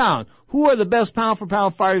 Pound for pound, who are the best pound for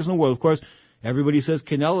pound fighters in the world? Of course, everybody says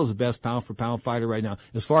Canelo's the best pound for pound fighter right now.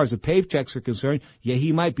 As far as the paychecks are concerned, yeah,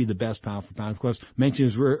 he might be the best pound for pound. Of course, mentioned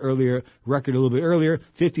his record a little bit earlier,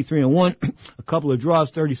 53-1, a couple of draws,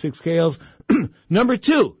 36 KOs. Number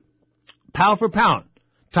 2, pound for pound,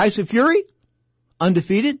 Tyson Fury,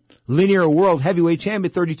 undefeated, linear world heavyweight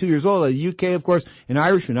champion, 32 years old, out of the UK, of course, an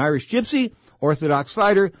Irish gypsy, orthodox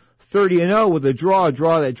fighter, 30-0 with a draw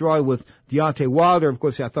with Deontay Wilder. Of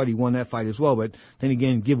course, I thought he won that fight as well, but then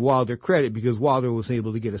again, give Wilder credit because Wilder was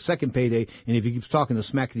able to get a second payday, and if he keeps talking the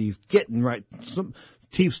smack that he's getting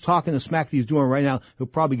keeps talking the smack that he's doing right now, he'll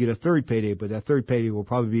probably get a third payday, but that third payday will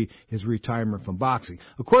probably be his retirement from boxing.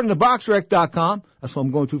 According to BoxRec.com, that's what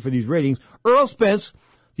I'm going to for these ratings, Earl Spence,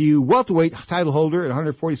 the welterweight title holder at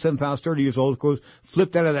 147 pounds, 30 years old, of course,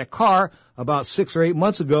 flipped out of that car about 6 or 8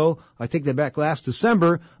 months ago. I take that back, last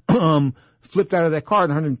December. Flipped out of that car at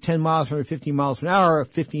 110 miles, 115 miles an hour,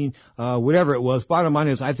 15, whatever it was. Bottom line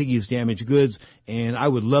is, I think he's damaged goods, and I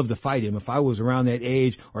would love to fight him. If I was around that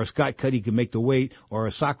age, or Scott Cuddy could make the weight, or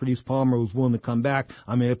a Socrates Palmer was willing to come back,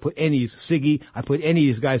 I mean, I put any of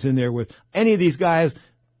these guys in there with any of these guys,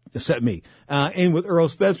 except me, in with Earl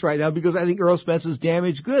Spence right now, because I think Earl Spence is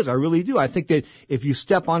damaged goods. I really do. I think that if you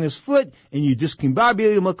step on his foot and you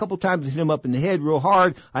discombobulate him a couple times and hit him up in the head real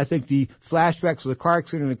hard, I think the flashbacks of the car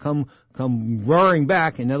accident are going to come roaring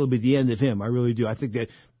back, and that'll be the end of him. I really do. I think that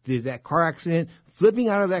that car accident, flipping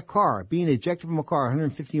out of that car, being ejected from a car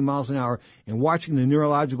 115 miles an hour, and watching the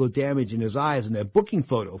neurological damage in his eyes, and that booking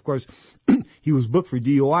photo. Of course, he was booked for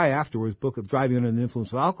DUI afterwards, book of driving under the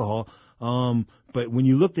influence of alcohol. But when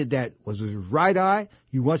you looked at that, was his right eye,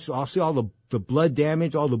 you see all the blood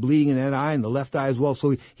damage, all the bleeding in that eye and the left eye as well.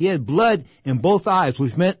 So he had blood in both eyes,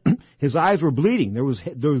 which meant his eyes were bleeding. There was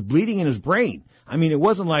bleeding in his brain. I mean, it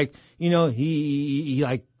wasn't like, he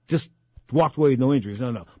like just walked away with no injuries.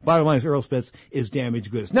 No. Bottom line is Earl Spence is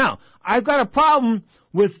damaged goods. Now, I've got a problem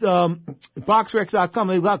with, BoxRec.com.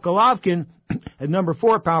 They've got Golovkin at number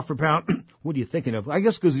 4 pound for pound. What are you thinking of? I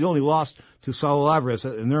guess because he only lost to Saul Alvarez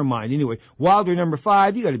in their mind. Anyway, Wilder number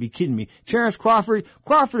 5. You got to be kidding me. Terrence Crawford.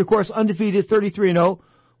 Crawford, of course, undefeated, 33-0.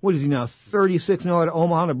 What is he now? 36-0 out of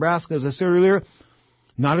Omaha, Nebraska. As I said earlier,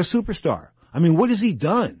 not a superstar. I mean, what has he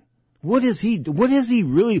done? What has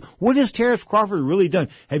Terrence Crawford really done?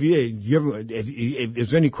 Is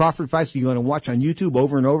there any Crawford fights that you're going to watch on YouTube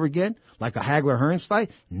over and over again? Like a Hagler-Hearns fight?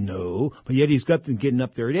 No. But yet he's getting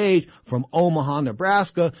up there at age from Omaha,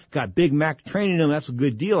 Nebraska. Got Big Mac training him. That's a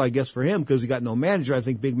good deal, I guess, for him because he got no manager. I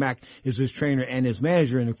think Big Mac is his trainer and his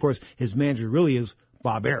manager. And of course, his manager really is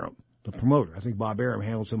Bob Arum, the promoter. I think Bob Arum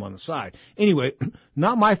handles him on the side. Anyway,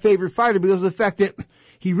 not my favorite fighter because of the fact that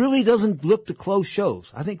he really doesn't look to close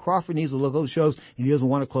shows. I think Crawford needs to look close shows, and he doesn't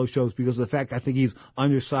want to close shows because of the fact I think he's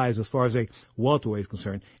undersized as far as a welterweight is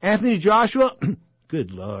concerned. Anthony Joshua,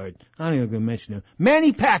 good Lord, I'm not even going to mention him.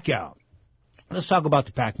 Manny Pacquiao. Let's talk about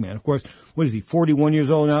the Pac-Man. Of course, what is he, 41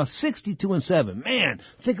 years old now? 62-7. Man,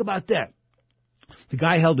 think about that. The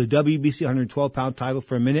guy held the WBC 112-pound title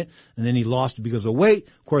for a minute, and then he lost it because of weight.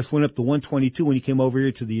 Of course, went up to 122 when he came over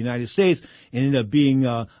here to the United States, and ended up being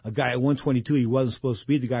a guy at 122 he wasn't supposed to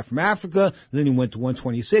beat, the guy from Africa. And then he went to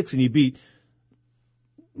 126, and he beat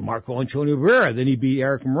Marco Antonio Barrera. Then he beat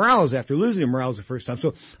Eric Morales after losing to Morales the first time.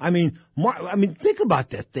 So, think about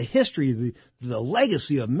that. The history, the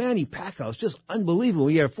legacy of Manny Pacquiao is just unbelievable.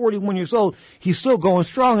 He at 41 years old, he's still going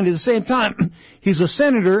strong, and at the same time, he's a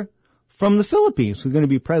senator from the Philippines who's going to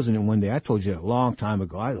be president one day. I told you that a long time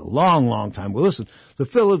ago. A long time ago. Listen, the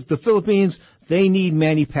Philippines, they need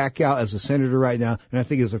Manny Pacquiao as a senator right now, and I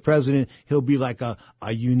think as a president, he'll be like a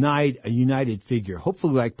united figure.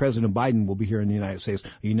 Hopefully, like President Biden will be here in the United States,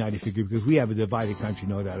 a united figure, because we have a divided country,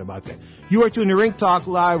 no doubt about that. You are tuned to Ring Talk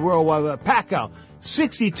Live Worldwide. Pacquiao,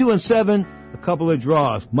 62-7, a couple of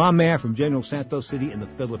draws. My man from General Santos City in the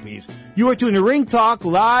Philippines. You are tuned to Ring Talk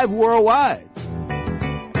Live Worldwide.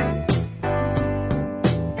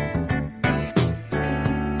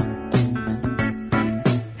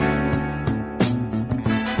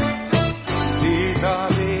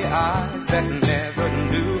 That never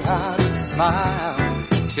knew how to smile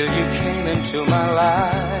till you came into my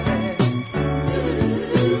life.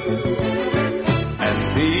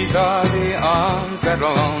 And these are the arms that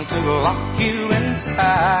long to lock you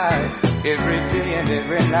inside every day and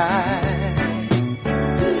every night.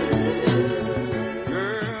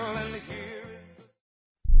 Girl, and here is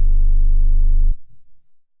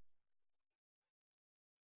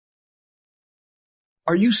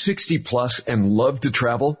Are you 60 plus and love to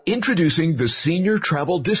travel? Introducing the Senior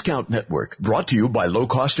Travel Discount Network, brought to you by Low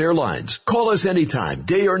Cost Airlines. Call us anytime,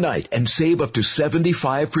 day or night, and save up to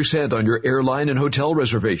 75% on your airline and hotel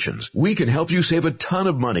reservations. We can help you save a ton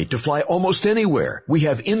of money to fly almost anywhere. We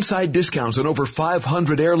have inside discounts on over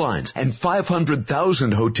 500 airlines and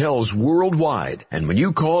 500,000 hotels worldwide. And when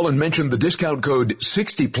you call and mention the discount code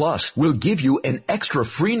 60 plus, we'll give you an extra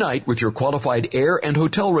free night with your qualified air and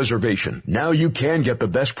hotel reservation. Now you can get the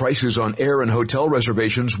best prices on air and hotel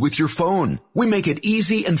reservations with your phone. We make it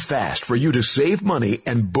easy and fast for you to save money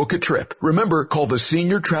and book a trip. Remember, call the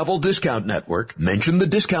Senior Travel Discount Network. Mention the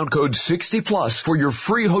discount code 60 plus for your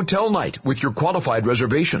free hotel night with your qualified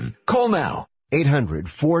reservation. Call now.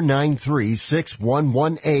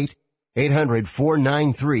 800-493-6118.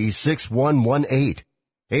 800-493-6118.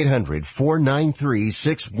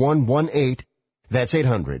 800-493-6118. That's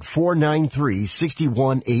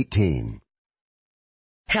 800-493-6118.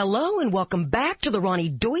 Hello and welcome back to the Ronnie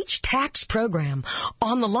Deutsch Tax Program.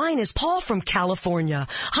 On the line is Paul from California.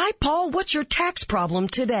 Hi, Paul. What's your tax problem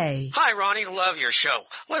today? Hi, Ronnie. Love your show.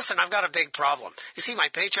 Listen, I've got a big problem. You see, my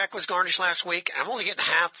paycheck was garnished last week, and I'm only getting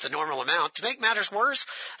half the normal amount. To make matters worse,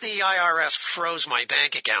 the IRS froze my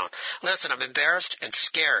bank account. Listen, I'm embarrassed and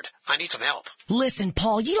scared. I need some help. Listen,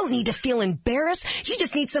 Paul, you don't need to feel embarrassed. You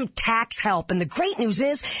just need some tax help. And the great news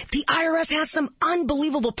is the IRS has some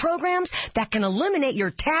unbelievable programs that can eliminate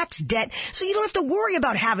your tax debt so you don't have to worry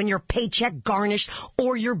about having your paycheck garnished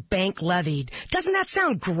or your bank levied. Doesn't that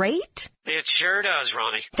sound great? It sure does,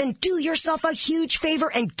 Ronnie. Then do yourself a huge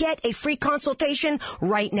favor and get a free consultation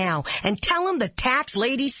right now and tell them the tax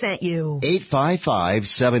lady sent you.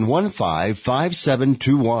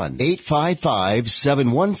 855-715-5721.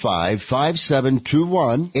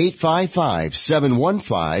 855-715-5721.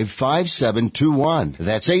 855-715-5721.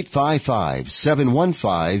 That's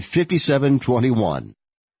 855-715-5721.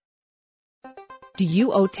 Do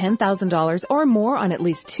you owe $10,000 or more on at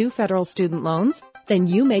least 2 federal student loans? Then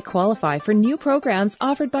you may qualify for new programs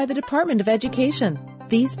offered by the Department of Education.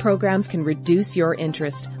 These programs can reduce your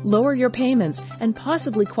interest, lower your payments, and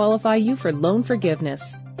possibly qualify you for loan forgiveness.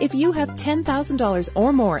 If you have $10,000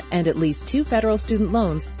 or more and at least 2 federal student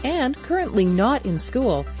loans and currently not in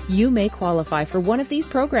school, you may qualify for one of these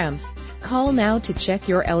programs. Call now to check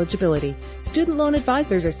your eligibility. Student loan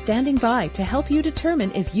advisors are standing by to help you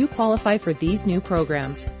determine if you qualify for these new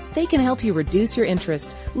programs. They can help you reduce your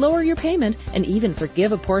interest, lower your payment, and even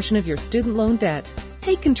forgive a portion of your student loan debt.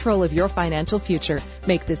 Take control of your financial future.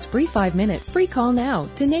 Make this free 5-minute free call now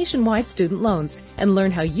to Nationwide Student Loans and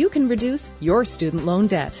learn how you can reduce your student loan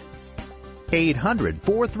debt.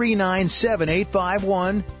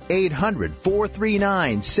 800-439-7851.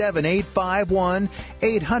 800-439-7851.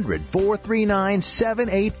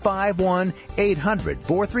 800-439-7851.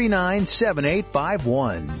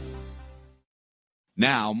 800-439-7851.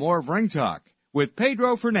 Now, more of Ring Talk with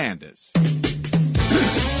Pedro Fernandez.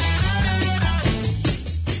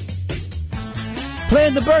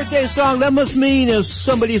 Playing the birthday song, that must mean it's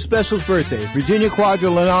somebody special's birthday. Virginia Quadra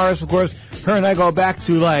Linares, of course, her and I go back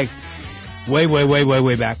to like way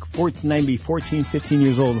back. 14, 15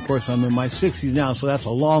 years old. Of course, I'm in my 60s now, so that's a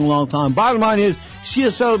long time. Bottom line is, she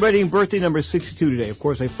is celebrating birthday number 62 today. Of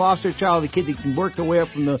course, a foster child, a kid that can work their way up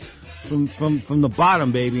from the from the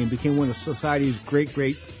bottom, baby, and became one of society's great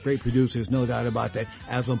producers, no doubt about that.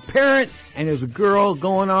 As a parent and as a girl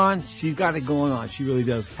going on, she's got it going on. She really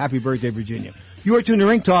does. Happy birthday, Virginia. You are tuned to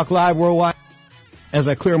Ring Talk Live Worldwide. As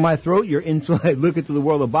I clear my throat, your inside look into the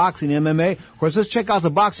world of boxing, MMA. Of course, let's check out the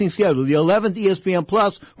boxing schedule. The 11th ESPN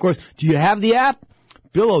Plus. Of course, do you have the app?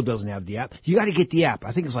 Billo doesn't have the app. You got to get the app.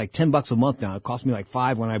 I think it's like $10 a month now. It cost me like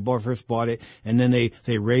 $5 when I first bought it, and then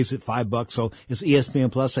they raised it $5. So it's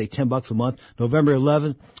ESPN Plus, say $10 a month. November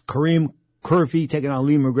 11th, Kareem Curfew taking on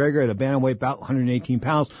Lee McGregor at a bantamweight bout, 118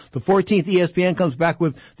 pounds. The 14th ESPN comes back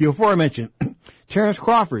with the aforementioned Terrence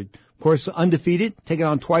Crawford. Of course, undefeated, taking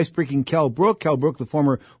on twice-breaking Kell Brook. Kell Brook, the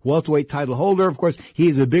former welterweight title holder. Of course, he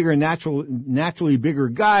is a naturally bigger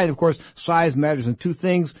guy. And of course, size matters in two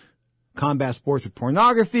things: combat sports or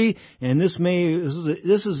pornography. And this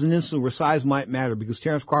is an instance where size might matter, because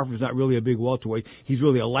Terrence Crawford is not really a big welterweight. He's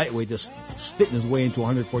really a lightweight that's fitting his way into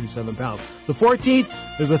 147 pounds. The 14th,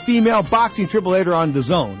 there's a female boxing triple header on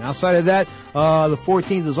DAZN. Outside of that, the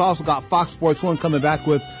 14th has also got Fox Sports 1 coming back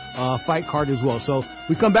with fight card as well. So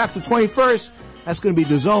we come back to the 21st. That's going to be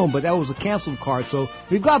DAZN, but that was a canceled card. So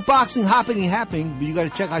we've got boxing happening, but you got to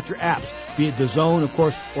check out your apps, be it DAZN, of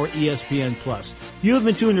course, or ESPN Plus. You have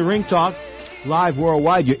been tuned to Ring Talk Live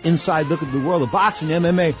Worldwide, your inside look at the world of boxing,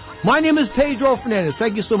 MMA. My name is Pedro Fernandez.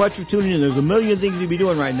 Thank you so much for tuning in. There's a million things you'd be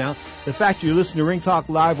doing right now. The fact you're listening to Ring Talk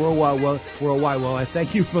Live Worldwide, well, I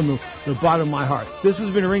thank you from the bottom of my heart. This has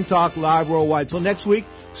been Ring Talk Live Worldwide. Till next week,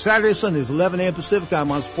 Saturday, Sundays, 11 a.m. Pacific Time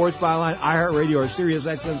on Sports Byline, iHeartRadio, or Sirius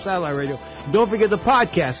XM Satellite Radio. And don't forget the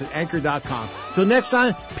podcast at Anchor.com. Till next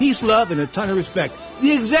time, peace, love, and a ton of respect.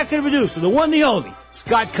 The executive producer, the one, the only,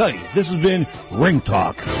 Scott Cuddy. This has been Ring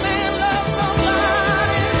Talk.